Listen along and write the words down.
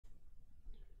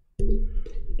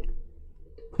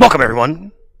Welcome,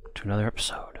 everyone, to another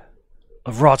episode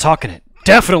of Raw Talkin' It.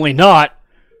 Definitely not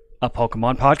a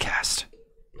Pokemon podcast.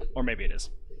 Or maybe it is.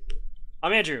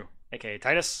 I'm Andrew, aka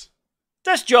Titus.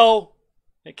 That's Joe,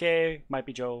 aka might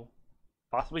be Joe.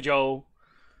 Possibly Joe.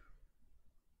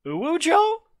 Ooh,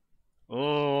 Joe?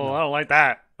 Oh, no. I don't like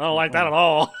that. I don't like that at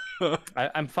all.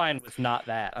 I'm fine with not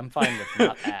that. I'm fine with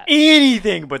not that.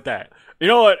 Anything but that. You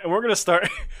know what? We're gonna start.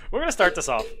 We're gonna start this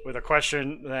off with a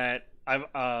question that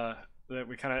that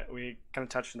we kind of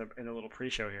touched in a little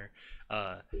pre-show here.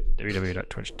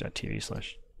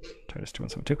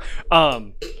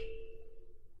 www.twitch.tv/Titus2172.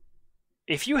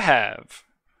 If you have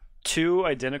two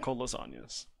identical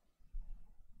lasagnas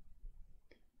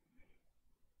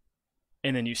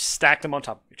and then you stack them on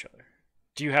top of each other,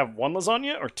 do you have one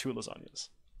lasagna or two lasagnas?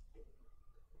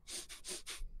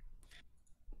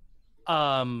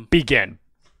 Begin.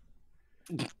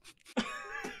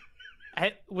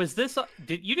 Was this?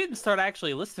 You didn't start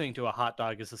actually listening to a hot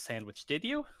dog as a sandwich, did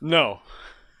you? No.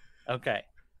 Okay.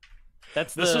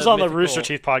 This was on the Rooster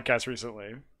Teeth podcast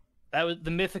recently. That was the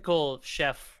mythical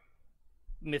chef,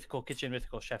 mythical kitchen,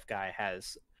 mythical chef guy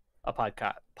has a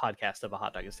podcast of a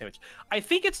hot dog as a sandwich. I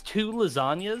think it's two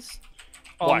lasagnas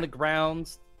on the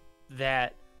grounds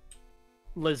that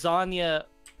lasagna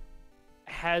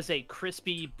has a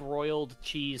crispy broiled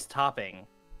cheese topping.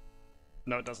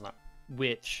 No, it does not.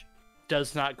 Which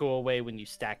does not go away when you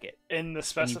stack it. In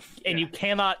the you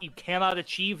cannot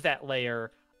achieve that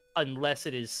layer unless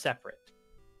it is separate.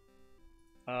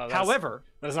 However,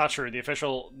 that is not true. There's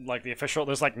no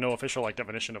official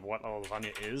definition of what a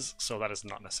lasagna is, so that is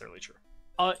not necessarily true.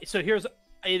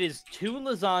 It is two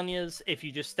lasagnas if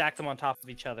you just stack them on top of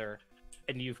each other,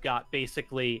 and you've got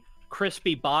basically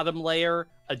crispy bottom layer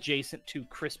adjacent to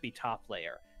crispy top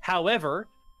layer. However,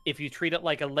 if you treat it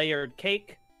like a layered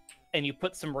cake and you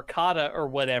put some ricotta or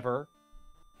whatever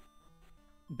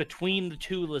between the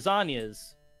two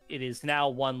lasagnas, it is now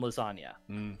one lasagna.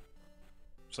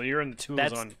 So you're in the two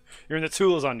lasagna. You're in the two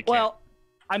lasagna camp. Well,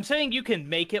 I'm saying you can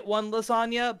make it one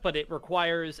lasagna, but it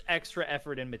requires extra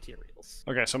effort and materials.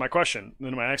 Okay, so my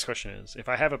next question is, if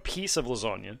I have a piece of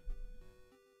lasagna,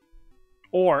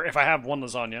 or if I have one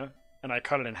lasagna and I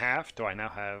cut it in half, do I now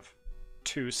have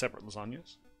two separate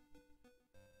lasagnas?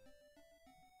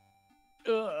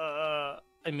 I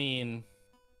mean,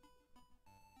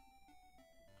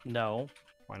 no.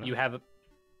 Why not? I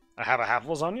have a half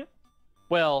lasagna?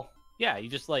 Well, yeah, you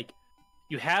just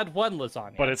you had one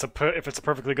lasagna. But if it's a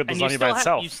perfectly good lasagna by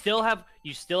itself. You still have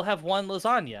one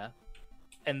lasagna,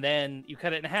 and then you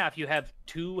cut it in half, you have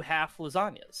two half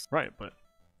lasagnas. Right, but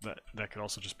that could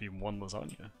also just be one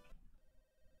lasagna.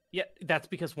 Yeah, that's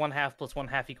because 1/2 plus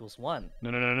 1/2 equals 1.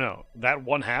 No. That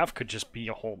 1/2 could just be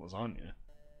a whole lasagna.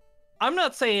 I'm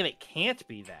not saying it can't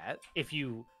be that,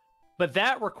 but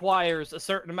that requires a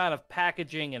certain amount of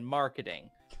packaging and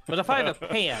marketing. But if I have a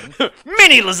pan...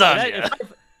 Mini lasagna!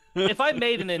 If I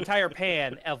made an entire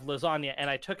pan of lasagna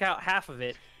and I took out half of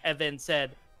it and then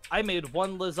said, I made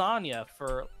one lasagna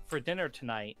for dinner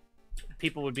tonight,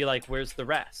 people would be like, where's the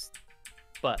rest?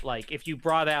 But if you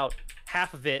brought out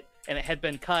half of it and it had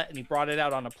been cut and you brought it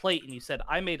out on a plate and you said,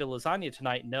 I made a lasagna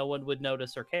tonight, no one would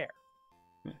notice or care.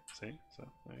 Yeah, see? So,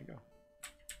 there you go.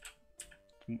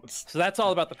 So that's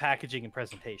all about the packaging and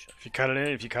presentation. If you cut it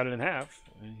in half,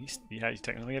 you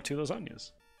technically have two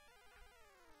lasagnas.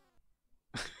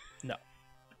 No.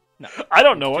 I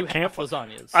don't know what camp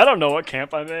lasagnas. I don't know what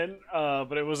camp I'm in,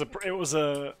 but it was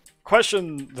a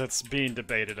question that's being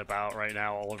debated about right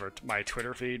now all over my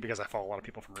Twitter feed because I follow a lot of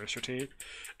people from Rooster Teeth,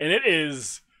 and it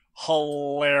is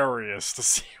hilarious to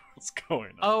see what's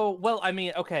going on. Oh well, I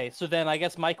mean, okay, so then I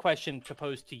guess my question to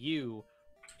pose to you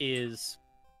is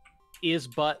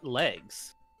butt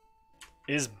legs?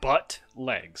 Is butt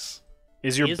legs?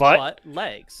 Is your butt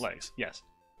legs? Legs, yes.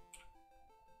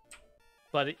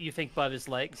 But you think butt is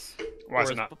legs? Why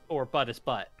is it not? Or butt is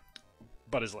butt?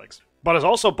 Butt is legs. Butt is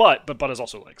also butt, but butt is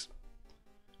also legs.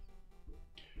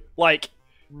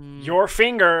 Your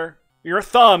finger, your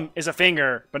thumb is a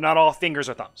finger, but not all fingers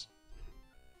are thumbs.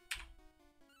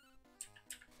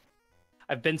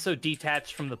 I've been so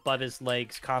detached from the butt is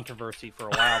legs controversy for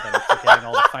a while that I'm forgetting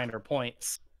all the finer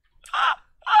points.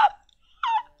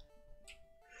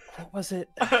 What was it?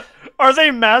 Are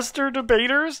they master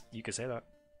debaters? You could say that.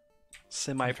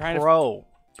 Semi-pro,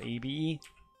 baby.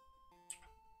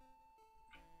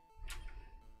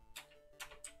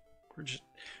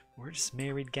 We're just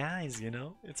married guys, you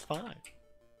know? It's fine.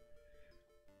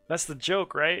 That's the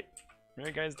joke, right?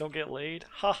 Married guys don't get laid.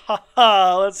 Ha ha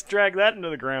ha! Let's drag that into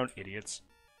the ground, idiots.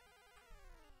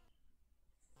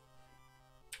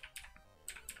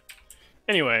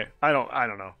 Anyway, I don't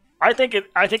know. I think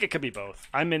it could be both.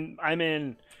 I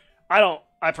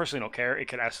personally don't care. It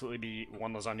could absolutely be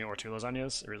one lasagna or two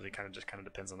lasagnas. It really kind of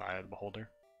depends on the eye of the beholder.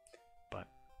 But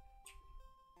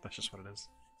that's just what it is.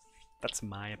 That's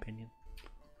my opinion.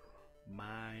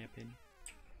 My opinion.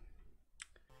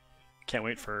 Can't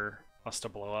wait for us to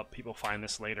blow up. People find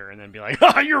this later and then be like,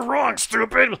 "Ah, you're wrong,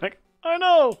 stupid!" Like, I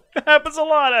know. It happens a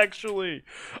lot, actually.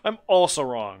 I'm also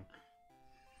wrong.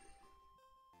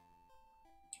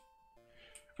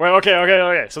 Well,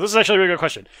 okay. So this is actually a really good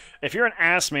question. If you're an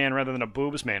ass man rather than a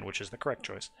boobs man, which is the correct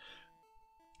choice,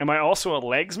 am I also a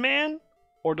legs man?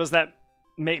 Or does that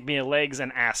make me a legs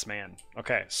and ass man?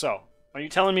 Okay, so are you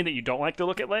telling me that you don't like to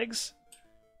look at legs?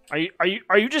 Are you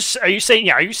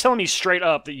telling me straight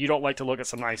up that you don't like to look at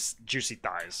some nice juicy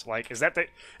thighs? Like, is that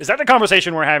the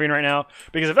conversation we're having right now?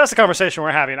 Because if that's the conversation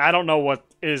we're having, I don't know what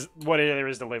there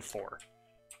is to live for.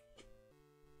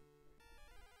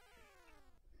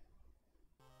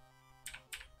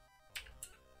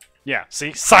 Yeah,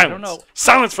 see? Silence. I don't know.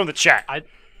 Silence from the chat. I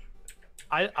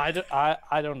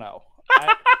don't know.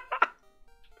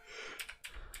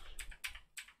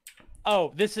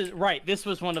 Oh, this is right. This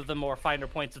was one of the more finer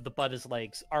points of the butt is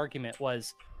legs argument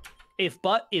was, if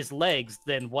butt is legs,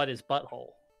 then what is butthole?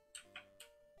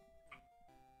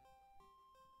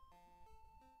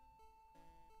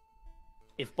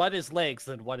 If butt is legs,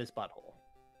 then what is butthole?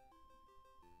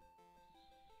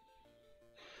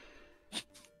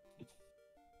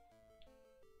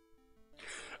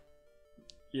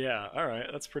 Yeah, alright,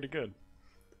 that's pretty good.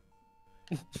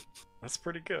 That's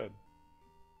pretty good.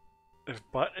 If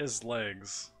butt is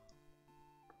legs,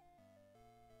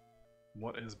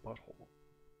 what is butthole?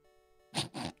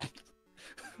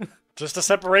 Just a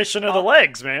separation of the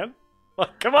legs, man.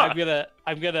 Like, come on.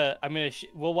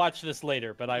 We'll watch this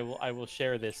later, but I will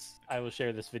share this. I will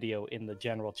share this video in the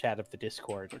general chat of the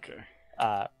Discord. Okay.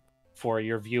 For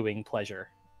your viewing pleasure.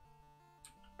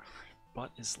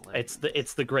 Butt is legs.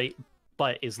 It's the great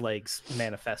butt is legs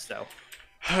manifesto.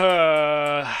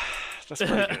 That's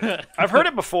pretty good. I've heard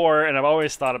it before, and I've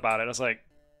always thought about it. I was like,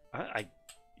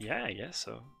 yeah, I guess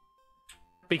so.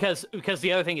 Because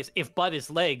the other thing is, if butt is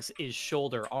legs, is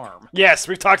shoulder arm. Yes,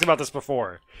 we've talked about this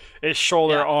before. It's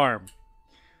shoulder arm.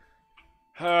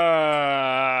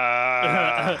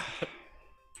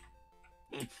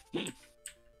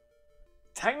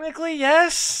 Technically,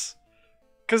 yes.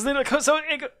 Because then it goes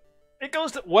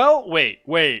to wait.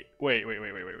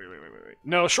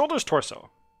 No, shoulder's torso.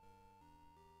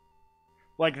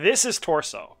 Like, this is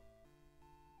torso.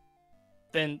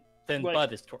 Then like,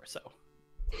 butt is torso.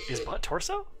 Is butt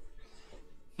torso?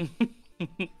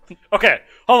 Okay,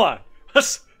 hold on.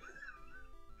 Let's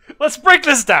break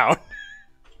this down.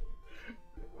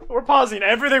 We're pausing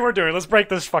everything we're doing. Let's break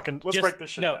this shit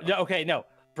down. No.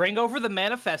 Bring over the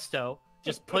manifesto.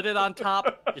 Just put it on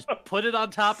top. Just put it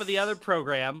on top of the other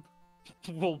program.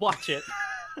 We'll watch it.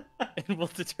 And we'll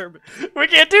determine. We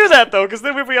can't do that though, because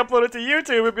then if we upload it to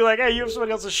YouTube, it'd be like, "Hey, you have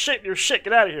somebody else's shit. Your shit.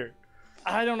 Get out of here."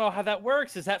 I don't know how that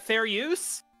works. Is that fair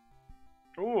use?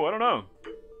 Ooh, I don't know.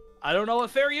 I don't know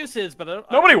what fair use is, but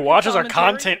nobody watches our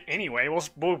content anyway.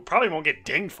 We'll probably won't get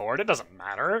dinged for it. It doesn't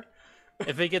matter.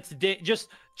 If it gets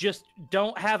just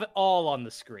don't have it all on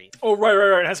the screen. Oh,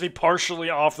 right. It has to be partially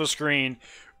off the screen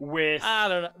with. I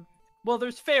don't know. Well,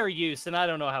 there's fair use, and I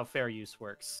don't know how fair use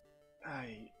works.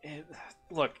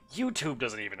 Look, YouTube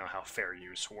doesn't even know how fair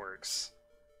use works.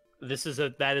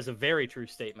 That is a very true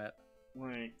statement.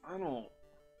 Wait, I don't.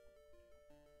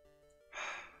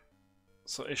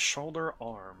 So is shoulder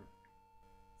arm?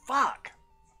 Fuck.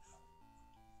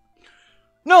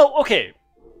 No, okay.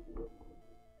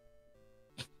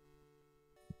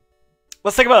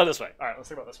 Let's think about it this way. All right, let's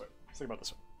think about it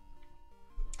this way.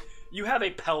 You have a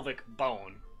pelvic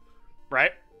bone,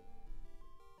 right?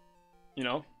 You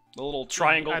know, the little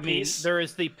triangle piece. There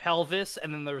is the pelvis,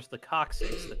 and then there's the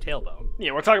coccyx, the tailbone.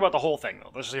 Yeah, we're talking about the whole thing,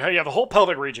 though. You have the whole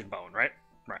pelvic region bone, right?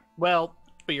 Right. Well,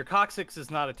 but your coccyx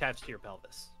is not attached to your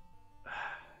pelvis.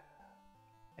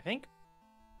 I think.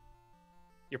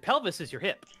 Your pelvis is your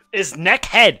hip. Is neck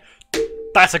head?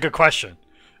 That's a good question.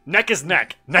 Neck is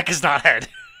neck. Neck is not head.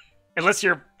 Unless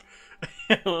you're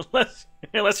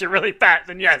unless you're really fat,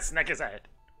 then yes, neck is head.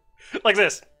 Like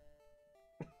this.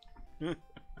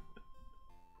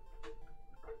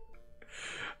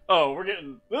 Oh, we're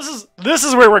getting this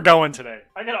is where we're going today.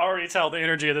 I can already tell the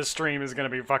energy of this stream is gonna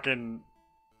be fucking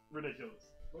ridiculous.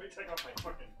 Let me take off my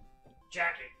fucking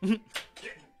jacket. Getting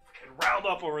fucking riled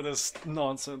up over this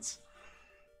nonsense.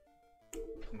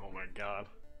 Oh my god.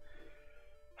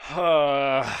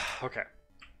 Okay.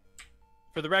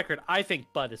 For the record, I think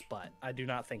butt is butt. I do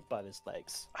not think butt is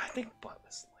legs. I think butt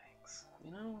is legs.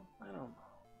 You know, I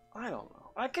don't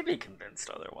know. I could be convinced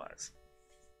otherwise.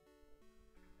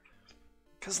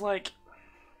 Because, like,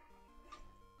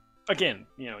 again,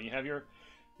 you know, you have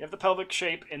the pelvic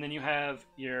shape, and then you have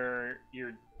your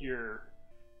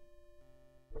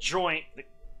joint that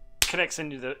connects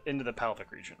into the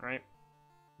pelvic region, right?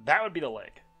 That would be the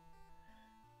leg.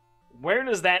 Where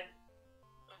does that?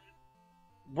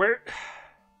 Where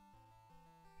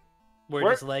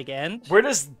does leg end? Where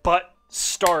does butt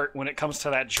start when it comes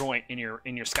to that joint in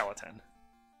your skeleton?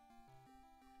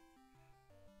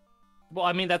 Well,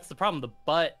 I mean, that's the problem. The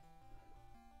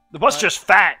butt's just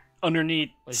fat underneath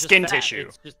skin just fat. tissue.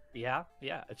 It's just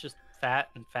it's just fat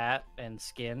and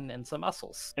skin and some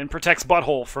muscles. And protects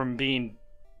butthole from being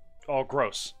all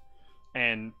gross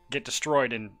and get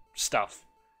destroyed and stuff.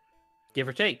 Give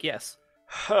or take, yes.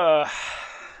 So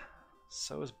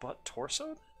is butt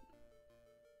torso?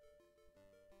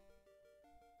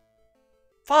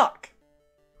 Fuck.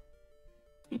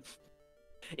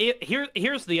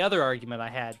 Here's the other argument I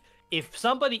had. If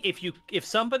somebody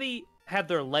had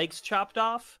their legs chopped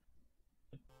off,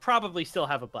 probably still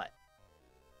have a butt.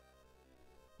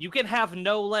 You can have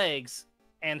no legs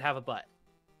and have a butt.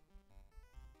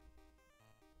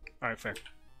 All right, fair.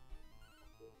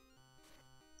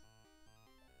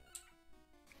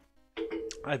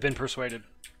 I've been persuaded.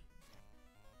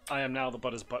 I am now the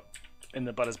butt is butt in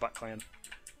the butt is butt clan.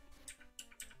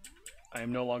 I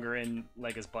am no longer in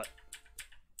leg is butt.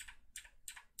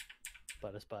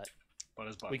 Butt is butt. Butt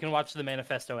is butt. We can watch the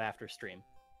manifesto after stream.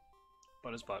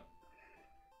 Butt is butt.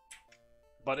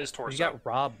 Butt is torso. You got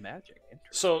Rob Magic.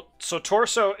 So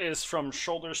torso is from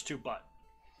shoulders to butt.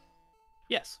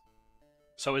 Yes.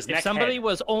 So is if neck somebody head.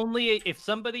 was only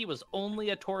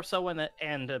a torso and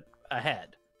a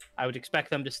head, I would expect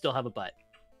them to still have a butt.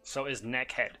 So is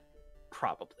neck head.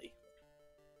 Probably.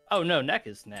 Oh no, neck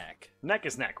is neck. Neck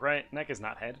is neck, right? Neck is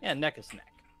not head. Yeah, neck is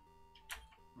neck.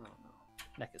 Oh no.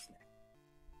 Neck is neck.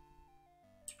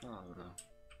 Oh no.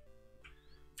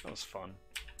 That was fun.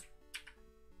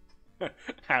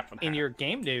 Half and In half. your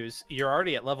game news, you're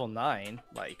already at level 9.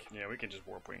 Like, yeah, we can just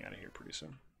warp wing out of here pretty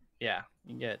soon. yeah,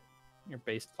 you're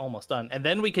almost done, and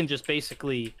then we can just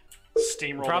basically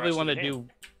Steamroll. probably want to do.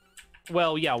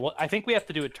 Well, yeah. Well, I think we have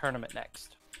to do a tournament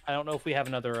next. I don't know if we have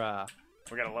another.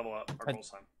 We gotta level up our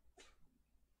goals time.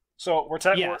 So we're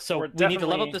we need to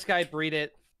level up this guy, breed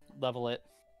it, level it.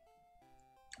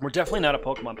 We're definitely not a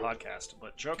Pokemon podcast,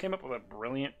 but Joe came up with a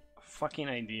brilliant fucking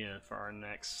idea for our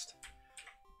next.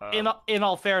 In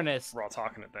all fairness, Raw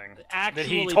Talking It thing that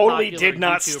he totally did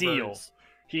not steal.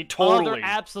 He totally. Other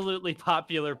absolutely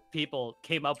popular people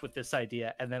came up with this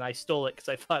idea, and then I stole it because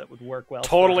I thought it would work well.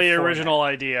 Totally original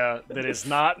idea that has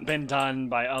not been done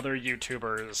by other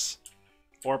YouTubers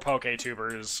or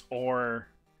PokeTubers or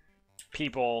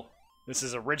people. This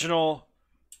is original,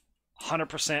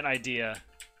 100% idea.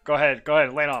 Go ahead,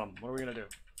 lay it on them. What are we gonna do?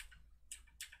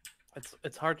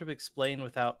 It's hard to explain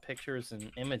without pictures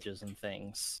and images and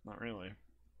things. Not really.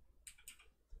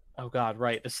 Oh god,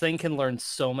 right. This thing can learn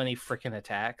so many freaking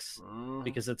attacks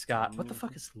because it's got what the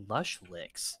fuck is Lush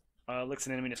Licks? Licks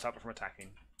an enemy to stop it from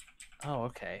attacking. Oh,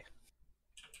 okay.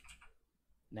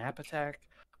 Nap attack.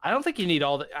 I don't think you need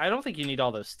all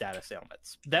those status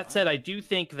ailments. That said, I do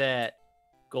think that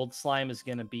Gold Slime is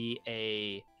going to be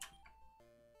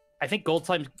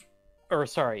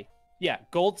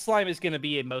Gold Slime is going to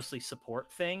be a mostly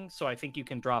support thing, so I think you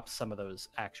can drop some of those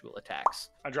actual attacks.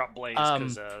 I dropped Blaze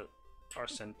because our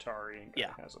Centauri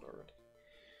has it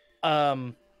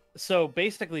already. So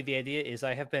basically the idea is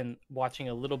I have been watching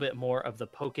a little bit more of the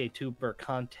PokeTuber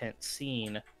content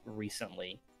scene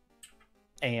recently.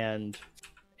 And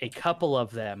a couple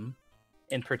of them,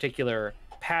 in particular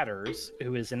Patters,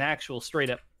 who is an actual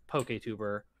straight-up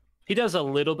PokeTuber, he does a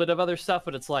little bit of other stuff,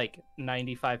 but it's like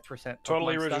 95% Pokemon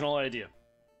totally original stuff. idea.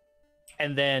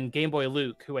 And then Game Boy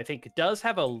Luke, who I think does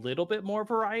have a little bit more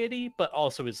variety, but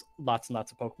also is lots and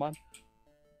lots of Pokemon.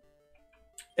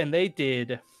 And they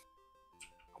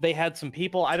had some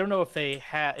people, I don't know if they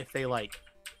like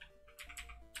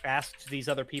asked these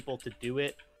other people to do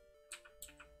it,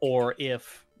 or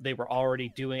if they were already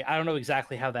doing, I don't know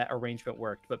exactly how that arrangement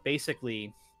worked, but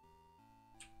basically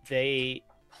they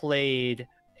played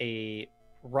a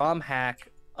ROM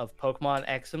hack of Pokemon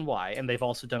X and Y, and they've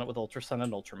also done it with Ultra Sun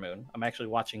and Ultra Moon. I'm actually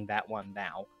watching that one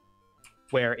now,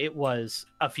 where it was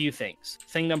a few things.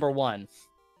 Thing number one,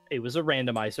 it was a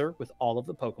randomizer with all of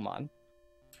the Pokemon.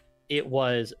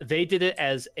 They did it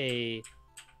as a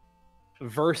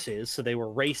versus, so they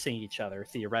were racing each other,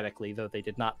 theoretically, though they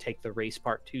did not take the race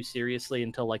part too seriously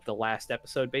until like the last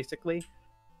episode, basically.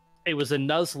 It was a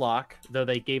Nuzlocke, though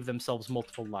they gave themselves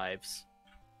multiple lives.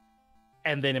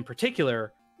 And then in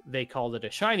particular, they called it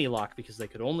a shiny lock because they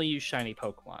could only use shiny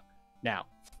Pokemon. Now,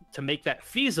 to make that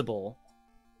feasible,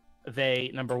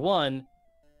 they, number one,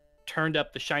 turned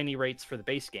up the shiny rates for the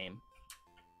base game.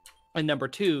 And number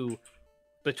two,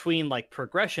 between like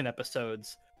progression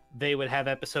episodes, they would have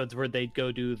episodes where they'd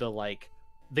go do the like,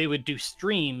 they would do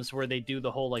streams where they do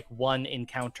the whole like one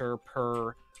encounter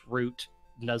per route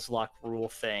Nuzlocke rule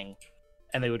thing.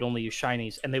 And they would only use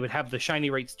shinies, and they would have the shiny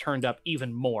rates turned up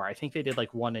even more. I think they did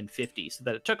like 1 in 50, so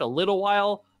that it took a little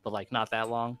while, but like not that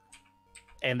long.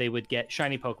 And they would get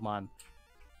shiny Pokemon.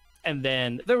 And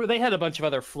then they had a bunch of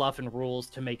other fluff and rules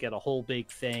to make it a whole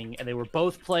big thing, and they were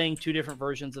both playing 2 different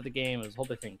versions of the game. It was a whole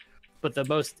big thing. But the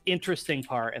most interesting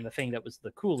part, and the thing that was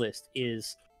the coolest,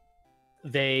 is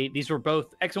these were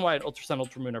both X and Y and Ultra Sun,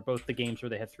 Ultra Moon are both the games where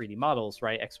they had 3D models,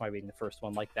 right? X and Y being the first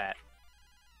one like that.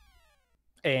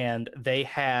 And they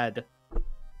had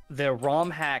the ROM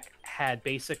hack had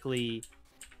basically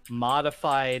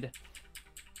modified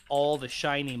all the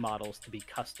shiny models to be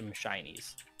custom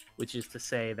shinies, which is to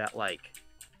say that like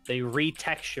they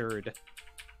retextured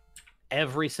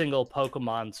every single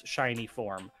Pokemon's shiny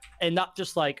form, and not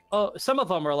just like, oh, some of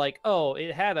them are like, oh,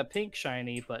 it had a pink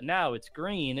shiny but now it's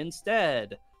green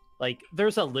instead. Like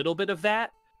there's a little bit of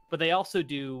that, but they also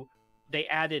they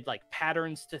added like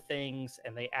patterns to things,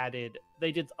 and they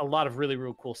did a lot of really,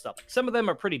 really cool stuff. Some of them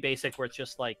are pretty basic where it's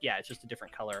just like, yeah, it's just a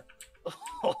different color.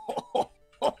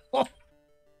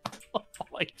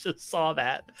 I just saw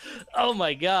that. Oh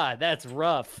my god, that's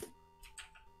rough.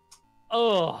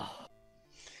 Oh.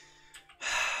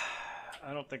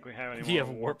 I don't think we have any Do you more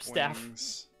have warp staff?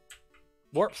 wings.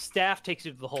 Warp staff takes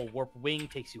you to the hole. Warp wing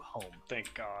takes you home.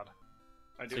 Thank God.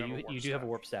 I do So have a warp you do staff. have a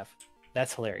warp staff.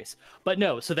 That's hilarious. But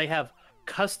no, so they have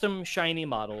custom shiny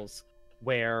models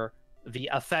where the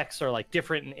effects are like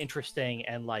different and interesting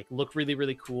and like look really,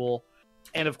 really cool.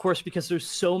 And of course, because there's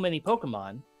so many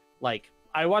Pokemon, like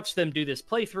I watched them do this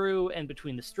playthrough, and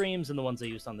between the streams and the ones they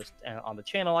used on the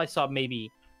channel, I saw maybe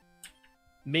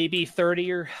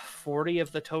 30 or 40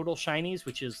 of the total shinies,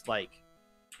 which is like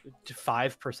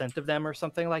 5% of them or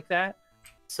something like that.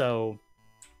 So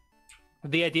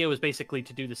the idea was basically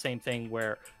to do the same thing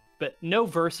but no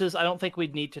verses. I don't think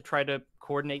we'd need to try to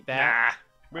coordinate that.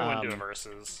 Nah, we wouldn't do a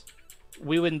versus.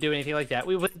 We wouldn't do anything like that.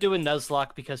 We wouldn't do a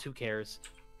Nuzlocke because who cares?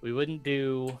 We wouldn't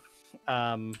do,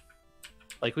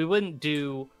 we wouldn't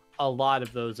do a lot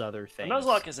of those other things.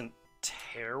 Nuzlocke isn't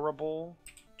terrible,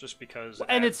 just because.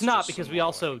 And it's not because we more,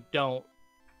 also don't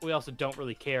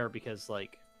really care because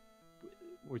like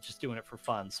we're just doing it for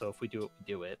fun. So if we do it, we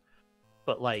do it.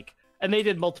 But like. And they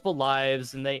did multiple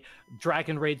lives, and they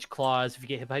Dragon Rage claws. If you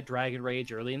get hit by Dragon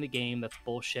Rage early in the game, that's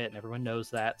bullshit, and everyone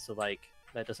knows that. So like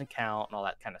that doesn't count and all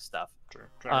that kind of stuff. True.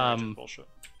 Dragon Rage is bullshit.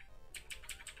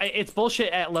 It's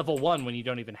bullshit at level 1 when you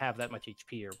don't even have that much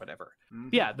HP or whatever. Mm-hmm.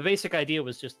 Yeah, the basic idea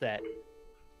was just that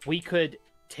we could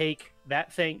take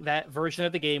that version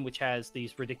of the game which has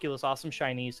these ridiculous, awesome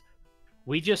shinies.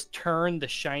 We just turn the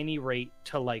shiny rate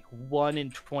to like 1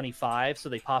 in 25, so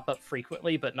they pop up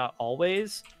frequently, but not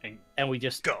always. And we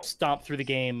just stomp through the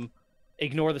game,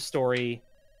 ignore the story.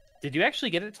 Did you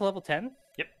actually get it to level 10?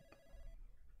 Yep.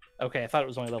 Okay, I thought it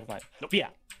was only level 9. Nope. But yeah,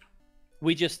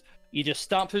 you just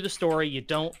stomp through the story. You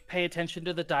don't pay attention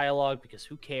to the dialogue because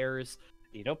who cares?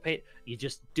 You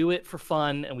just do it for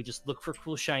fun, and we just look for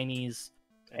cool shinies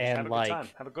and have a like good time.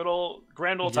 Have a good old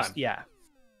grand old time. Yeah,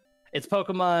 it's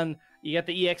Pokemon. You got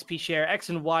the EXP share. X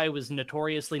and Y was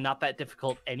notoriously not that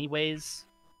difficult anyways.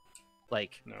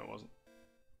 Like no, it wasn't.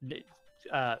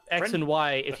 X and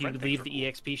Y, if you leave the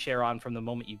EXP share on from the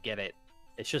moment you get it,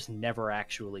 it's just never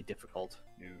actually difficult.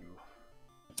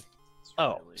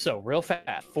 No. So real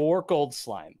fast, for Gold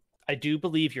Slime, I do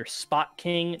believe your Spot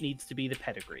King needs to be the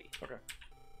pedigree. Okay.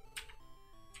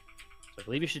 So I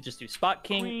believe you should just do Spot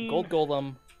King, Gold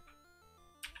Golem,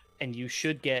 and you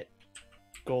should get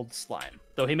Gold Slime.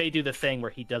 Though he may do the thing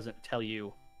where he doesn't tell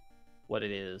you what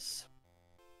it is.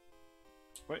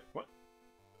 Wait, what?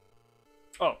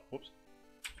 Oh, whoops.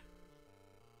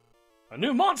 A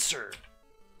new monster!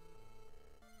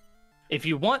 If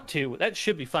you want to, that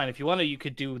should be fine. If you want to, you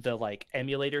could do the like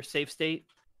emulator save state.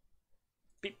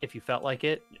 Beep. If you felt like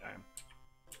it. Yeah, I am.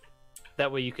 That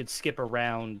way you could skip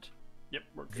around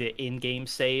the in-game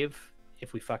save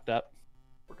if we fucked up.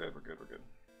 We're good.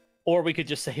 Or we could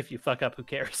just say if you fuck up, who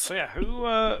cares? So yeah,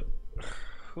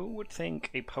 who would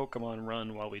think a Pokemon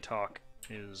run while we talk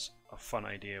is a fun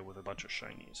idea with a bunch of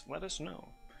shinies? Let us know.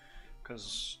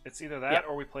 Because it's either that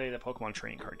or we play the Pokemon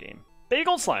trading card game. Baby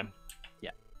Gold Slime!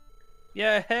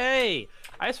 Yeah, hey!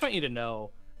 I just want you to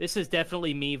know, this is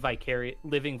definitely me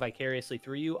living vicariously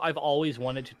through you. I've always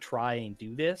wanted to try and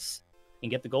do this and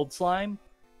get the Gold Slime.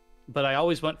 but I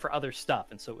always went for other stuff,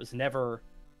 and so it was never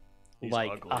He's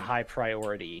like ugly. a high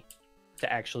priority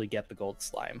to actually get the gold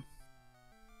slime.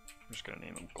 I'm just gonna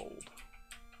name him Gold.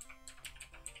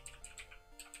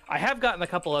 I have gotten a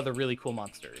couple other really cool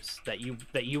monsters that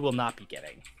you will not be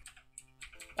getting.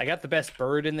 I got the best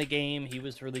bird in the game. He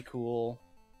was really cool.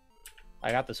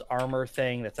 I got this armor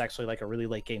thing that's actually like a really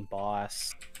late game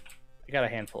boss. I got a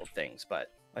handful of things,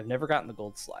 but I've never gotten the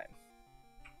gold slime.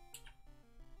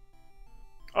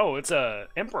 Oh, it's a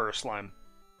Emperor slime.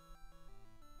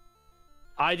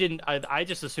 I didn't. I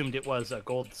just assumed it was a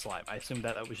gold slime. I assumed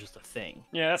that was just a thing.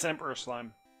 Yeah, that's an Emperor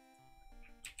slime.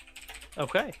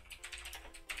 Okay.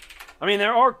 I mean,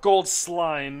 there are gold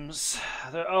slimes.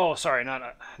 Oh, sorry,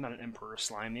 not an Emperor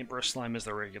slime. The Emperor slime is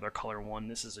the regular color one.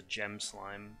 This is a gem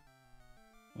slime.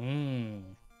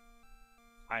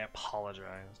 I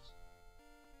apologize.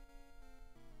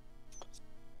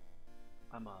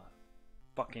 I'm a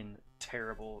fucking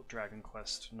terrible Dragon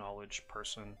Quest knowledge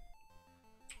person.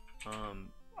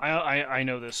 I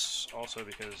know this also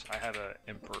because I have a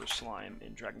Emperor slime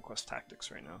in Dragon Quest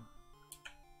Tactics right now.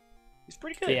 He's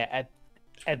pretty good. So yeah,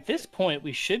 at this point,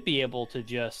 we should be able to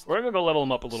just... We're gonna go level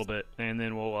him up a little bit, and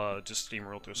then we'll just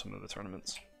steamroll through some of the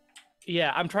tournaments.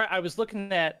 Yeah, I was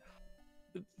looking at...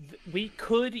 We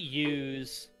could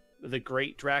use the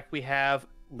Great Drac we have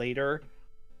later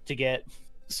to get...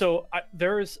 So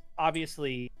there's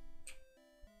obviously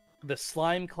the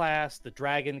slime class, the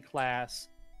dragon class,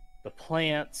 the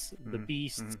plants, the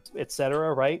beasts,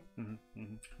 etc., right?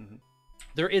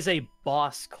 There is a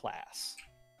boss class,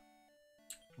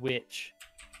 which,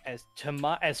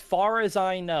 as far as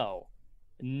I know,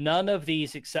 none of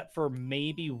these, except for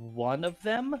maybe one of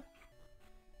them,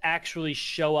 actually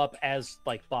show up as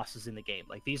like bosses in the game.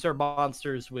 Like, these are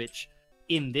monsters which,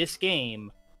 in this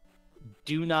game,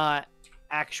 do not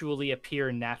actually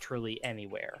appear naturally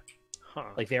anywhere.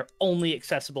 Like, they're only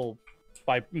accessible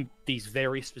by these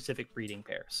very specific breeding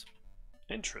pairs.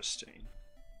 Interesting.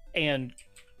 And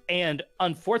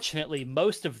unfortunately,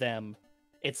 most of them,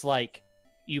 it's like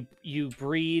you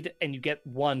breed and you get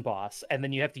one boss, and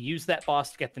then you have to use that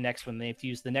boss to get the next one. They have to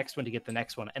use the next one to get the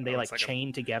next one, and they like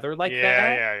chain together like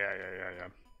that. Yeah.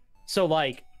 So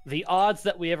like the odds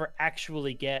that we ever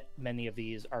actually get many of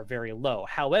these are very low.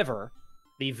 However,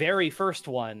 the very first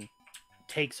one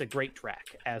takes a Great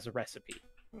Drac as a recipe.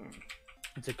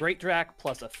 It's a Great Drac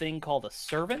plus a thing called a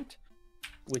Servant,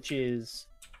 which is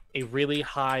a really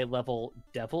high level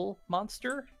devil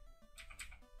monster,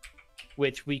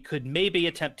 which we could maybe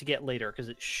attempt to get later, because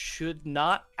it should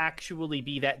not actually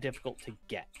be that difficult to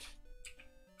get.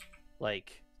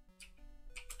 Like,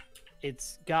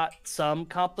 it's got some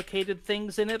complicated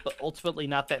things in it, but ultimately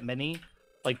not that many.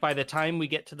 Like, by the time we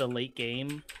get to the late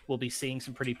game, we'll be seeing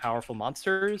some pretty powerful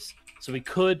monsters, so we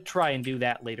could try and do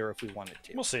that later if we wanted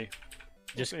to. We'll see.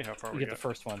 Just see how far we we get the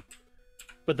first one.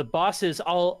 But the bosses,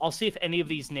 I'll see if any of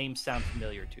these names sound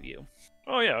familiar to you.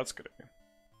 Oh yeah, that's a good idea.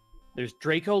 There's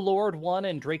Draco Lord 1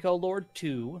 and Draco Lord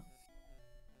 2.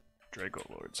 Draco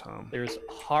Lords, huh? There's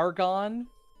Hargon,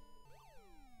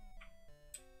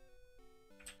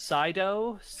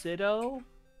 Sido,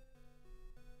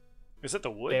 Is it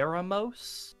the wood?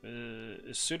 Baramos.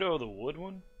 Is Pseudo the wood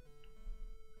one?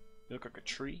 You look like a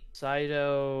tree.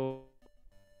 Sido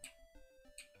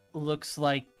looks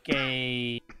like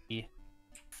a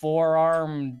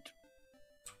four-armed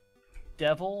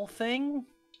devil thing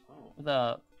with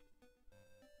a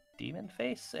demon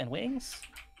face and wings.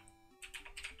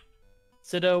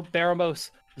 Sido,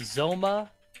 Baramos, Zoma,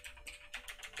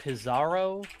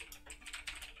 Pizarro,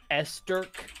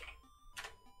 Esturk,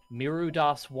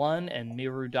 Mirudos 1 and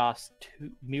Mirudros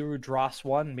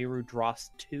 1, Mirudros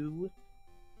 2,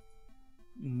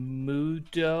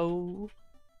 Mudo,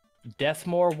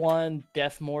 Deathmore 1,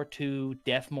 Deathmore 2,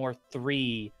 Deathmore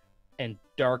 3, and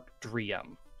Dark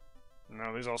Drium.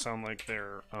 No, these all sound like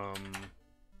they're,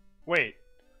 Wait.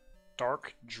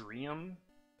 Dark Drium?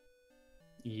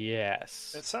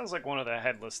 Yes. It sounds like one of the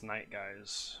Headless Knight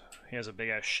guys. He has a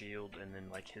big-ass shield, and then,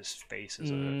 like, his face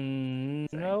is a thing.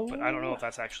 No. But I don't know if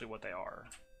that's actually what they are.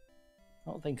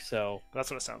 I don't think so. But that's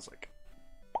what it sounds like.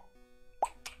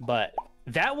 But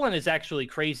that one is actually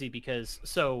crazy because,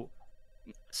 so,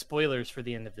 spoilers for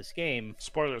the end of this game.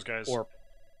 Spoilers, guys. Or,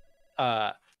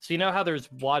 so you know how there's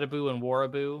Wadaboo and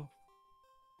Waraboo?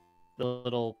 The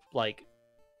little, like,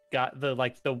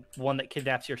 the one that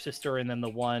kidnaps your sister, and then the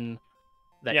one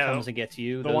that comes and gets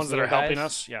you. The ones that are helping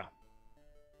us? Yeah.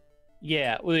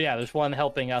 Yeah, well, yeah, there's one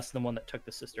helping us and the one that took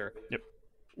the sister. Yep.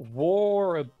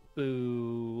 Waraboo,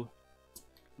 I'm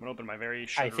gonna open my very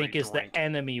sugary I think, is drink. the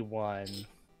enemy one.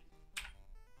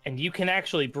 And you can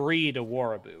actually breed a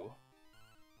Waraboo.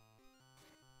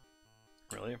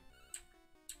 Really?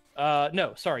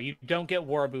 No, sorry, you don't get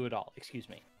Waraboo at all. Excuse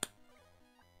me.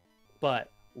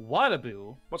 But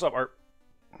Wadaboo, What's up, Art?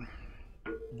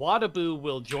 Wadaboo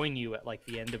will join you at like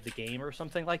the end of the game or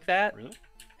something like that. Really?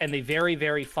 And the very,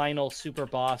 very final super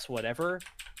boss, whatever,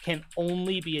 can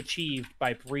only be achieved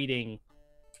by breeding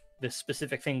this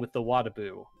specific thing with the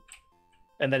Wadaboo.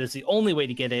 And that is the only way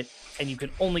to get it, and you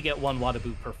can only get one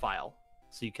Wadaboo per file.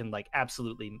 So you can like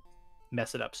absolutely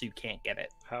mess it up so you can't get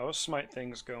it. How smite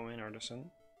things going, Artisan?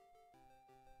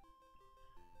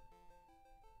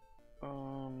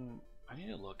 I need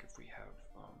to look if we have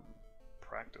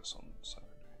practice on Saturday.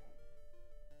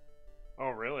 Oh,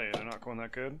 really? They're not going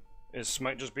that good? Is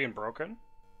smite just being broken?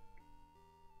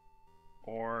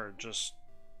 Or just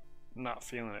not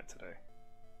feeling it today?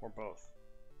 Or both?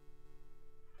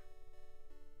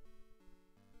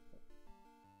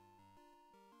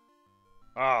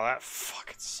 Oh, that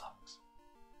fucking sucks.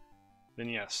 Then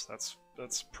yes,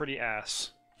 that's pretty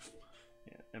ass.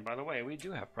 Yeah. And by the way, we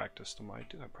do have practice tomorrow. I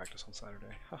do have practice on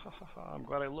Saturday. I'm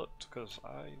glad I looked because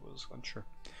I was unsure.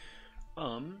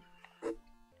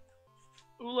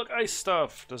 Ooh, look, ice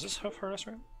stuff. Does this hurt us,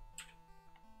 right?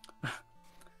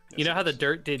 You know how the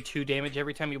dirt did 2 damage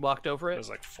every time you walked over It it? was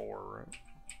like 4, right?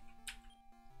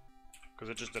 Because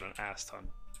it just did an ass ton.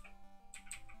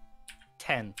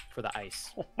 10 for the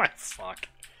ice. Oh my fuck.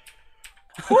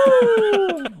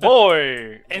 Woo,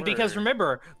 boy! And because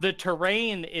remember, the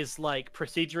terrain is like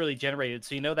procedurally generated,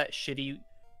 so you know that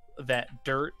that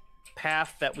dirt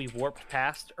path that we warped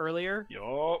past earlier?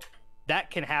 Yup.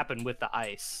 That can happen with the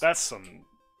ice. That's some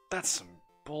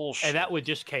bullshit. And that would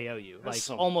just KO you. That's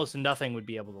Like almost nothing would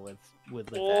be able to live with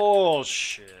that.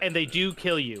 Bullshit. And they do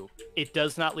kill you. It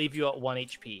does not leave you at 1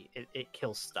 HP. It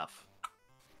kills stuff.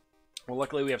 Well,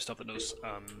 luckily we have stuff that knows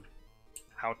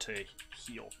how to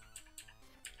heal.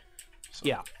 So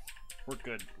Yeah. We're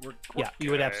good. We're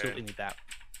You would good. absolutely need that.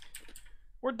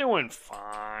 We're doing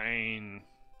fine.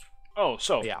 Oh,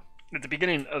 so Yeah. at the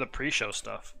beginning of the pre-show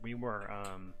stuff, we were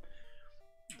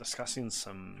discussing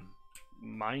some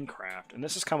Minecraft, and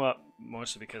this has come up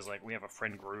mostly because like we have a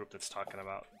friend group that's talking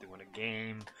about doing a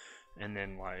game, and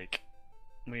then like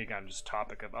we got this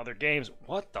topic of other games.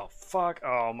 What the fuck?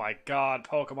 Oh my god,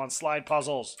 Pokemon slide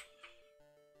puzzles.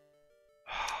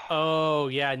 Oh,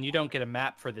 yeah, and you don't get a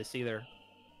map for this either.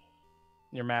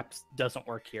 Your map doesn't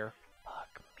work here.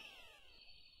 Fuck me.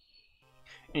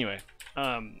 Anyway,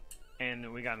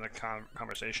 and we got in the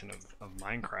conversation of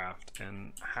Minecraft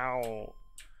and how,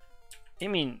 I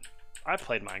mean, I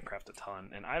played Minecraft a ton,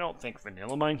 and I don't think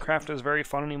vanilla Minecraft is very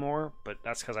fun anymore, but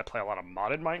that's because I play a lot of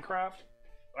modded Minecraft.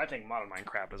 But I think modded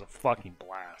Minecraft is a fucking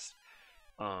blast.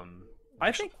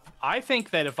 I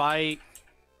think that if I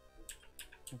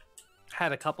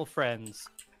had a couple friends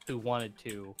who wanted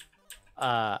to,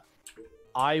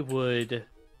 I would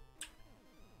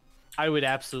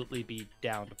absolutely be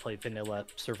down to play vanilla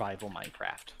survival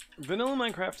Minecraft. Vanilla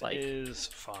Minecraft is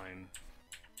fine,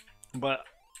 but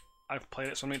I've played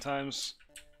it so many times,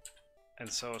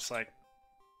 and so it's like,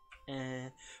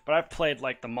 But I've played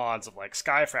like the mods of like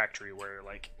Sky Factory, where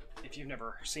like if you've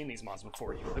never seen these mods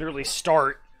before, you literally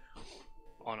start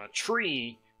on a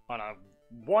tree on a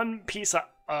one piece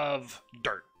of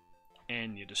dirt,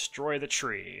 and you destroy the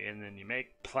tree, and then you make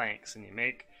planks, and you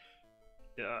make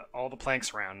all the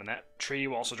planks around, and that tree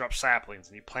will also drop saplings,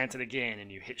 and you plant it again,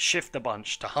 and you hit shift a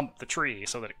bunch to hump the tree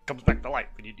so that it comes back to life.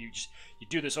 And you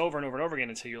do this over and over and over again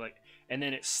until you're like, and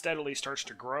then it steadily starts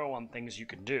to grow on things you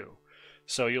can do.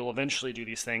 So you'll eventually do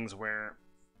these things where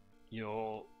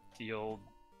you'll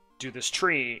do this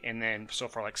tree, and then so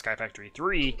far like Sky Factory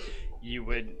 3, you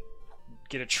would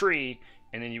get a tree,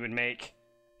 and then you would make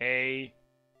a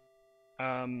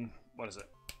what is it?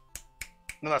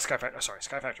 No, that's Sky Factory. Sorry,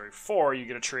 Sky Factory 4. You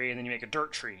get a tree, and then you make a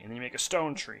dirt tree, and then you make a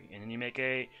stone tree, and then you make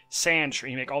a sand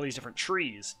tree. You make all these different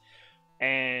trees,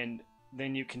 and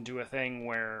then you can do a thing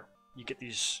where you get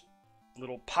these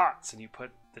little pots, and you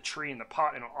put the tree in the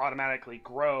pot, and it'll automatically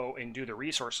grow and do the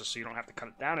resources, so you don't have to cut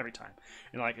it down every time.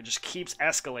 And like it just keeps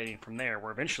escalating from there,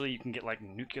 where eventually you can get like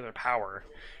nuclear power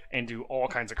and do all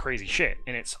kinds of crazy shit,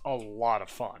 and it's a lot of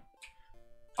fun.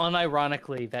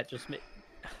 Unironically, that just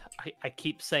I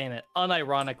keep saying it.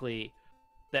 Unironically,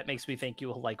 that makes me think you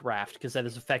will like Raft, because that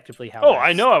is effectively how. Oh, Raft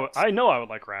I know. starts. I know. I would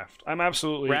like Raft. I'm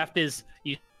absolutely. Raft is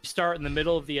you start in the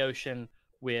middle of the ocean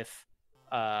with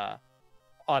on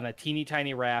a teeny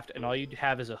tiny raft, and all you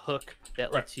have is a hook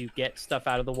that lets you get stuff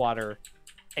out of the water,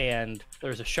 and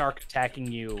there's a shark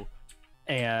attacking you,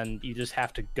 and you just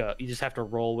have to go. You just have to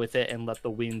roll with it and let the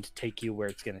wind take you where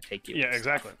it's going to take you. Yeah,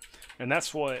 exactly. And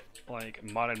that's what like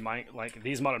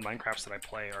these modded Minecrafts that I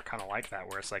play are kind of like that,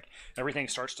 where it's like everything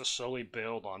starts to slowly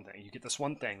build on things. You get this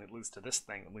one thing that leads to this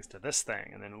thing, that leads to this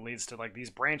thing, and then it leads to like these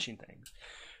branching things.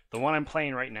 The one I'm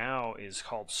playing right now is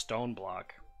called Stone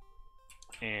Block,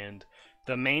 and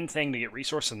the main thing to get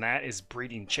resource in that is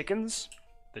breeding chickens.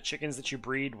 The chickens that you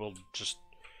breed will just,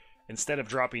 instead of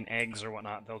dropping eggs or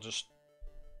whatnot, they'll just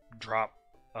drop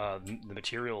the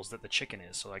materials that the chicken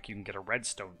is. So like you can get a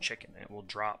redstone chicken, it will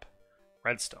drop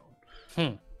redstone.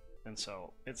 And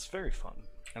so it's very fun.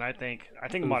 And I think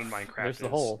modern Minecraft is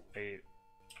a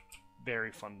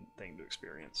very fun thing to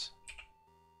experience.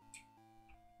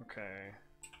 Okay.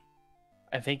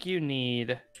 I think you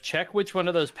need check which one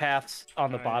of those paths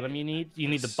on the bottom you need. You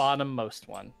need the bottommost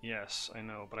one. Yes, I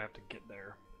know, but I have to get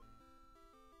there.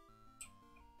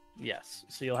 Yes,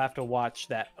 so you'll have to watch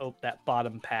that that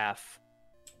bottom path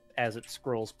as it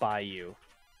scrolls by you.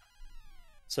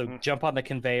 So jump on the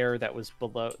conveyor that was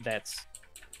below. That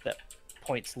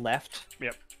points left.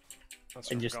 Yep.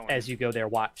 And just as you go there,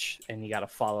 watch, and you got to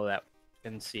follow that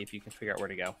and see if you can figure out where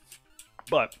to go.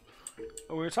 But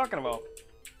we were talking about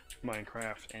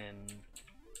Minecraft and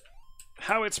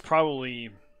how it's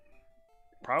probably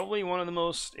one of the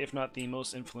most, if not the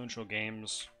most influential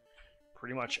games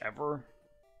pretty much ever.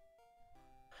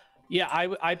 Yeah,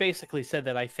 I basically said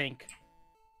that I think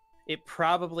it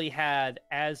probably had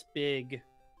as big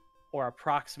or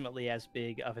approximately as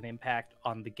big of an impact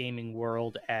on the gaming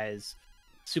world as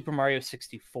Super Mario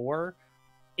 64,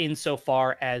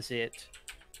 insofar as it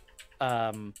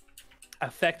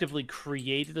effectively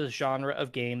created a genre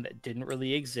of game that didn't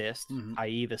really exist,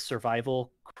 i.e. the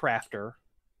survival crafter,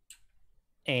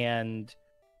 and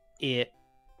it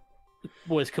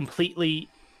was completely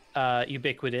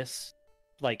ubiquitous.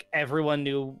 Like, everyone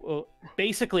knew,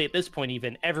 basically at this point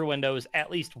even, everyone knows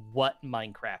at least what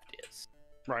Minecraft is.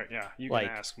 Right, yeah. You can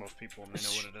ask most people and they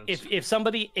know what it is. If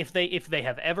somebody, if they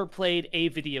have ever played a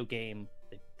video game,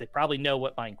 they probably know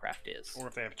what Minecraft is. Or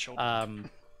if they have children.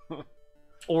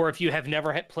 Or if you have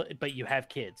never had but you have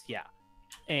kids, yeah.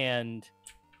 And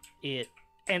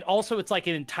also it's like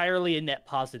an entirely a net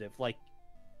positive. Like,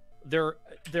 there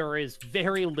is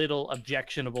very little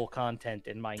objectionable content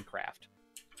in Minecraft.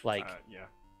 Like, yeah.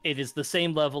 It is the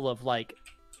same level of, like,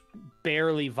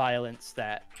 barely violence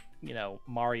that, you know,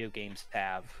 Mario games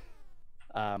have.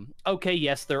 Okay,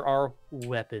 yes, there are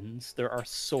weapons, there are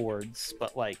swords,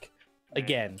 but, like,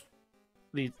 again,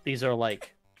 these are,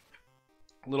 like,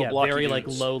 little very, dudes. like,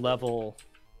 low level.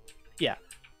 Yeah.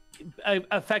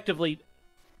 Effectively,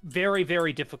 very,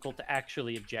 very difficult to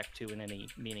actually object to in any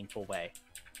meaningful way.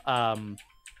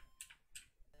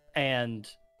 And,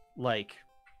 like,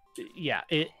 yeah,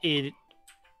 it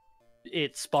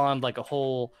spawned like a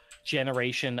whole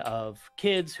generation of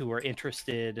kids who were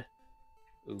interested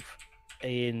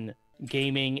in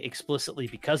gaming explicitly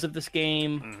because of this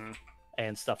game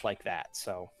and stuff like that.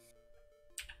 So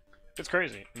it's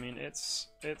crazy. I mean, it's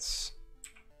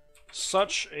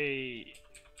such a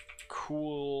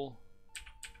cool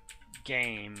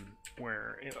game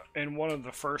and one of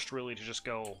the first really to just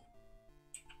go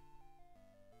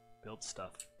build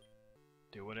stuff.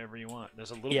 Do whatever you want.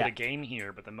 There's a little bit of game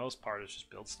here, but the most part is just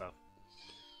build stuff.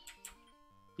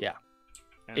 Yeah.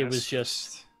 And it was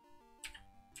just...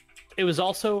 It was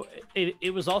also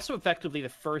effectively the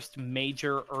first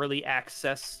major early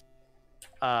access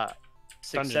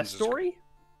success story.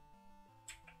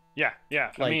 Yeah.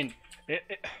 Like, I mean,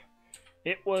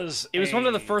 it was one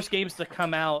of the first games to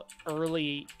come out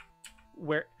early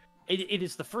where... It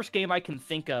is the first game I can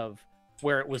think of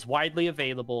where it was widely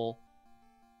available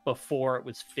before it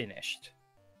was finished.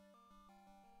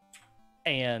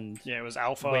 And yeah, it was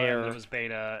alpha, and then it was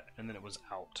beta, and then it was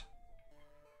out.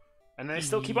 And they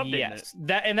still keep updating it.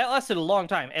 That lasted a long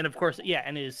time. And of course, yeah,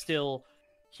 and it is still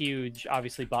huge,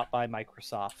 obviously bought by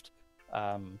Microsoft.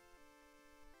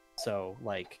 So,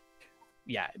 like,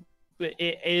 yeah,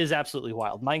 it is absolutely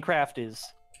wild. Minecraft is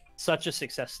such a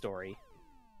success story.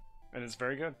 And it's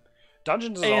very good.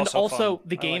 Dungeons is and also fun.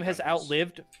 The game has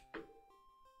outlived...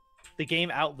 The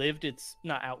game outlived its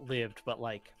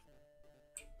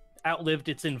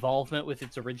involvement with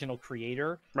its original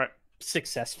creator, right?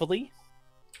 Successfully,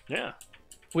 yeah,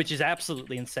 which is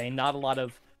absolutely insane. Not a lot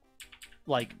of,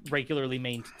 like, regularly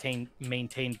maintained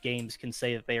games can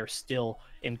say that they are still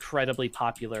incredibly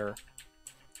popular.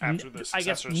 After the I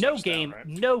guess no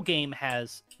game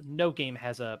has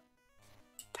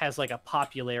like a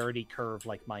popularity curve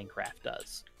like Minecraft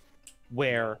does,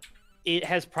 where it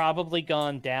has probably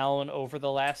gone down over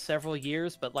the last several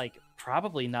years, but, like,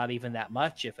 probably not even that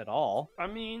much, if at all. I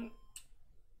mean,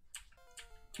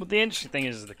 But the interesting thing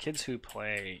is the kids who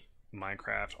play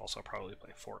Minecraft also probably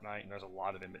play Fortnite, and there's a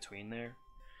lot of in between there.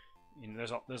 You know,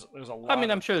 there's a lot. I mean,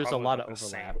 I'm sure there's a lot of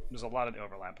overlap. There's a lot of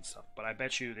overlap and stuff, but I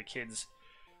bet you the kids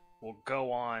will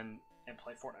go on and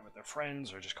play Fortnite with their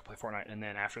friends, or just go play Fortnite, and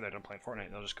then after they're done playing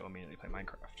Fortnite, they'll just go immediately play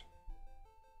Minecraft.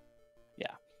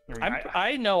 Yeah, I mean,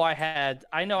 I know I had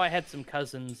some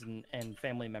cousins and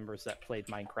family members that played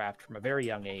Minecraft from a very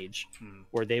young age,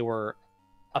 where they were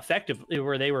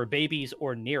babies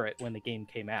or near it when the game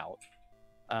came out.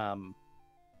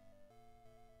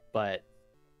 But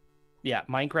yeah,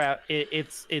 Minecraft,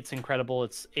 it's incredible.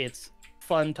 It's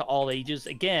fun to all ages.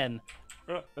 Again,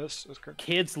 that's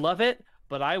kids love it,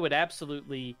 but I would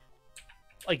absolutely,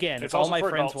 again, if all my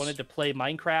friends wanted to play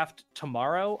Minecraft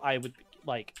tomorrow, I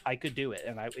could do it,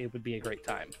 and it would be a great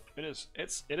time. It is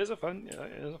a fun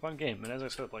game, and as I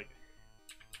said,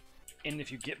 and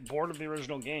if you get bored of the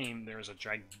original game, there's a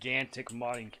gigantic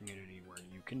modding community where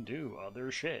you can do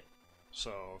other shit.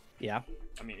 So yeah,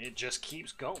 I mean, it just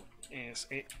keeps going, and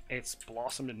it's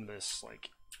blossomed into this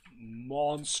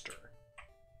monster.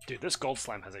 Dude, this Gold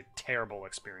Slime has a terrible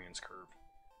experience curve.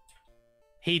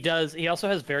 He does. He also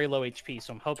has very low HP,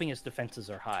 so I'm hoping his defenses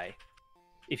are high.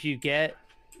 If you get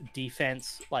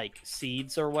defense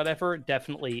seeds or whatever,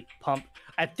 definitely pump.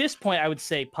 At this point, I would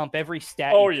say pump every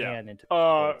stat you can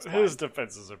into his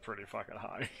defenses are pretty fucking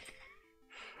high.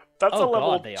 That's a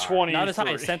level 20. Not as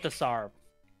high as Centaur,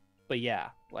 but yeah,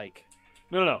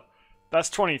 No. That's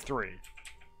 23.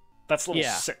 That's level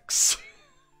 6.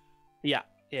 Yeah.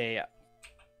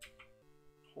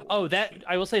 Oh, that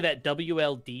I will say that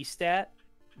WLD stat,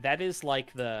 that is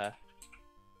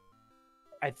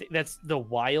I think that's the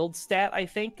wild stat, I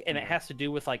think, and it has to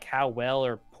do with how well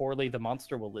or poorly the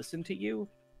monster will listen to you.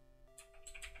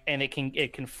 And it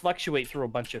can fluctuate through a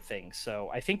bunch of things.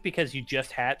 So I think because you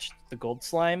just hatched the Gold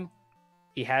Slime,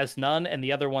 he has none, and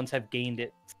the other ones have gained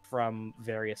it from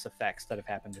various effects that have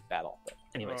happened in battle. But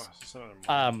anyways,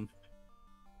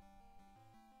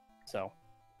 so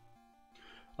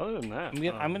other than that,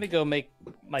 I'm gonna go make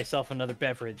myself another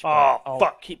beverage.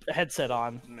 I'll keep the headset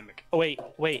on. Mimic. Oh wait.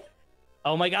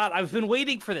 Oh my god, I've been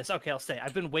waiting for this. Okay, I'll stay.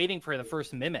 I've been waiting for the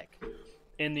first Mimic.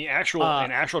 In the actual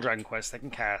Dragon Quest, they can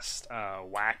cast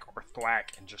Whack or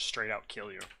Thwack and just straight out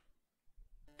kill you.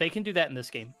 They can do that in this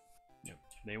game. Yeah,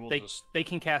 they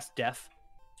can cast Death.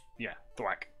 Yeah,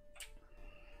 Thwack.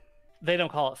 They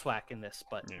don't call it Thwack in this,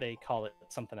 but they call it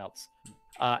something else.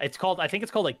 I think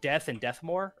it's called Death and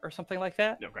Deathmore or something like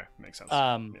that. Okay, makes sense.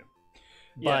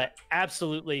 But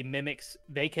absolutely, Mimics,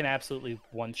 they can absolutely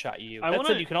one-shot you. That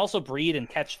said, you can also breed and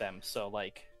catch them, so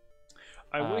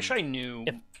I wish I knew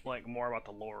more about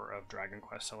the lore of Dragon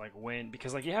Quest. So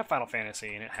because you have Final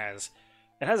Fantasy, and it has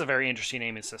a very interesting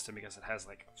naming system because it has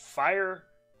Fire,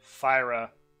 Fyra,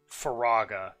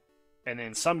 Faraga, and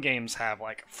then some games have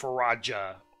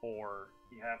Faraja, or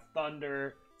you have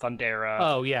Thunder, Thundera.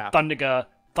 Oh yeah, Thundiga,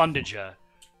 Thundija.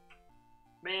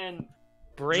 Man.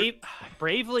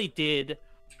 Bravely did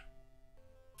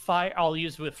fire. I'll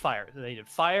use with fire. They did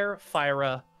Fire,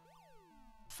 Fyra,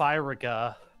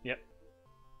 Fyraga. Yep.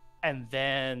 And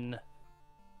then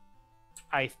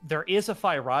there is a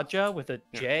Fyraja with a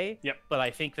J. Yep. But I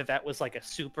think that was a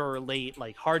super late,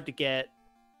 hard to get.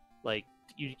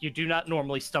 You do not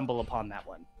normally stumble upon that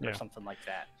one or something like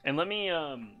that. And let me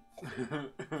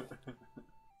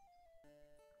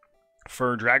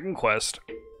for Dragon Quest,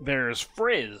 there's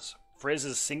Frizz. Frizz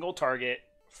is single target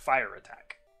fire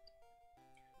attack.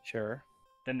 Sure.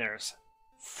 Then there's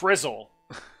Frizzle,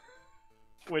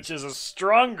 which is a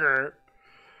stronger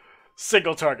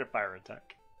single target fire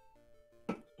attack.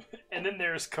 And then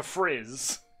there's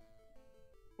Kafrizz,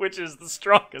 which is the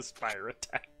strongest fire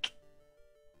attack.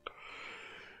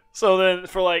 So then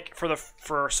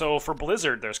for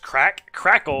Blizzard, there's Crack,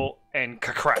 Crackle, and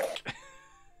Crack.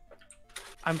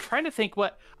 I'm trying to think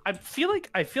what I feel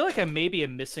like I maybe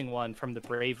am missing one from the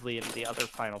Bravely and the other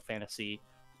Final Fantasy,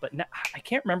 but I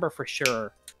can't remember for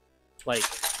sure.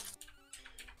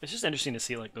 It's just interesting to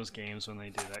see those games when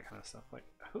they do that kind of stuff.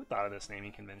 Who thought of this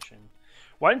naming convention?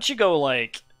 Why didn't you go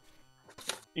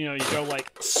you go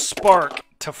spark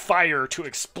to fire to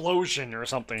explosion or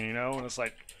something, and it's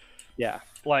yeah.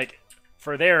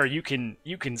 For there, you can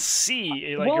see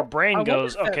your brain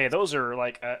goes, okay, those are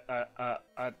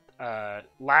a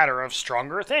ladder of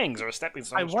stronger things or a stepping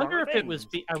stone. I wonder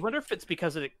if it's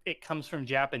because it comes from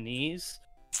Japanese,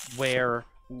 where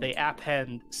they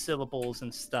append syllables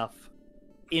and stuff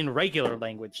in regular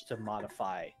language to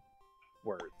modify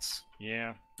words.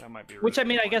 Yeah, that might be. Which I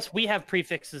guess we have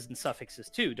prefixes and suffixes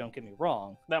too. Don't get me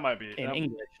wrong. That might be in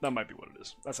English. That might be what it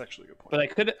is. That's actually a good point.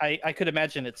 But I could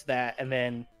imagine it's that, and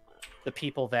then the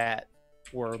people that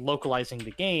were localizing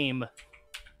the game,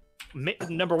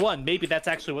 number one, maybe that's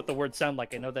actually what the words sound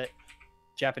like. I know that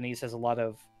Japanese has a lot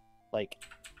of like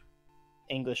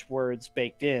English words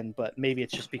baked in, but maybe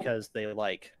it's just because they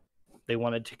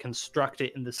wanted to construct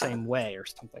it in the same way or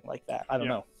something like that. I don't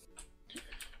know.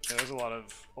 Yeah, there's a lot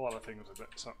of things with it.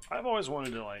 So I've always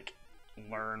wanted to like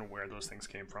learn where those things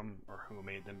came from or who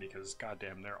made them, because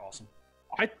goddamn, they're awesome.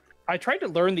 I tried to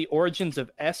learn the origins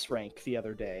of S rank the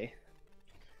other day.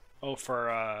 Oh,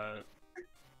 for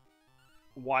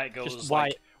why it goes why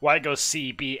it goes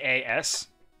CBAS?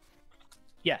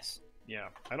 Yes. Yeah,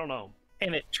 I don't know.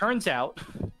 And it turns out,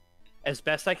 as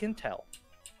best I can tell,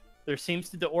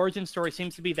 the origin story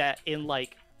seems to be that in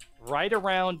like right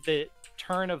around the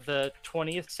turn of the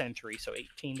 20th century, so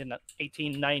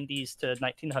 1890s to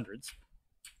 1900s,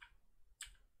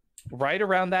 right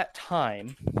around that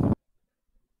time,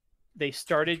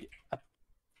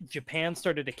 Japan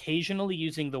started occasionally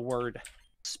using the word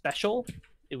special.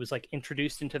 It was like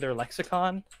introduced into their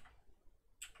lexicon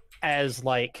as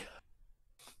like,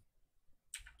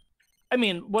 I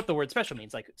mean, what the word special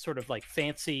means, like sort of like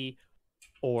fancy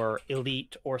or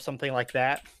elite or something like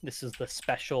that. This is the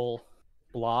special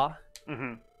blah.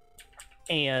 Mm-hmm.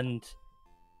 And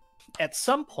at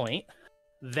some point,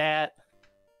 that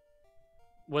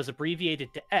was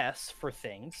abbreviated to S for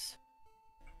things.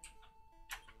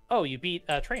 Oh, you beat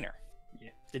a trainer. Yeah.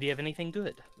 Did he have anything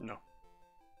good? No.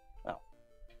 Oh.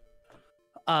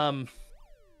 And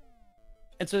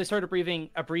so they started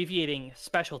abbreviating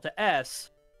special to S,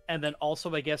 and then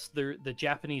also, I guess, the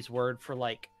Japanese word for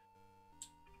like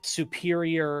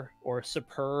superior or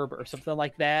superb or something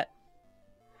like that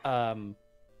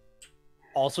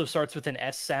also starts with an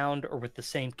S sound or with the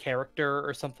same character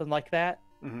or something like that.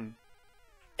 Mm-hmm.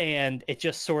 And it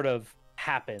just sort of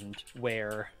happened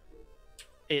where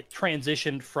it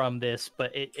transitioned from this,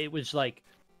 but it was like,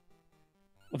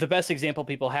 the best example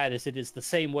people had is it is the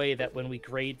same way that when we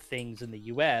grade things in the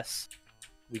US,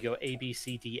 we go A, B,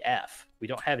 C, D, F. We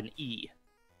don't have an E.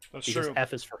 That's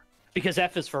because true. Because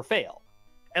F is for fail.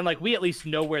 And like, we at least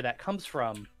know where that comes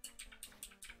from,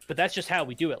 but that's just how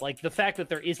we do it. Like, the fact that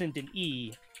there isn't an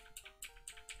E,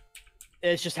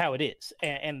 it's just how it is.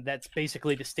 And that's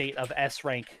basically the state of S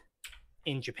rank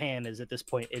in Japan, is at this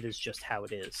point, it is just how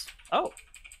it is. Oh,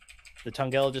 the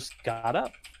Tungela just got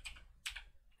up.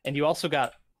 And you also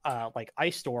got like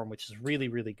Ice Storm, which is really,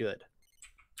 really good.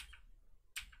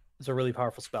 It's a really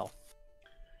powerful spell.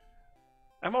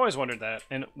 I've always wondered that,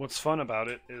 and what's fun about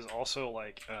it is also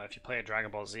like if you play a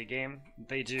Dragon Ball Z game,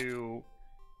 they do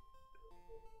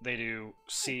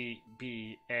C,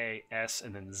 B, A, S,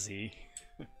 and then Z.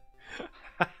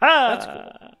 That's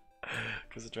cool.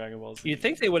 Because of Dragon Ball Z. You'd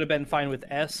think they would have been fine with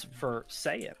S for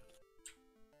Saiyan.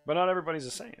 But not everybody's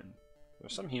a Saiyan.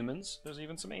 There's some humans. There's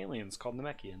even some aliens called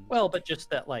Namekians. Well, but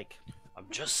just that, like... I'm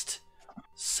just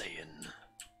Saiyan.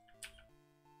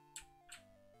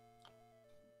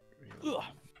 Ugh.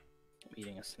 I'm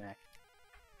eating a snack.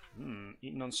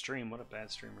 Eating on stream. What a bad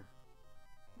streamer.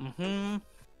 Mm-hmm.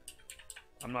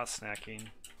 I'm not snacking.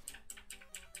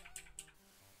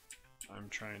 I'm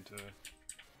trying to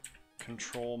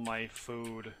control my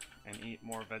food and eat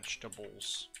more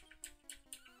vegetables.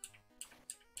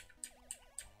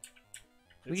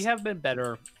 We have been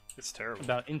better It's terrible.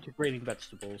 about integrating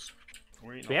vegetables.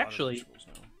 We're eating We a lot actually- of vegetables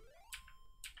now.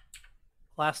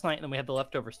 Last night, and then we had the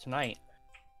leftovers tonight.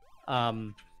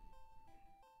 My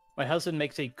husband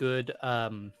makes a good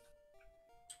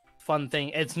fun thing.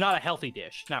 It's not a healthy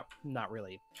dish, not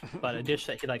really, but a dish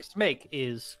that he likes to make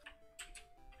is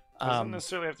It doesn't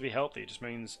necessarily have to be healthy. It just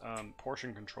means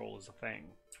portion control is a thing.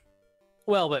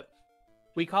 well, but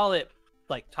we call it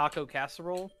like taco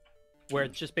casserole, where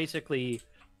it's just basically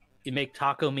you make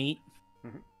taco meat,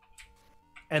 Mhm.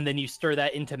 and then you stir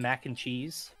that into mac and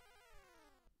cheese,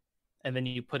 and then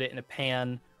you put it in a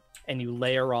pan, and you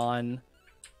layer on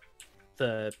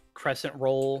the crescent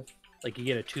roll. Like, you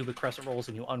get a tube of crescent rolls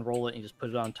and you unroll it and you just put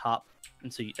it on top,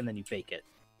 and then you bake it.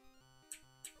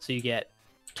 So you get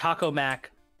taco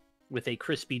mac with a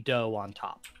crispy dough on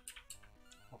top.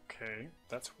 Okay,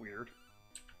 that's weird.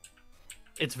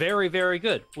 It's very, very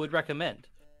good. Would recommend.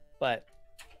 But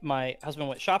my husband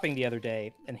went shopping the other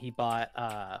day, and he bought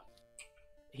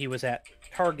he was at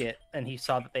Target, and he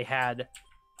saw that they had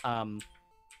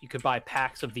you could buy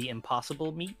packs of the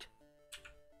Impossible meat.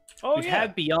 Oh, We've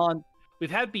had Beyond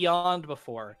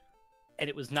before, and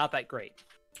it was not that great.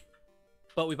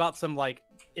 But we bought some like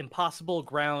Impossible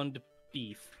ground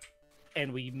beef,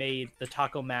 and we made the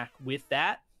taco mac with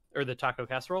that, or the taco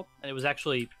casserole, and it was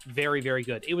actually very, very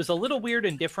good. It was a little weird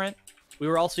and different. We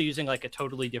were also using like a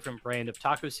totally different brand of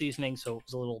taco seasoning, so it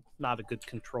was a little not a good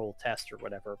control test or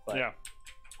whatever. But Yeah.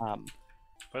 Um,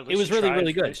 But at it least was you really, tried-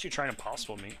 really good. At least you tried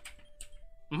Impossible Meat.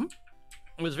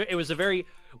 It was a very.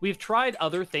 We've tried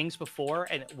other things before,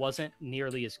 and it wasn't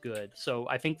nearly as good. So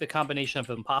I think the combination of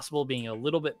Impossible being a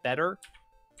little bit better,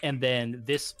 and then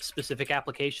this specific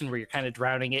application where you're kind of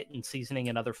drowning it in seasoning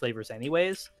and other flavors,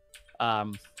 anyways.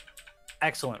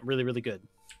 Excellent, really, really good.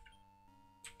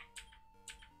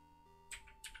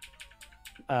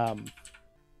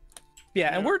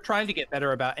 Yeah, and we're trying to get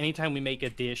better about anytime we make a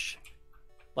dish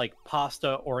like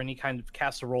pasta or any kind of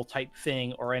casserole type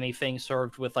thing or anything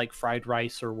served with like fried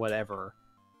rice or whatever,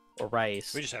 or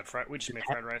rice. We just made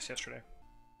fried rice yesterday.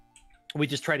 We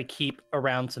just try to keep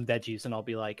around some veggies, and I'll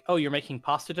be like, oh, you're making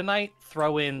pasta tonight?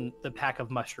 Throw in the pack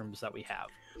of mushrooms that we have.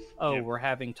 Oh, Yep. We're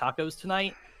having tacos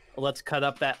tonight? Let's cut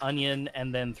up that onion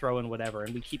and then throw in whatever.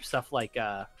 And we keep stuff like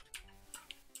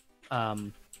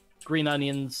green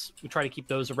onions. We try to keep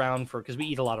those around because we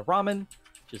eat a lot of ramen,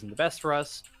 which isn't the best for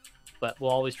us. But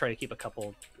we'll always try to keep a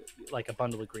couple, like a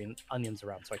bundle of green onions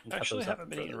around, so I can cut Actually, those I up.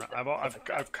 haven't been eating.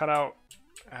 I've cut out.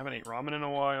 I haven't eaten ramen in a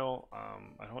while.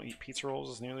 I don't eat pizza rolls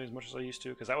as nearly as much as I used to,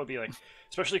 because that would be like,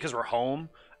 especially because we're home.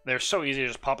 They're so easy to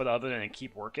just pop it in the oven and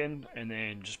keep working, and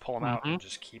then just pull them out and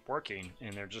just keep working,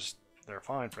 and they're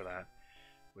fine for that,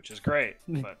 which is great.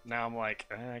 But now I'm like,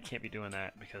 I can't be doing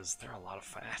that because they're a lot of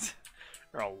fat.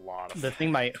 They're a lot of. The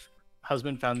thing my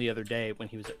husband found the other day when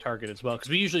he was at Target as well, because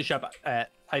we usually shop at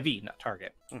Hy-Vee, not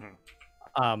Target.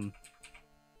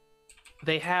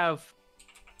 They have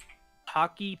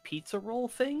Taki pizza roll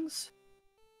things.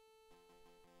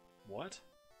 What?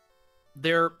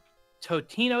 They're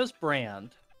Totino's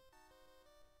brand,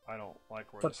 I don't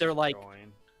like where But this they're is like-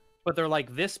 going. but they're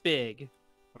like this big,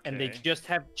 and they Okay. just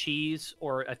have cheese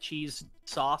or a cheese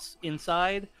sauce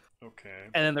inside, Okay.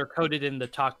 and then they're coated in the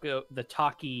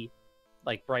Taki,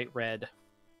 like bright red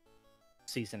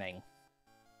seasoning.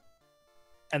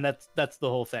 And that's the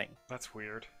whole thing. That's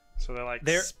weird. So they're like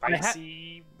They're-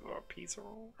 spicy pizza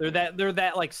roll? They're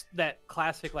that like that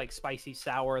classic like spicy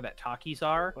sour that Takis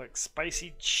are. Like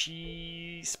spicy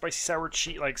cheese, spicy sour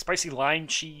cheese, like spicy lime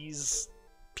cheese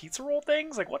pizza roll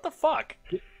things? Like what the fuck?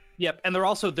 Yep, and they're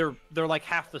also they're like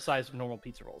half the size of normal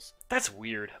pizza rolls. That's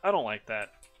weird. I don't like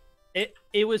that.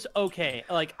 It was okay.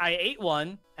 Like I ate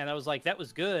one and I was like, that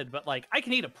was good, but like I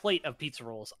can eat a plate of pizza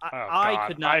rolls. I God,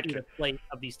 could not I eat could- a plate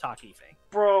of these Taki things.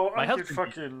 Bro, My I could husband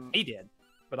fucking He did,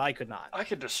 but I could not. I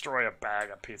could destroy a bag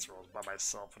of pizza rolls by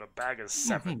myself, and a bag is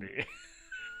 70.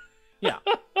 Yeah.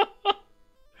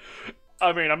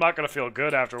 I mean, I'm not gonna feel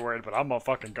good afterward, but I'm gonna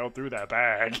fucking go through that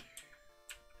bag.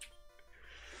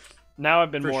 Now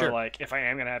I've been For more sure. like, if I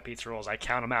am gonna have pizza rolls, I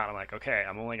count them out. I'm like, okay,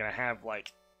 I'm only gonna have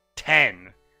like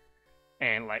 10,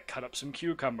 and like cut up some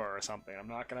cucumber or something. I'm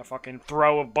not gonna fucking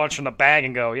throw a bunch in the bag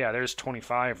and go, yeah, there's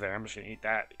 25 there. I'm just gonna eat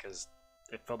that because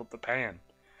it filled up the pan.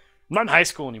 I'm not in high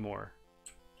school anymore.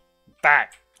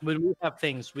 Back. When we have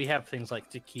things like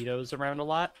taquitos around a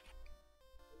lot.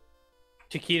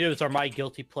 Taquitos are my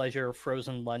guilty pleasure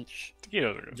frozen lunch.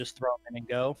 Taquitos are good. Just throw them in and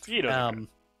go. Taquitos are good.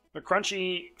 They're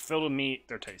crunchy, filled with meat.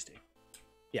 They're tasty.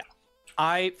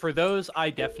 For those,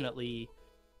 I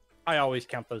always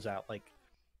count those out. Like,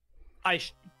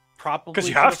 probably Because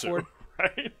you could have afford, to,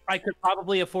 right? I could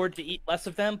probably afford to eat less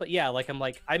of them, but yeah, like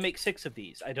I make 6 of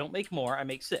these. I don't make more. I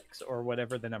make 6 or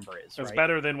whatever the number is. It's right?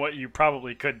 better than what you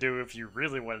probably could do if you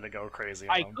really wanted to go crazy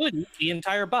on I them. could eat the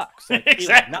entire box. Like, it would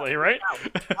Exactly, right?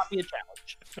 not be a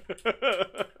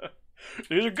challenge.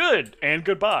 These are good, and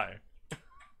goodbye.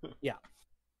 Yeah.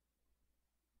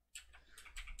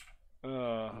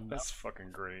 That's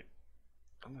fucking great.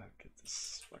 I'm gonna get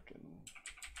this fucking...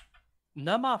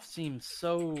 Numoff seems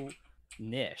so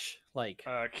niche. Like,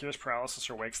 Cures paralysis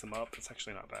or wakes them up. It's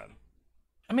actually not bad.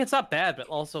 I mean, it's not bad, but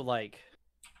also like,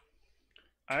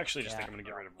 I actually just Yeah. think I'm gonna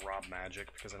get rid of Rob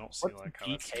Magic because I don't see what's like how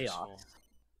G that's useful.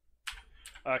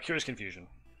 chaos? Cures confusion.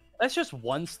 That's just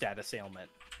one status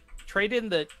ailment. Trade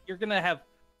in you're gonna have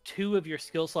 2 of your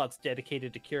skill slots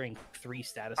dedicated to curing 3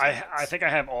 status ailments. I think I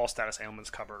have all status ailments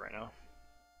covered right now.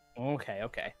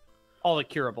 Okay. All the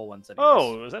curable ones. Anyways.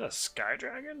 Oh, is that a Sky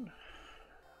Dragon?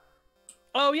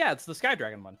 Oh yeah, it's the Sky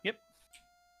Dragon one. Yep.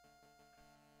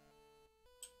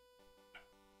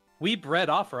 We bred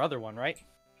off our other one, right?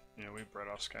 Yeah, we bred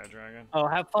off Sky Dragon. Oh,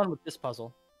 have fun with this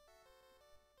puzzle.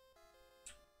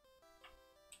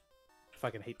 I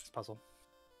fucking hate this puzzle.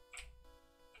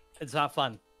 It's not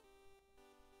fun.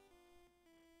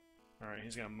 Alright,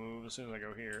 he's gonna move as soon as I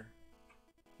go here.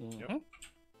 Mhm. Yep.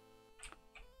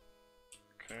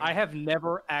 Okay. I have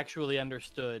never actually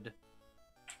understood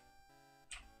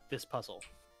this puzzle.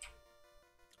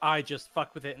 I just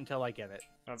fuck with it until I get it.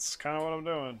 That's kind of what I'm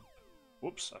doing.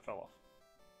 Whoops, I fell off.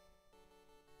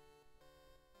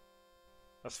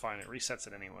 That's fine. It resets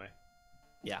it anyway.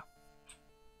 Yeah.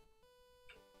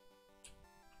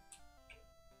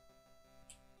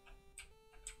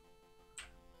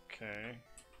 Okay.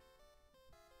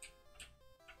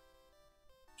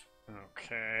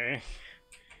 Okay.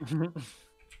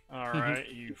 Alright,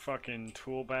 you fucking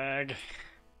tool bag.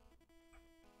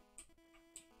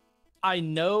 I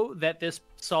know that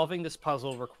solving this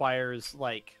puzzle requires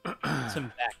like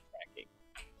some backtracking.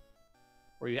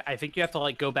 I think you have to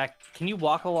like go back. Can you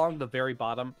walk along the very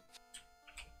bottom?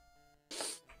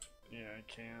 Yeah, I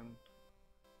can.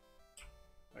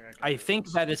 I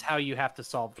think that is how you have to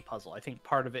solve the puzzle. I think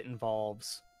part of it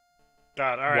involves.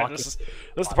 God, all right. This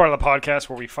is the part of the podcast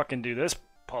where we fucking do this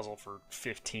puzzle for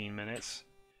 15 minutes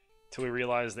till we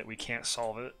realize that we can't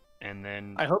solve it, and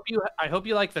then I hope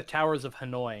you like the Towers of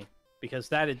Hanoi, because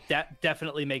that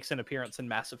definitely makes an appearance in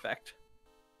Mass Effect.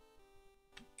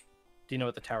 Do you know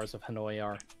what the Towers of Hanoi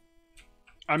are?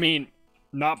 I mean,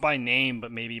 not by name,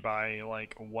 but maybe by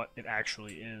like what it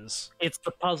actually is. It's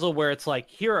the puzzle where it's like,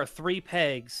 here are 3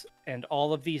 pegs, and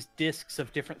all of these discs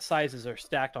of different sizes are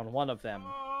stacked on one of them.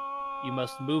 You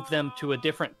must move them to a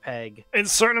different peg. In a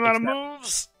certain amount of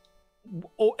moves?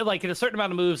 Or, like in a certain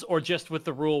amount of moves, or just with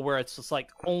the rule where it's just like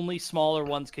only smaller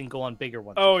ones can go on bigger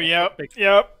ones. Oh, yep.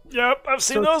 I've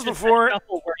seen those before. Where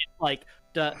it's like,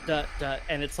 duh, duh, duh,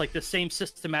 and it's like the same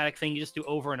systematic thing you just do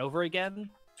over and over again.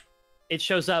 It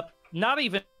shows up not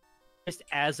even just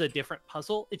as a different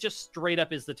puzzle. It just straight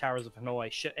up is the Towers of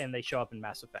Hanoi, and they show up in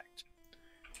Mass Effect.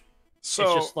 So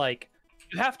it's just like,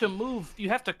 you have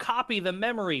to copy the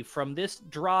memory from this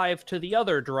drive to the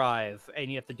other drive, and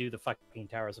you have to do the fucking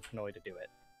Towers of Hanoi to do it.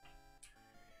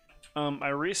 I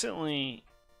recently...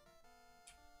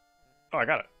 Oh, I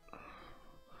got it.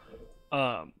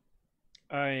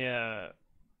 I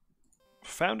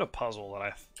found a puzzle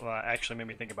that actually made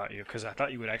me think about you, because I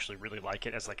thought you would actually really like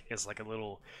it as like a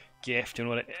little gift. And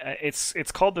what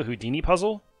it's called the Houdini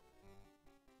puzzle.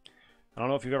 I don't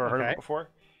know if you've ever heard of it before,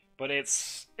 but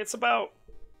it's about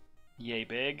yay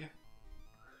big,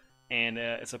 and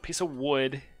it's a piece of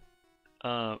wood.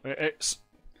 It's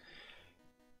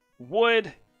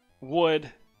wood,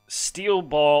 steel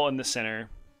ball in the center,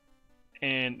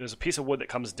 and there's a piece of wood that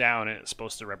comes down, and it's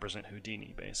supposed to represent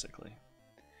Houdini, basically.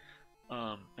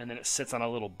 And then it sits on a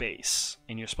little base,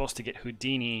 and you're supposed to get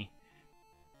Houdini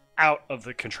out of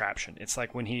the contraption. It's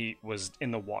like when he was in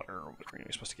the water, or whatever,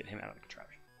 you're supposed to get him out of the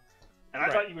contraption. And I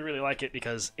thought you would really like it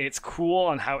because it's cool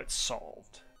on how it's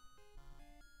solved.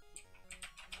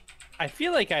 I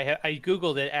feel like I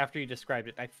Googled it after you described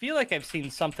it. I feel like I've seen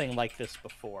something like this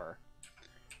before.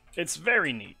 It's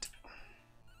very neat.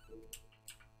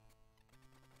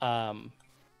 I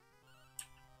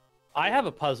have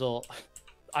a puzzle.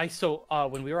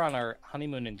 When we were on our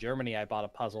honeymoon in Germany, I bought a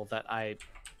puzzle that I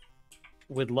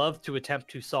would love to attempt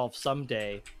to solve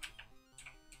someday.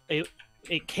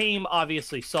 It came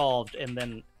obviously solved, and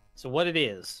then so what it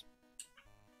is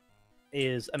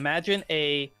imagine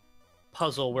a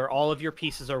puzzle where all of your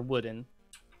pieces are wooden,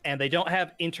 and they don't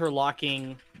have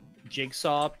interlocking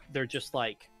jigsaw. They're just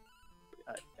like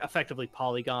effectively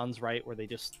polygons, right? Where they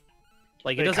just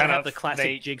like it doesn't have the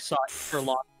classic jigsaw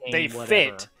interlocking. They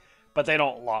fit, but they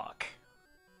don't lock.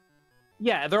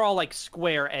 Yeah, they're all like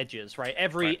square edges, right?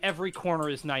 Every corner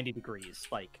is 90 degrees,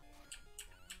 like.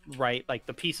 Right, like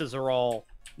the pieces are all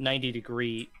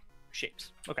 90-degree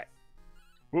shapes. Okay.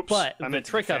 Whoops, but the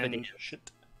trick of it is,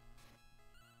 shit.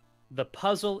 The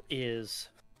puzzle is...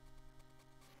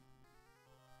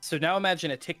 So now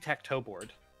imagine a tic-tac-toe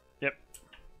board. Yep.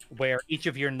 Where each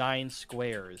of your 9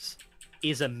 squares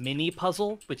is a mini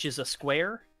puzzle, which is a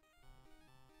square.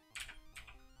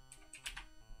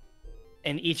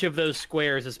 And each of those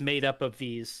squares is made up of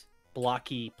these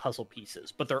blocky puzzle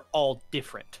pieces, but they're all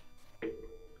different.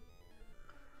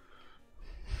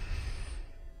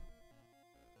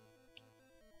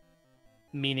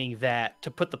 Meaning that to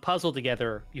put the puzzle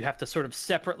together, you have to sort of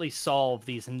separately solve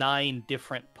these 9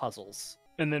 different puzzles.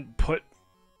 And then put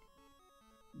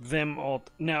them all...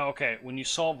 Now, okay, when you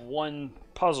solve one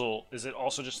puzzle, is it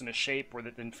also just in a shape where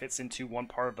it then fits into one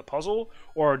part of the puzzle?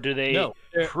 Or do they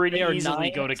pretty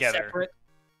easily go together?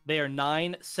 They are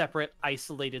 9 separate,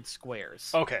 isolated squares.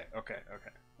 Okay.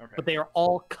 But they are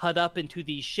all cut up into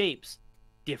these shapes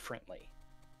differently.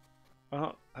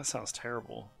 Oh, that sounds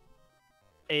terrible.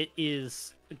 It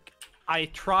is. I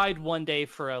tried one day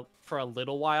for a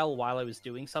little while I was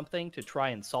doing something to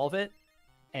try and solve it,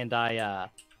 and I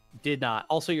did not.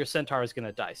 Also, your centaur is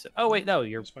gonna die soon. Oh wait, no,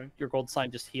 your gold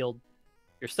slime just healed.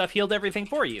 Your stuff healed everything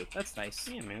for you. That's nice.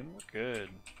 Yeah, man, we're good.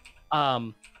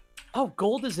 Oh,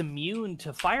 gold is immune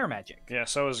to fire magic. Yeah,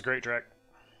 so is Great Drek.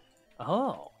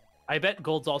 Oh, I bet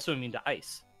gold's also immune to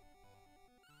ice.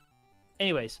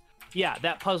 Anyways, yeah,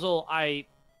 that puzzle, I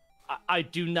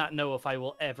do not know if I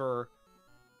will ever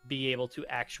be able to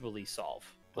actually solve.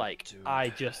 Like, Dude. I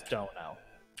just don't know.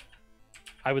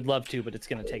 I would love to, but it's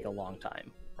going to take a long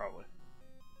time. Probably.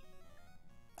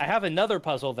 I have another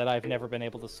puzzle that I've never been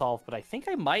able to solve, but I think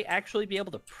I might actually be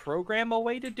able to program a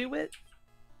way to do it.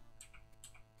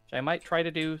 Which I might try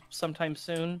to do sometime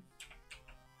soon.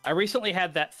 I recently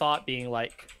had that thought being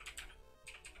like,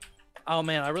 oh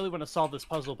man, I really want to solve this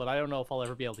puzzle, but I don't know if I'll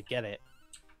ever be able to get it.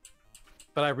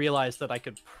 But I realized that I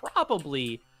could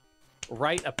probably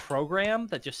write a program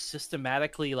that just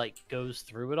systematically like goes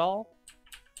through it all.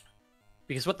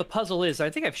 Because what the puzzle is, I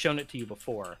think I've shown it to you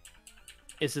before,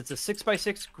 is it's a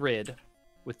 6x6 grid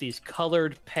with these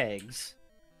colored pegs,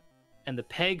 and the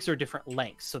pegs are different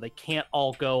lengths, so they can't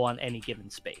all go on any given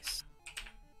space.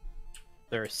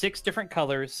 There are 6 different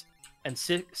colors and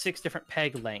six different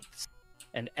peg lengths,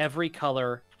 and every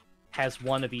color has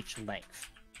one of each length.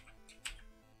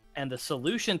 And the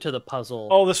solution to the puzzle...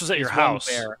 Oh, this was at your house.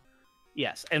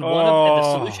 Yes, and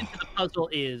the solution to the puzzle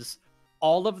is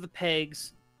all of the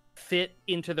pegs fit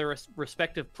into their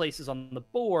respective places on the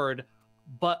board,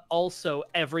 but also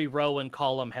every row and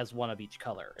column has one of each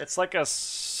color. It's like a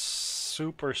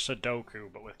super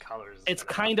Sudoku, but with colors. It's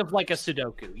kind of like a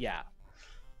Sudoku, yeah.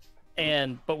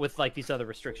 But with like these other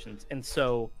restrictions, and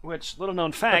so. Which, little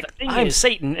known fact, I'm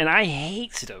Satan, and I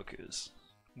hate Sudokus.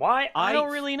 Why? I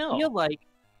don't really know.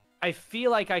 I feel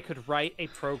like I could write a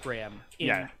program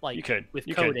in with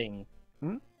coding.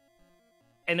 Hmm?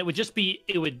 And it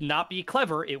would not be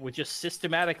clever, it would just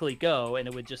systematically go, and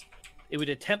it would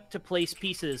attempt to place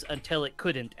pieces until it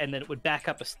couldn't, and then it would back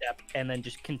up a step, and then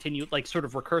just continue, like, sort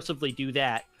of recursively do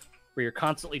that, where you're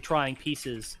constantly trying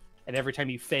pieces, and every time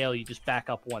you fail, you just back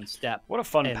up one step. What a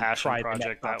fun passion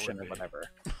project that would be. Or whatever.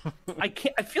 I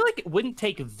feel like it wouldn't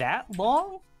take that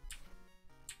long,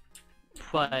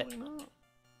 but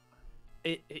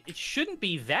it shouldn't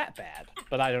be that bad,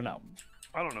 but I don't know.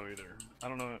 I don't know either. I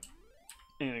don't know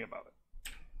anything about it.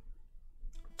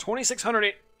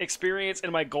 2,600 experience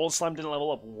and my gold slime didn't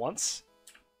level up once?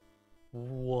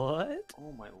 What?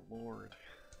 Oh my lord.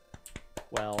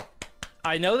 Well,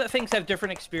 I know that things have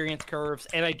different experience curves,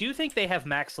 and I do think they have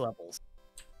max levels.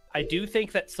 I do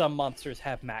think that some monsters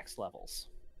have max levels.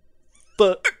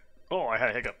 But... Oh, I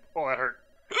had a hiccup. Oh, that hurt.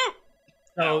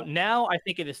 So now I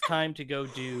think it is time to go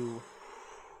do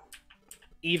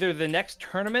either the next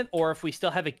tournament, or if we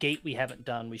still have a gate we haven't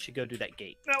done, we should go do that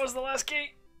gate. That was the last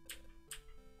gate.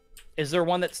 Is there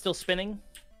one that's still spinning?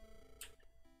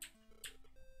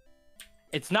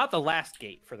 It's not the last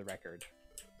gate, for the record.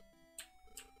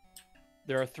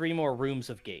 There are 3 more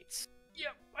rooms of gates.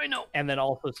 Yep, I know. And then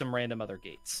also some random other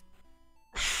gates.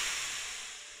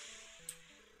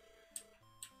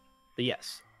 But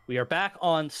yes, we are back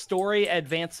on story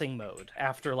advancing mode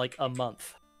after like a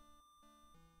month.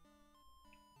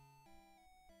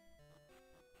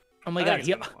 Oh my god,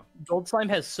 Gold Slime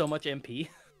has so much MP.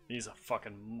 He's a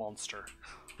fucking monster.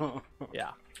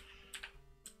 Yeah.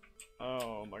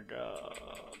 Oh my god.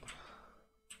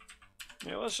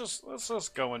 Yeah, let's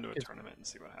just go into a tournament and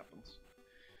see what happens.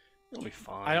 It'll be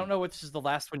fine. I don't know which is the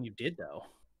last one you did though.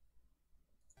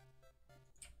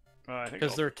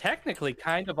 Because they're technically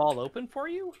kind of all open for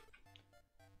you.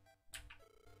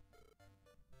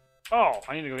 Oh,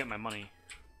 I need to go get my money.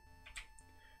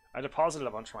 I deposited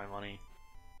a bunch of my money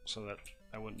so that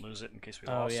I wouldn't lose it in case we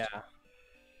lost. Oh yeah. I'm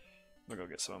gonna go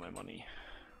get some of my money.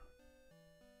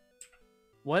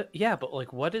 What? Yeah, but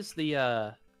like, what is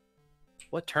the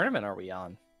what tournament are we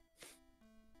on?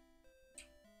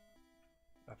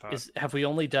 Have we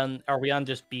only done? Are we on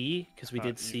just B? Because we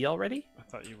did C already. I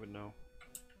thought you would know.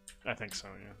 I think so.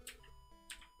 Yeah.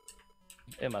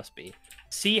 It must be.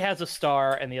 C has a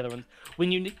star, and the other ones.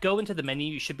 When you go into the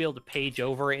menu, you should be able to page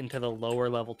over into the lower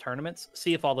level tournaments.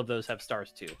 See if all of those have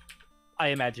stars too. I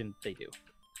imagine they do.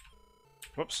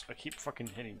 Whoops! I keep fucking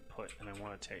hitting put, and I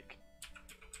want to take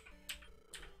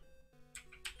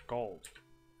gold.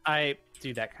 I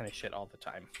do that kind of shit all the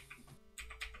time.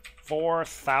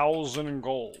 4,000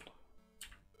 gold.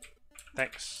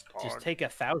 Thanks, dog. Just take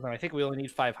 1,000. I think we only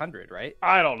need 500, right?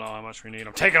 I don't know how much we need.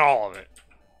 I'm taking all of it.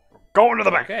 We're going to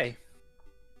the bank. Okay.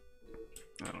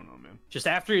 I don't know, man. Just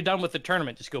after you're done with the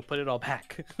tournament, just go put it all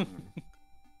back. Pretty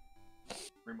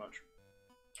much.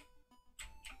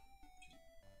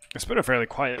 It's been a fairly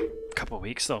quiet couple of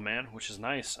weeks, though, man, which is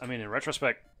nice. I mean, in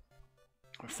retrospect,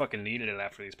 we fucking needed it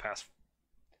after these past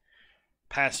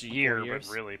year, but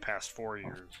really past 4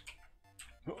 years.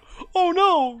 Oh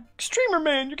no! Streamer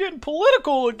man, you're getting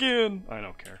political again! I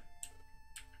don't care.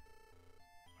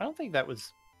 I don't think that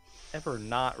was ever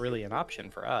not really an option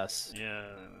for us. Yeah,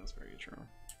 that's very true.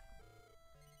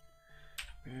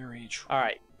 Very true. All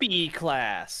right, B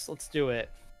class. Let's do it.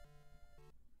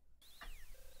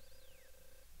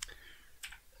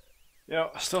 Yeah,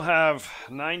 still have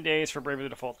 9 days for Bravely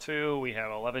Default 2. We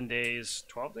have 11 days,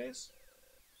 12 days?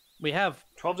 We have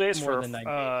 12 days more for than 9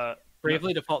 days.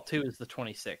 Bravely Default 2 is the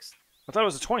 26th. I thought it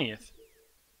was the 20th.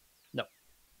 No.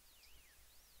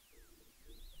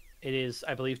 It is,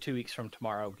 I believe, 2 weeks from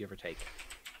tomorrow, give or take.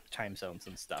 Time zones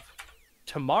and stuff.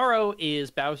 Tomorrow is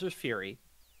Bowser's Fury.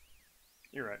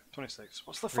 You're right, 26.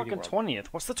 What's the 3D fucking World. 20th?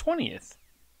 What's the 20th?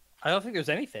 I don't think there's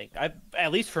anything.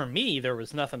 At least for me, there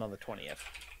was nothing on the 20th.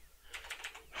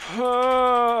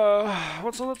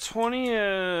 What's on the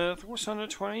 20th? What's on the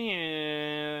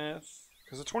 20th?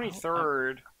 Because the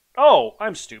 23rd... Oh,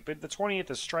 I'm stupid. The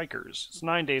 20th is Strikers. It's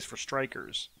 9 days for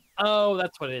Strikers. Oh,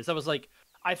 that's what it is. I was like,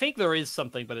 I think there is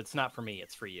something, but it's not for me.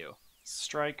 It's for you.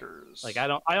 Strikers. Like, I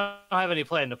don't have any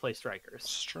plan to play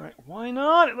Strikers. Why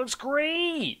not? It looks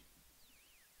great.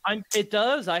 It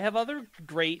does. I have other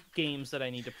great games that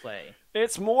I need to play.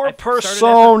 It's more I've started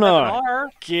Persona. FF7R.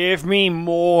 Give me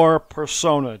more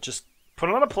Persona. Just put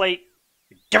it on a plate.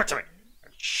 Give it to me.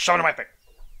 Shove it in my face.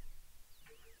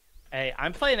 Hey,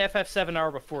 I'm playing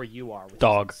FF7R before you are, which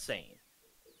Dog. is insane.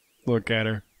 Look at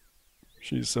her.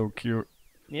 She's so cute.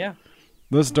 Yeah.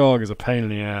 This dog is a pain in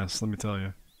the ass, let me tell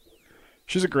you.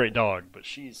 She's a great dog, but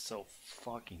she's so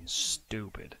fucking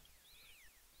stupid.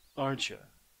 Aren't you?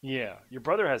 Yeah, your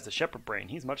brother has the shepherd brain.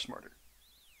 He's much smarter.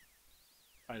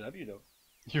 I love you, though.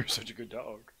 You're such a good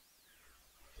dog.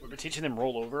 We've been teaching them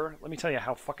roll over. Let me tell you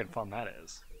how fucking fun that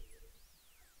is.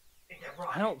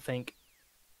 I don't think...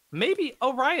 Maybe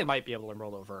Orion might be able to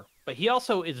roll over, but he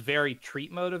also is very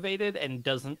treat motivated and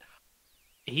doesn't...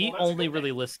 He Well, that's only good really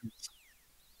then. listens.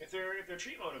 If they're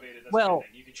treat motivated, that's Well- good.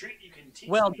 Then. You can teach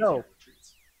well, them no. easier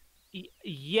treats.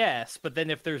 Yes, but then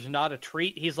if there's not a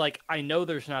treat, he's like, I know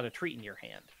there's not a treat in your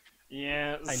hand.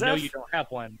 Yeah, I know you don't have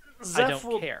one. I Zeph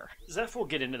don't care. Zeph will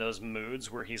get into those moods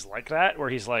where he's like that, where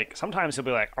he's like, sometimes he'll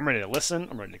be like, I'm ready to listen,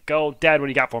 I'm ready to go. Dad, what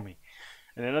do you got for me?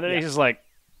 And then other days he's like,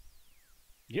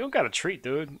 you don't got a treat,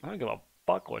 dude. I don't give a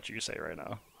fuck what you say right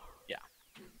now.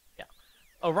 Yeah.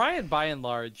 Orion, by and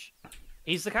large,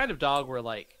 he's the kind of dog where,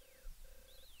 like,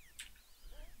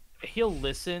 he'll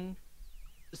listen.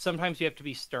 Sometimes you have to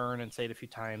be stern and say it a few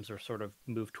times or sort of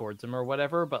move towards him or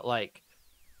whatever, but, like,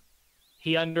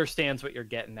 he understands what you're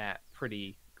getting at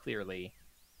pretty clearly,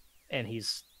 and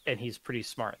he's pretty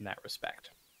smart in that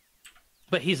respect.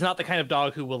 But he's not the kind of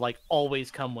dog who will, like,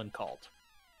 always come when called.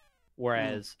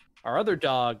 Whereas our other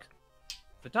dog,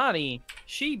 Vitani,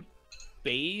 she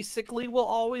basically will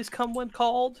always come when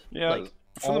called. Yeah, like,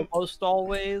 almost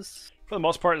always. For the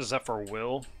most part, Zephyr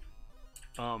will.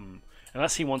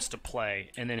 Unless he wants to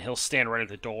play, and then he'll stand right at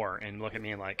the door and look at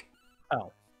me and like,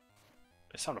 oh,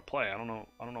 it's time to play. I don't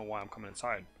know why I'm coming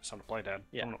inside. It's time to play, Dad.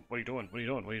 Yeah. I don't know. What are you doing? What are you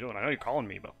doing? What are you doing? I know you're calling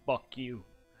me, but fuck you.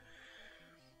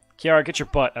 Kiara, get your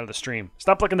butt out of the stream.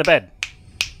 Stop licking the bed.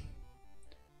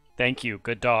 Thank you.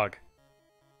 Good dog.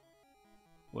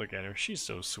 Look at her. She's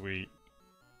so sweet.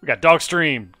 We got dog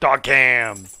stream. Dog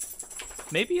cam.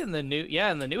 maybe in the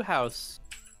new house,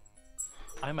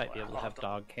 I might be able to have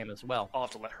dog cam as well. I'll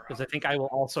have to let her Because out. I think I will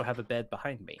also have a bed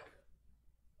behind me.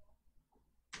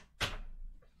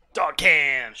 Dog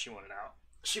cam. She wanted out.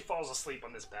 She falls asleep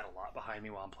on this bed a lot behind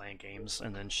me while I'm playing games,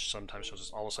 and then sometimes she'll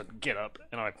just all of a sudden get up,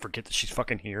 and I forget that she's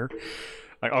fucking here.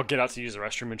 Like, I'll get out to use the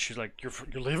restroom, and she's like, "You're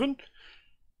leaving?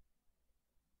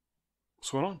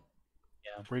 What's going on?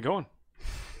 Yeah. Where you going?"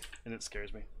 And it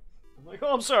scares me. I'm like,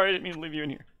 "Oh, I'm sorry, I didn't mean to leave you in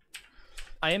here."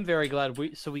 I am very glad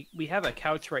we have a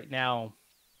couch right now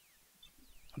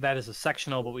that is a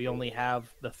sectional, but we only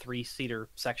have the 3-seater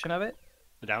section of it.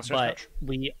 The downstairs But couch?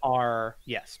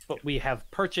 we have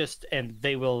purchased, and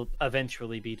they will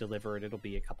eventually be delivered. It'll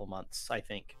be a couple months, I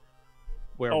think.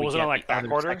 Where Was it get on like the back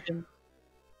other order? section.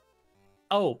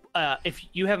 Oh, if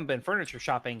you haven't been furniture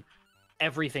shopping,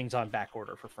 everything's on back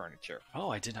order for furniture.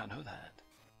 Oh, I did not know that.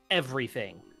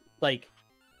 Everything, like,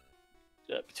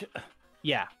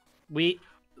 yeah, we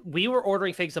were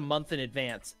ordering things a month in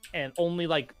advance, and only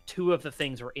like 2 of the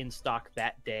things were in stock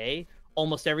that day.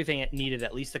 Almost everything needed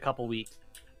at least a couple weeks,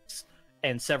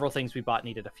 and several things we bought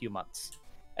needed a few months.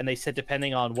 And they said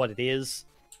depending on what it is.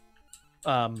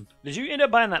 Did you end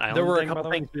up buying that island? There were thing, a by couple the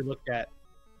way? things we looked at.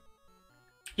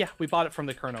 Yeah, we bought it from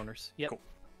the current owners. Yep. Cool.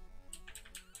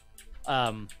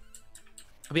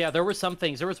 But yeah, there were some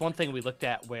things. There was one thing we looked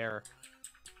at where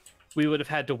we would have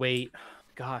had to wait.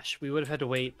 Gosh, we would have had to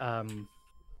wait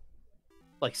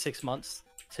like 6 months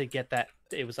to get that.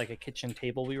 It was like a kitchen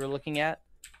table we were looking at.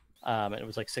 And it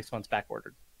was like 6 months back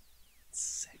ordered.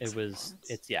 6 months?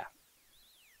 It's, yeah.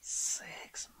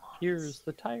 6 months. Here's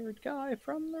the tired guy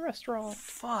from the restaurant.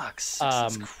 Fuck,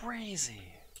 that's crazy.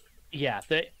 Yeah,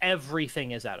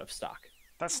 everything is out of stock.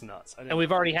 That's nuts. And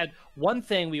we've already had one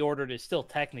thing we ordered is still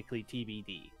technically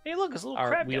TBD. Hey, look, it's a little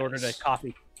crab. We ordered a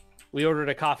coffee. We ordered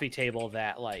a coffee table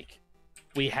that like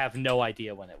we have no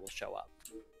idea when it will show up.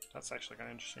 That's actually kind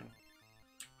of interesting.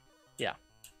 Yeah.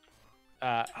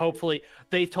 Hopefully,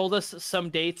 they told us some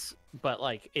dates, but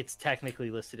like it's technically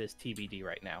listed as TBD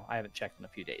right now. I haven't checked in a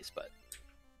few days, but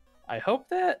I hope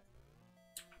that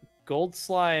Gold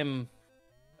Slime.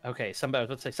 Okay,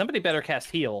 let's say somebody better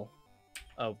cast heal.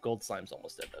 Oh, Gold Slime's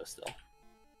almost dead though. Still.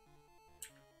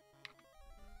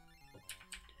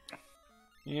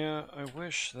 Yeah, I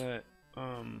wish that.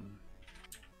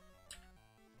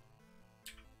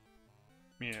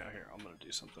 Yeah, here I'm gonna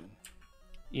do something.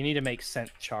 You need to make Scent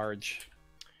charge.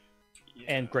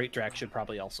 Yeah. And Great Drac should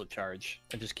probably also charge,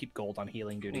 and just keep gold on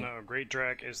healing duty. No, Great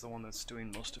Drac is the one that's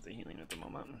doing most of the healing at the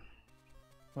moment.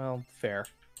 Well, fair.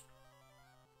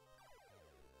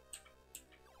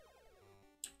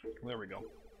 There we go.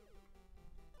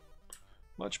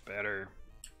 Much better.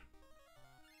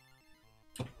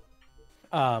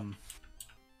 Now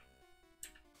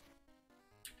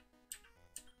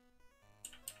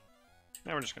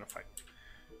we're just gonna fight.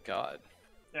 God.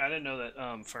 Yeah, I didn't know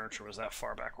that furniture was that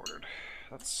far back ordered.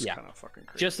 That's kind of fucking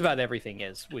crazy. Just about everything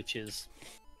is, which is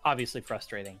obviously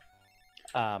frustrating.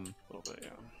 A little bit, yeah.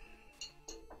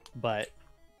 But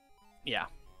yeah.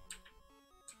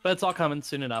 But it's all coming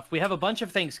soon enough. We have a bunch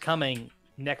of things coming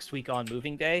next week on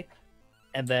Moving Day,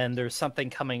 and then there's something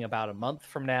coming about a month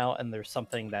from now, and there's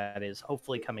something that is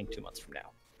hopefully coming 2 months from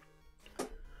now.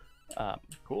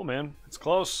 Cool, man. It's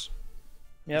close.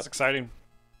 Yep. It's exciting.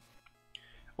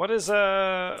 What is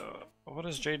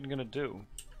Jaden gonna do?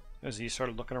 Has he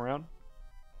started looking around?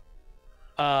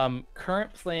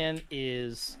 Current plan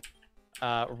is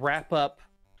wrap up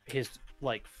his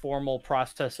like formal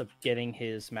process of getting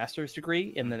his master's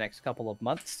degree in the next couple of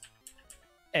months,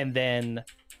 and then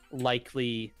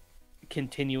likely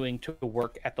continuing to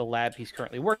work at the lab he's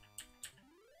currently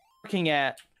working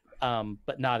at,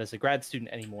 but not as a grad student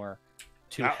anymore,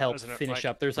 to help finish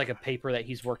up. There's like a paper that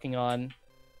he's working on,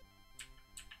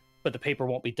 but the paper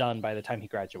won't be done by the time he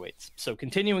graduates. So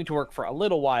continuing to work for a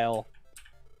little while,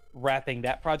 wrapping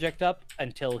that project up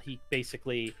until he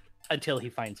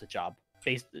finds a job.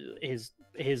 His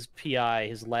PI,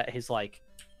 his like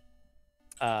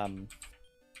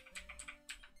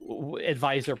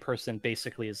advisor person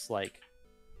basically is like,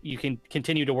 you can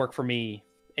continue to work for me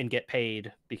and get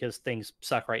paid because things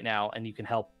suck right now, and you can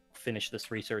help finish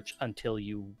this research until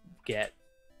you get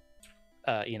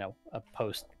a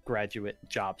postgraduate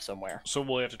job somewhere. So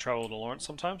will you have to travel to Lawrence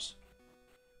sometimes?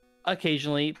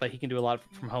 Occasionally, but he can do a lot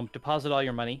from home. Deposit all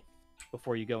your money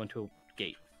before you go into a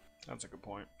gate. That's a good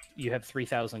point. You have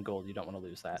 3,000 gold. You don't want to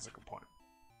lose that. That's a good point.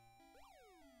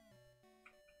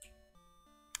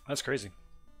 That's crazy.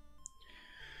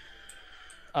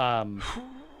 But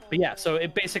yeah, so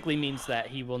it basically means that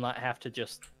he will not have to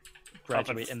just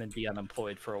graduate and then be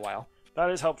unemployed for a while. That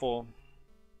is helpful.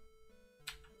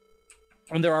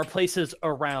 And there are places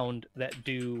around that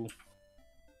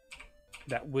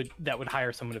would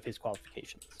hire someone of his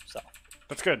qualifications. So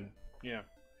that's good. Yeah,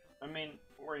 I mean,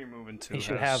 where you're moving to has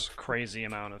have crazy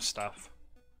amount of stuff.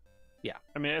 Yeah,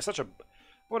 I mean, it's it's a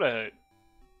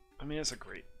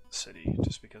great city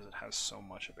just because it has so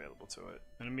much available to it.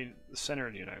 And I mean, the center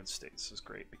of the United States is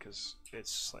great because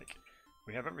it's like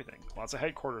we have everything. Lots of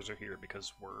headquarters are here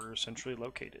because we're centrally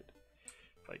located.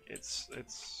 Like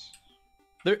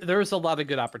There's a lot of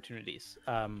good opportunities.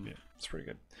 Yeah, it's pretty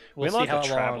good. We'll see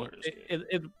how long.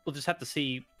 We'll just have to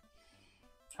see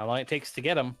how long it takes to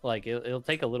get them. Like it'll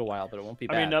take a little while, but it won't be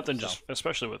bad. I mean, nothing. So. Just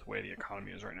especially with the way the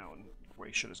economy is right now and the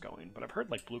way shit is going. But I've heard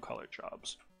like blue collar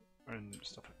jobs and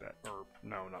stuff like that. Or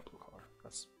no, not blue collar.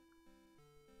 That's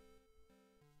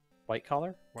white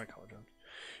collar. White collar jobs.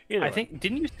 I think.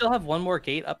 Didn't you still have one more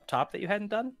gate up top that you hadn't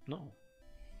done? No.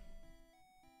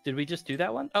 Did we just do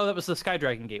that one? Oh, that was the Sky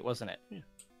Dragon gate, wasn't it? Yeah.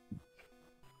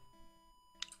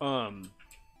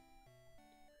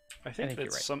 I think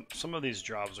that right. some of these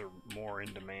jobs are more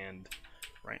in demand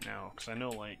right now because I know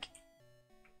like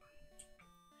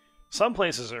some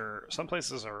places are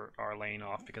laying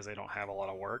off because they don't have a lot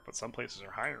of work, but some places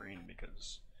are hiring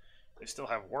because they still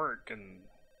have work, and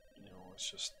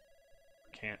it's just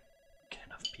can't get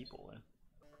enough people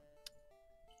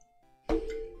in.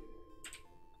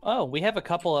 Oh, we have a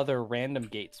couple other random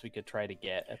gates we could try to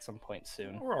get at some point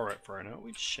soon. We're all right for right now.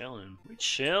 We chilling.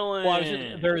 Well,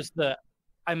 there's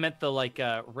I meant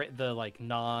the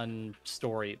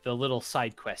non-story, the little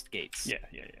side quest gates. Yeah.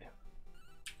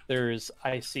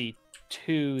 I see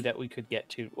 2 that we could get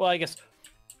to. Well, I guess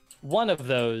one of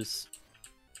those,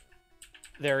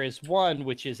 there is one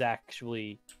which is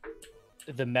actually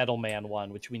the Metal Man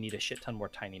one, which we need a shit ton more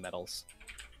tiny metals.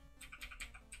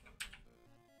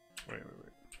 Wait.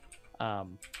 But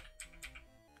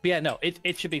yeah, no,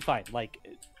 it should be fine. Like,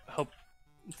 hope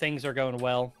things are going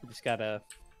well. We just gotta,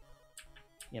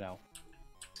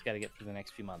 get through the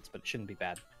next few months, but it shouldn't be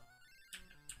bad.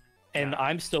 And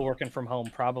I'm still working from home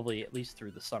probably at least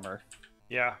through the summer.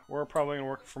 Yeah, we're probably going to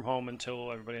work from home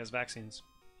until everybody has vaccines.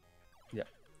 Yeah.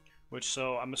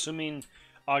 So I'm assuming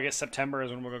August, September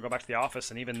is when we're going to go back to the office,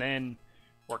 and even then,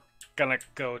 we're going to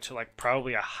go to, like,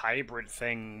 probably a hybrid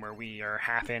thing where we are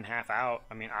half in, half out.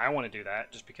 I mean, I want to do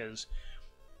that just because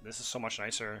this is so much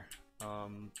nicer.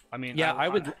 Yeah,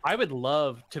 I would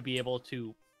love to be able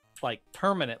to, like,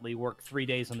 permanently work 3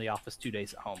 days in the office, 2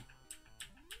 days at home.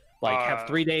 Like, have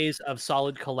 3 days of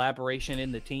solid collaboration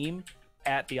in the team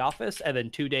at the office, and then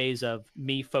 2 days of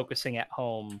me focusing at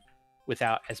home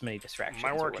without as many distractions.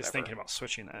 My work is thinking about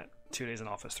switching that. 2 days in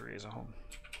office, 3 days at home.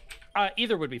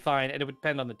 Either would be fine, and it would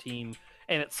depend on the team.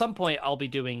 And at some point, I'll be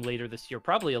doing later this year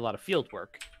probably a lot of field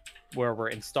work, where we're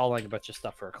installing a bunch of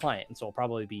stuff for a client, and so I'll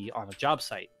probably be on a job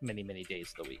site many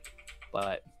days of the week.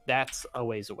 But that's a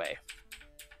ways away.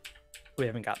 We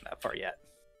haven't gotten that far yet.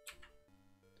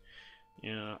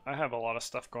 Yeah, I have a lot of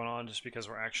stuff going on just because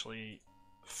we're actually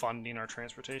funding our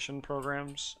transportation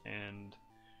programs, and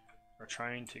we're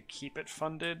trying to keep it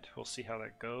funded. We'll see how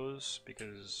that goes,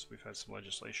 because we've had some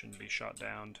legislation be shot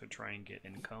down to try and get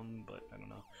income, but I don't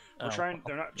know.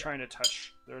 They're not trying to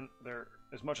touch. They're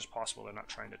as much as possible. They're not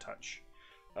trying to touch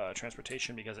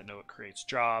transportation because they know it creates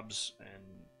jobs, and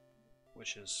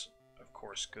which is of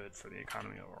course good for the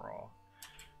economy overall.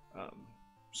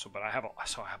 But I have a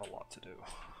lot to do.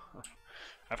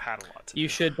 I've had a lot to do. You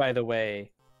should, by the way.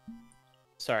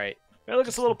 Sorry. Hey, look,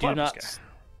 it's a little platypus guy.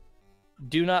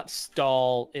 Do not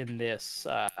stall in this.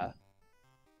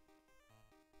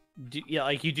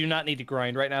 You do not need to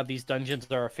grind right now. These dungeons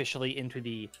are officially into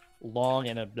the long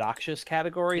and obnoxious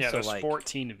category. Yeah, so there's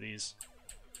 14 of these.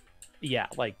 Yeah,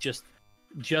 like just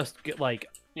like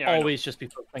yeah, always just be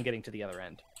focused on getting to the other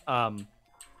end.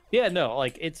 Yeah, no,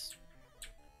 like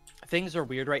things are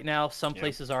weird right now. Some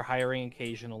places are hiring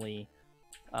occasionally.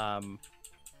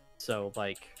 So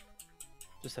like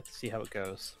just have to see how it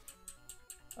goes.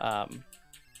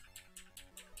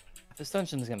 This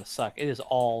dungeon is gonna suck. It is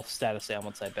all status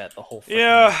ailments, I bet. The whole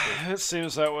it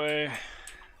seems that way.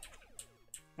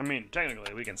 I mean,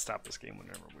 technically, we can stop this game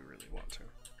whenever we really want to.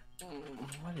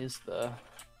 What is the...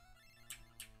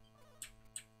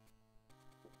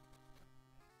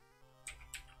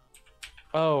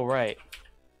 Oh, right.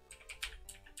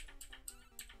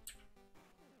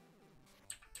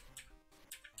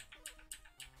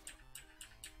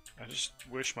 I just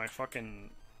wish my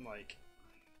fucking, like,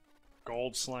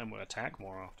 gold slime would attack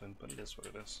more often, but it is what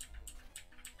it is.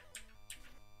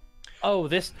 Oh,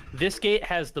 this gate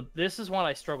has the... This is one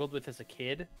I struggled with as a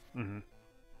kid. Mm-hmm.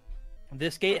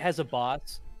 This gate has a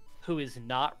boss who is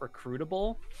not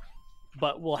recruitable,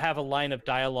 but will have a line of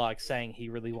dialogue saying he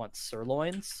really wants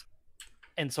sirloins.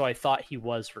 And so I thought he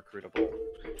was recruitable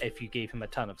if you gave him a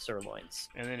ton of sirloins.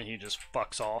 And then he just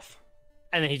fucks off.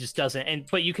 And then he just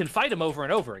doesn't. But you can fight him over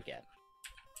and over again.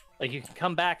 Like, you can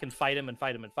come back and fight him and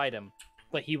fight him and fight him,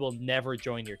 but he will never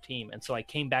join your team. And so I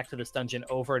came back to this dungeon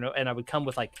over and over, and I would come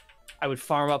with, like, I would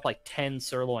farm up, like, 10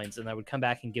 sirloins, and I would come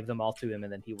back and give them all to him,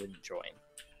 and then he wouldn't join.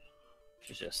 Which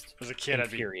is just as a kid,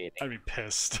 infuriating. I'd be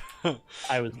pissed.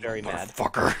 I was very mad.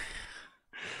 Fucker.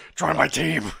 Join my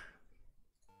team.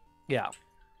 Yeah.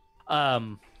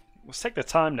 Let's take the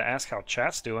time to ask how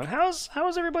chat's doing. How's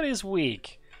everybody's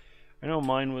week? I know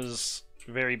mine was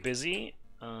very busy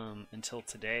until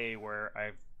today, where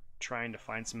I'm trying to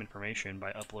find some information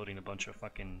by uploading a bunch of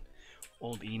fucking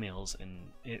old emails, and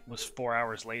it was 4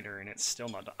 hours later, and it's still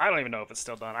not done. I don't even know if it's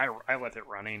still done. I left it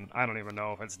running. I don't even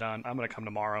know if it's done. I'm gonna come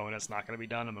tomorrow, and it's not gonna be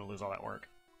done. I'm gonna lose all that work.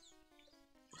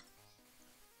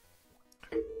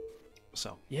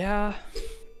 So yeah,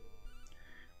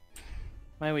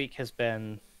 my week has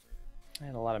been... I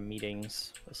had a lot of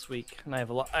meetings this week, and I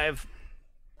have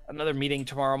another meeting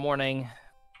tomorrow morning.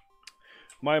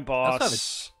 My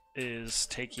boss is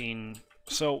taking...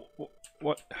 So,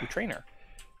 what... Your trainer.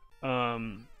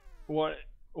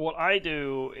 What I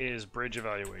do is bridge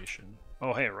evaluation.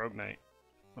 Oh, hey, Rogue Knight.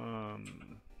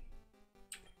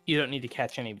 You don't need to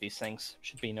catch any of these things.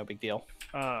 Should be no big deal.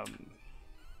 And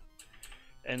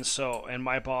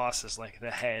my boss is like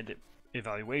the head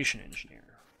evaluation engineer.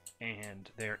 And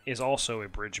there is also a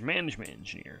bridge management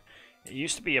engineer. It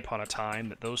used to be upon a time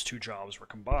that those two jobs were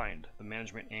combined. The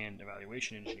management and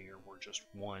evaluation engineer were just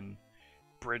one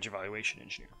bridge evaluation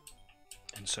engineer.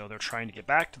 And so they're trying to get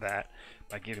back to that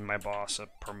by giving my boss a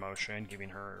promotion, giving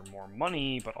her more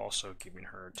money, but also giving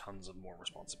her tons of more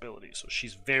responsibility. So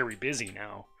she's very busy